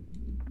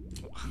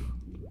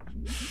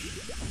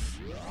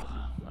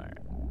 Alright.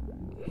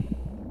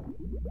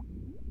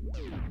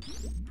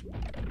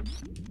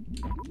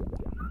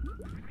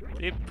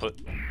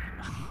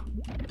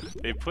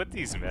 They put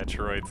these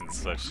Metroids in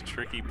such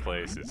tricky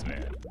places,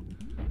 man.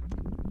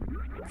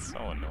 It's so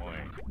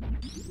annoying.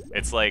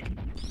 It's like,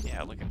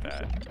 yeah, look at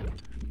that.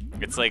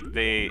 It's like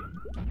they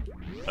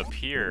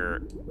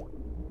appear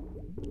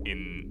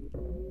in,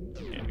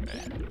 anyway,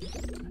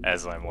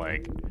 as I'm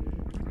like,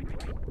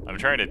 I'm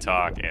trying to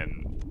talk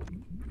and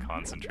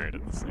concentrate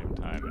at the same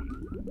time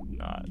and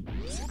not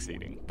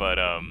succeeding. But,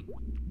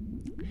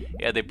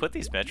 yeah, they put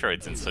these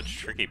Metroids in such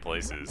tricky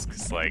places,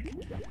 because, like,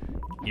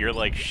 you're,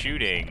 like,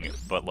 shooting,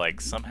 but, like,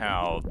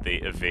 somehow they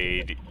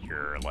evade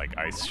your, like,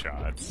 ice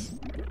shots,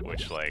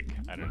 which, like,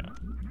 I don't know.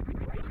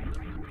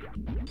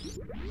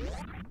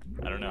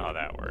 I don't know how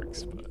that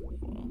works, but,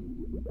 well,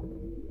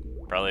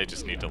 probably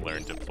just need to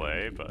learn to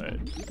play, but...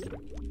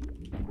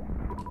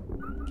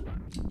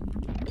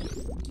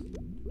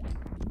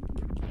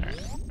 Alright,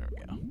 there we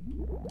go.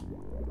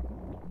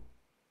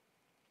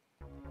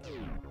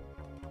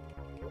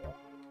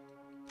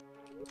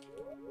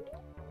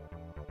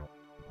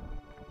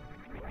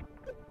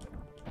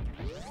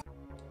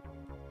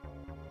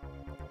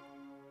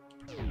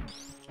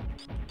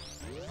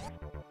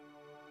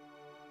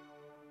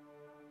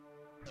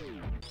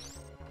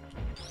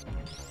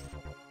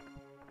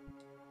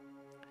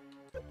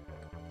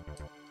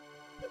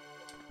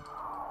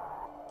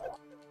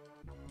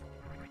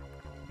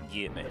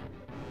 Get me.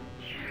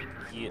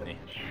 Get me.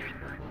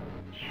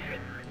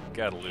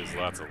 Gotta lose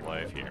lots of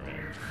life here,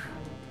 man.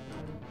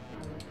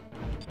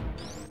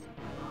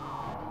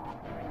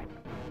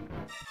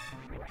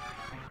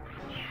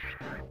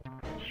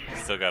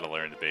 Still got to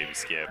learn the baby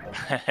skip.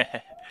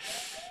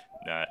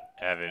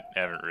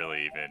 Haven't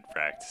really even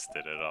practiced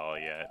it at all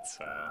yet,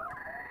 so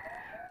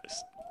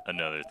just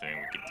another thing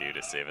we could do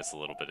to save us a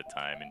little bit of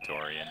time in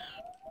Torian.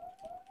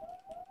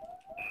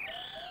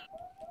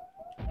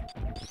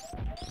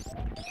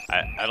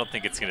 I don't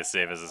think it's gonna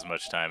save us as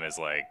much time as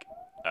like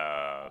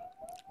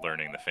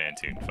learning the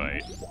Fantoon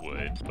fight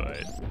would,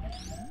 but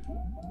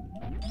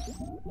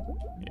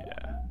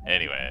yeah.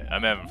 Anyway,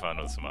 I'm having fun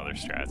with some other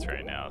strats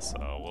right now,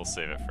 so we'll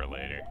save it for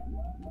later.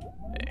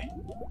 Hey.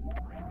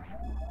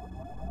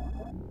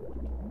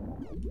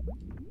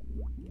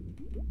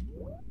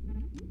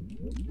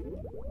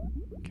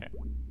 Okay.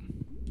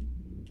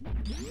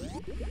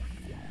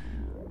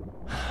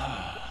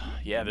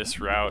 Yeah, this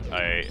route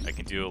I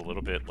can do a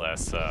little bit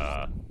less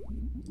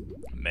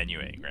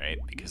menuing, right?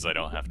 Because I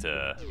don't have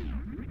to,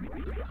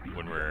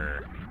 when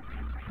we're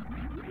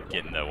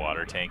getting the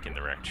water tank in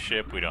the wrecked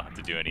ship, we don't have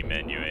to do any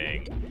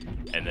menuing,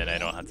 and then I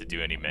don't have to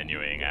do any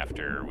menuing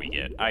after we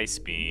get Ice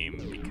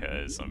Beam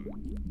because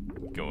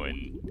I'm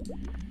going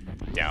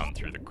down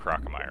through the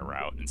Crocomire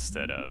route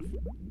instead of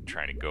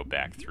trying to go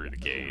back through the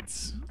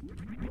gates.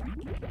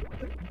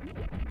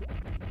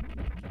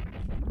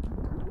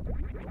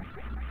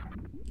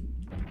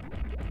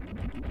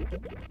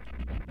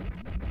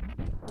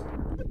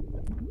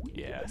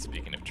 Yeah,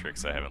 speaking of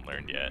tricks I haven't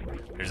learned yet,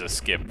 there's a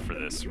skip for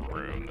this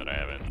room that I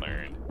haven't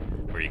learned,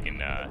 where you can,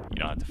 you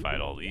don't have to fight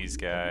all these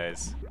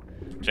guys,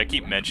 which I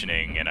keep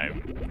mentioning and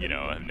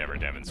I've never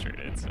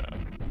demonstrated, so.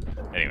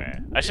 Anyway,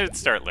 I should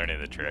start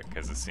learning the trick,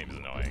 because it seems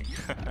annoying.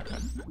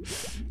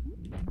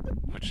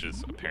 Which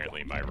is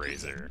apparently my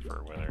razor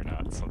for whether or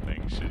not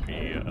something should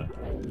be,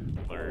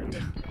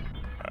 learned.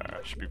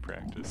 Should be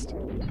practiced.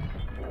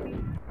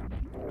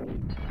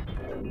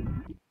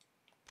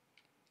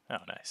 Oh,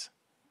 nice.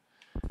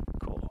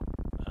 Cool.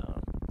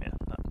 Yeah,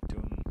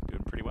 doing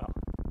pretty well.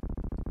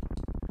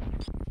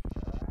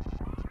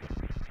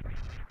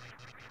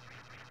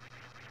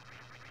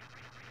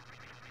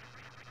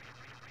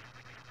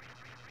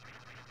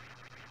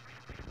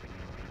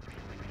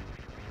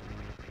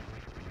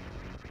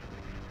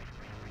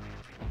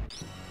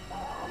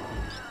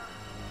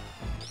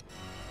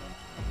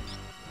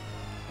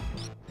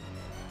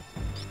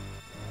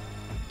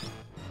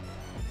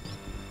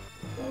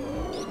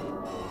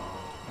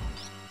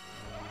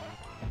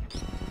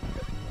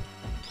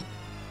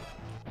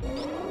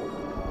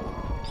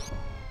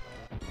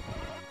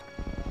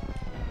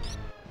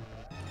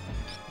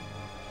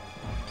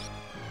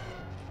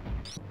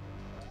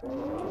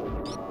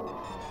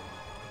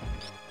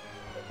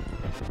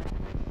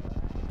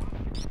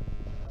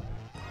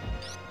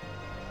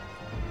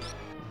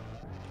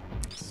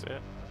 That's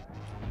it.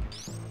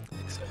 I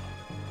think so.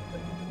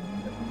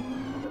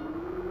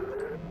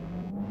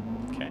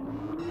 Okay.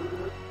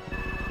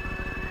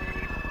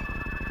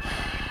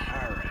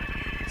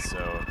 Alrighty,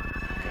 so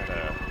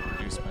gotta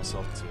reduce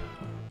myself to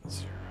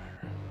 0.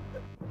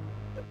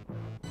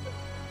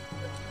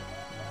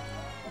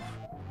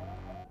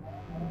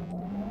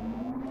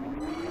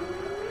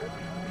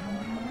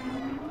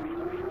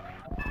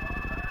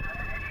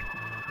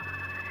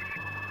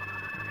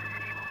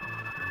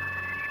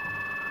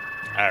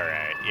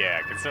 Alright,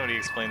 yeah, can somebody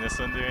explain this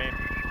one to me?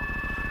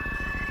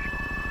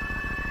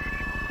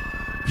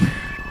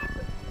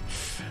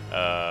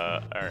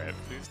 Alright,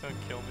 please don't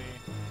kill me.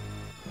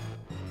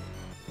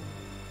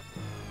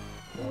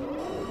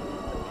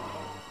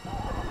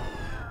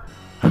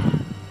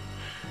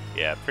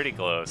 Yeah, pretty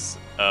close.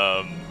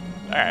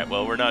 Alright,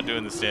 well, we're not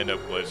doing the stand-up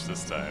glitch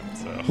this time,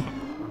 so.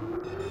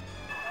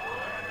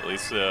 At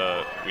least,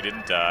 we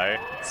didn't die,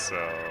 so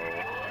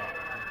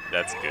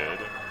that's good.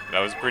 I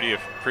was pretty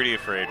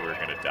afraid we were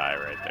gonna die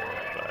right there,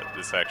 but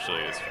this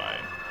actually is fine.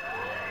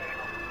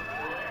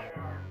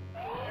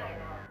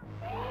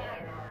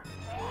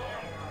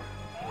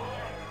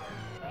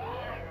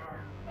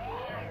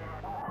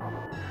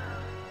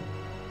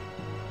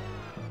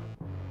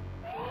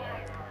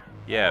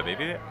 Yeah,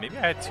 maybe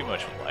I had too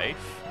much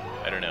life.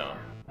 I don't know.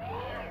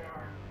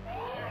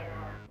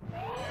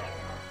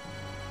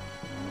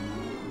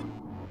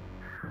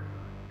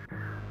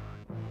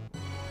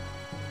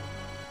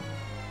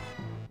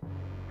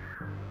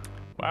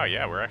 Wow,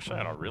 yeah, we're actually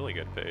on a really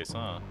good pace,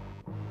 huh?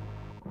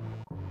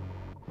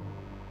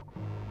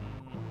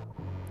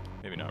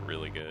 Maybe not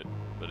really good,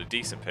 but a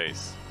decent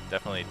pace.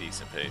 Definitely a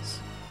decent pace.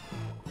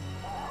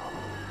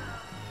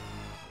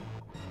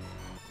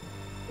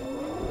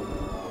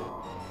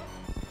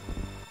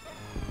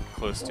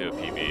 Close to a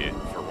PB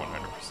for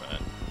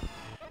 100%.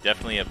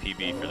 Definitely a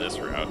PB for this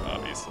route,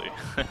 obviously.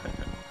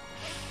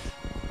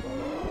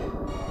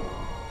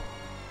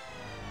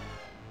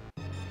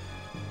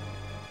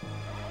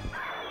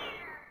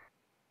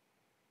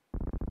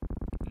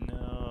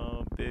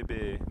 No,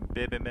 baby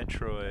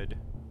Metroid.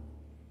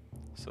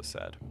 So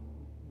sad.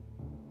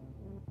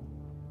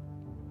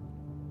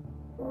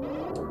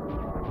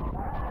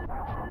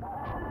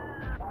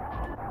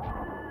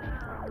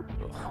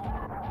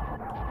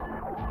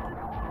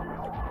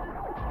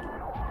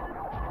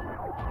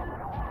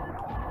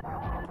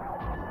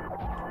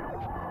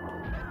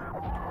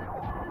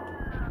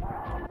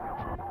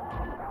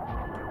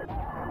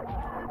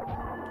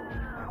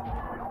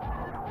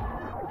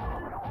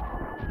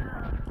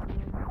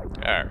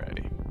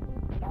 Alrighty.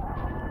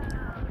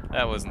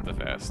 That wasn't the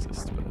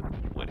fastest, but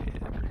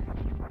whatever.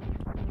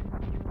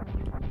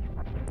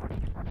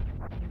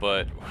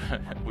 But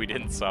we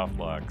didn't soft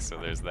lock, so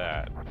there's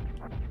that.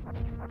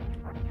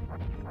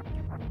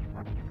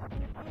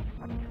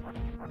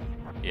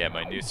 Yeah,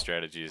 my new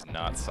strategy is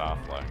not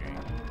soft locking.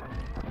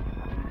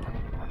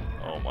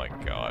 Oh my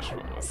gosh,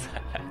 what was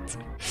that?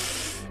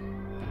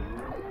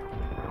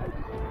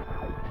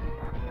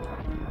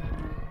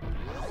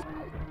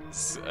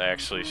 It's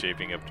actually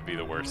shaping up to be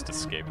the worst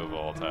escape of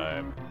all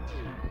time.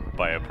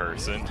 By a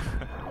person.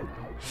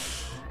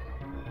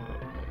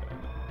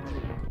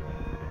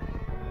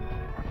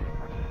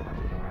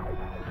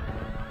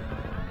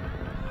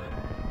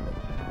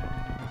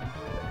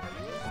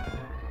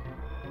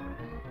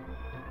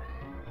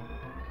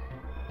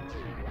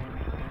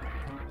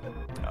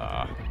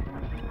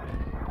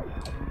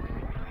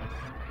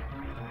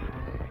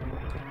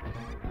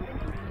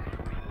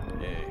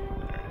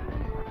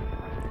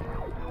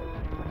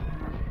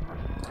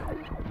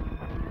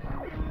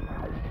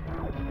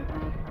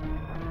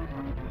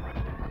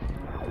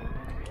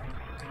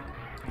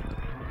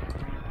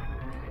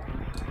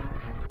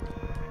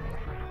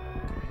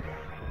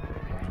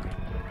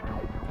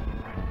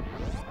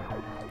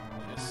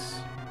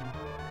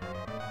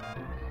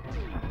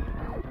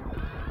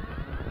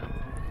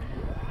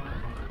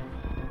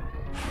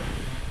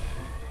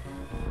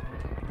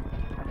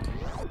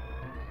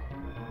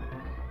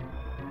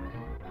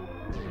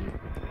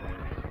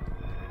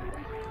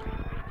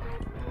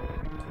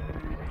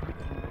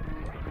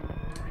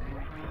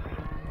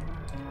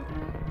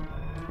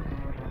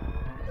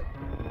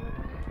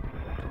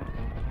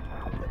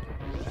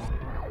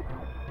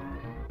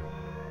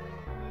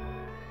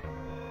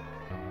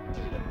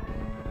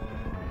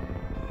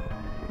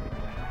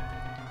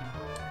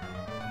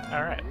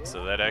 Alright,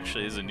 so that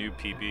actually is a new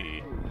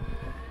PB.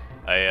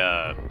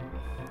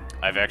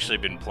 I've actually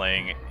been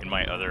playing in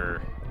my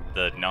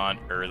the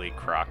non-early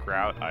Croc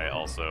route. I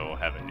also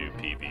have a new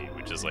PB,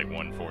 which is like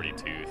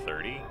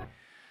 142.30.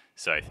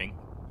 So I think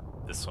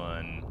this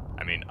one,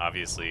 I mean,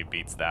 obviously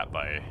beats that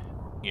by,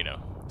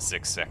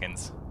 6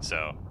 seconds.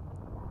 So,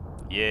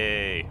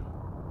 yay!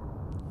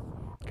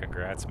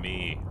 Congrats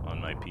me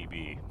on my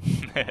PB.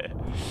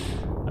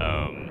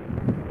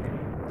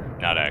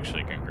 Not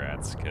actually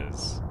congrats,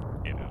 because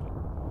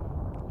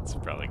it's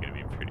probably going to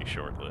be pretty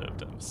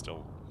short-lived. I'm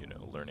still,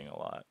 learning a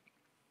lot.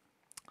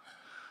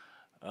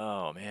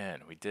 Oh,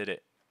 man, we did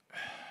it.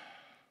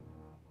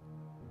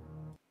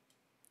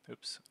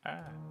 Oops. Ah.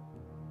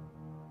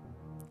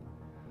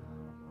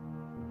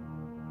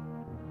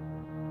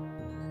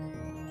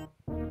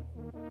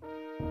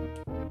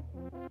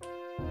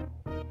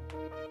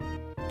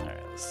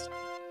 Alright, let's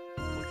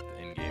look at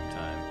the in-game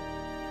time.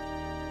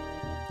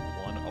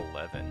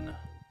 1:11.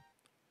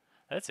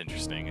 That's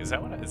interesting. Is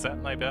that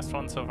my best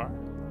one so far?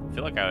 I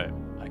feel like I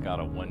got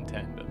a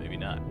 1:10, but maybe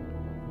not.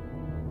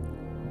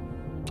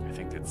 I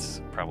think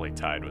it's probably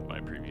tied with my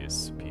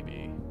previous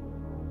PB.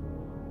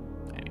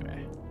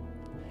 Anyway.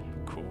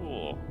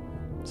 Cool.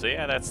 So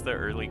yeah, that's the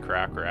early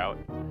Croc route.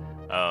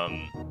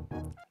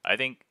 I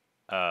think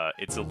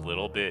it's a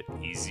little bit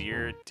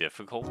easier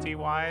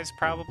difficulty-wise,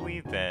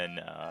 probably, than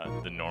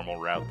the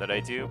normal route that I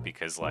do,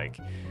 because, like,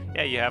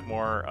 yeah, you have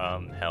more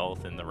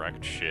health in the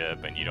wrecked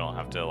ship, and you don't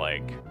have to,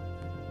 like,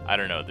 I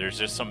don't know, there's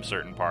just some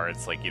certain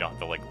parts, like, you don't have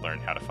to, like, learn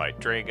how to fight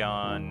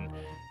Dragon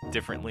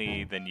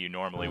differently than you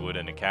normally would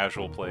in a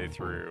casual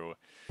playthrough.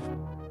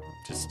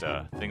 Just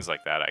things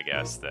like that, I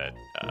guess, that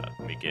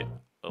make it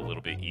a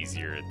little bit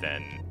easier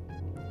than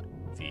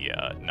the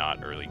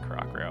not early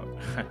Croc route.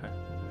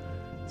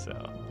 So,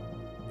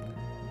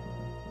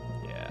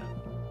 yeah.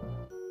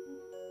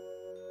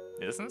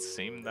 It doesn't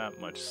seem that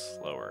much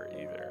slower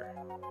either.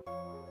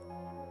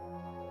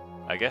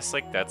 I guess,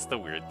 like, that's the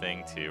weird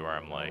thing, too, where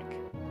I'm like,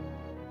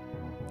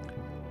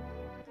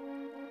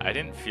 I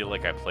didn't feel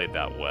like I played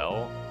that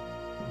well.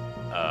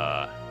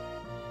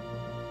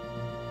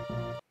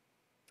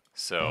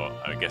 So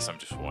I guess I'm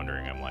just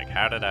wondering, I'm like,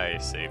 how did I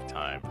save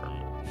time from,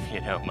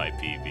 my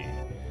PB?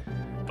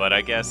 But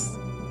I guess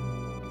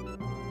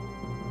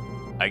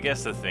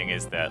the thing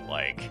is that,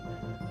 like,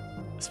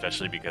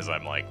 especially because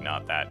I'm, like,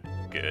 not that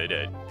good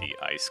at the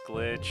ice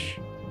glitch,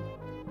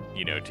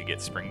 to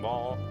get Spring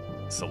Ball,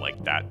 so,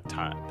 like, that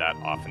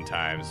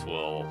oftentimes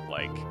will,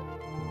 like,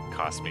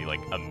 cost me,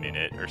 like, a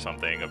minute or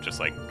something of just,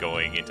 like,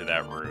 going into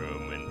that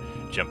room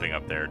and jumping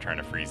up there, trying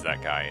to freeze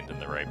that guy into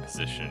the right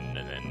position,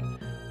 and then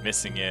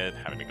missing it,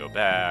 having to go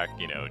back,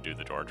 do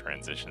the door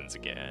transitions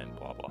again,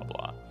 blah, blah,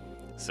 blah.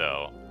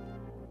 So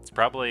it's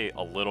probably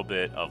a little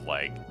bit of,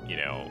 like,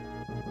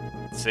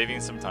 saving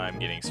some time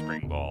getting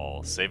Spring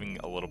Ball, saving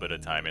a little bit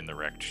of time in the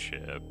wrecked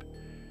ship.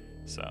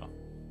 So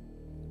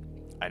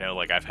I know,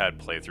 like, I've had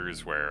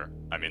playthroughs where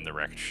I'm in the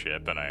wrecked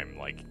ship and I'm,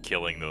 like,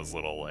 killing those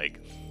little,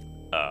 like,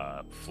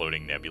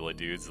 floating nebula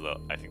dudes.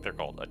 I think they're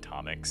called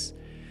atomics.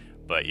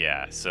 But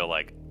yeah, so,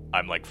 like,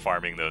 I'm, like,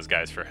 farming those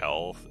guys for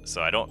health.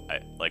 So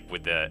like,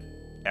 with the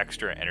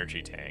extra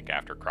energy tank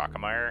after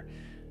Crocomire,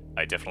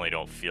 I definitely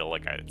don't feel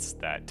like it's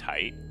that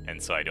tight,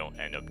 and so I don't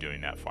end up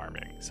doing that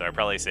farming. So I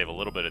probably save a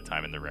little bit of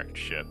time in the wrecked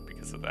ship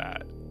because of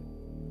that.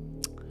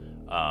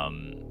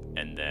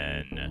 And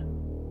then,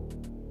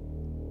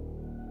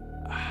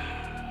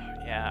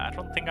 yeah, I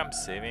don't think I'm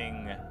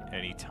saving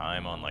any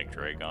time on like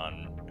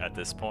Dragon at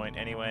this point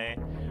anyway.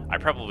 I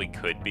probably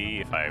could be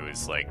if I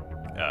was like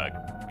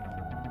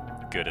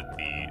good at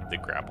the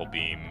grapple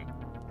beam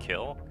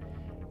kill,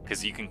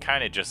 because you can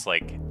kind of just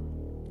like,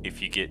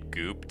 if you get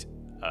gooped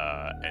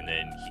and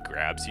then he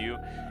grabs you,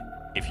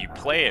 if you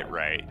play it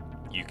right,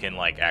 you can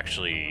like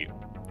actually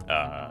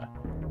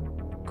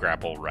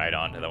grapple right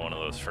onto one of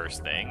those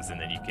first things,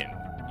 and then you can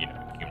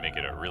make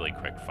it a really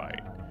quick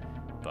fight.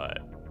 But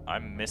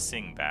I'm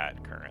missing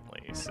that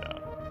currently, so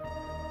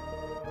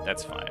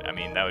that's fine. I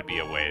mean, that would be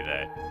a way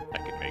that I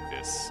could make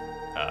this,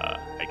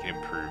 I could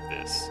improve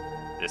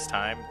this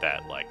time,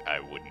 that like I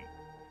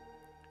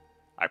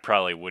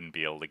probably wouldn't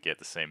be able to get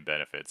the same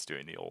benefits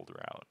doing the old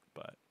route.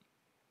 But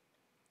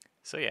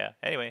so yeah,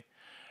 anyway,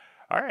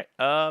 all right,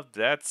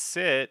 that's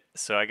it.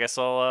 So I guess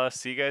I'll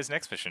see you guys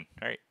next mission.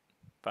 All right,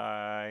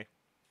 bye.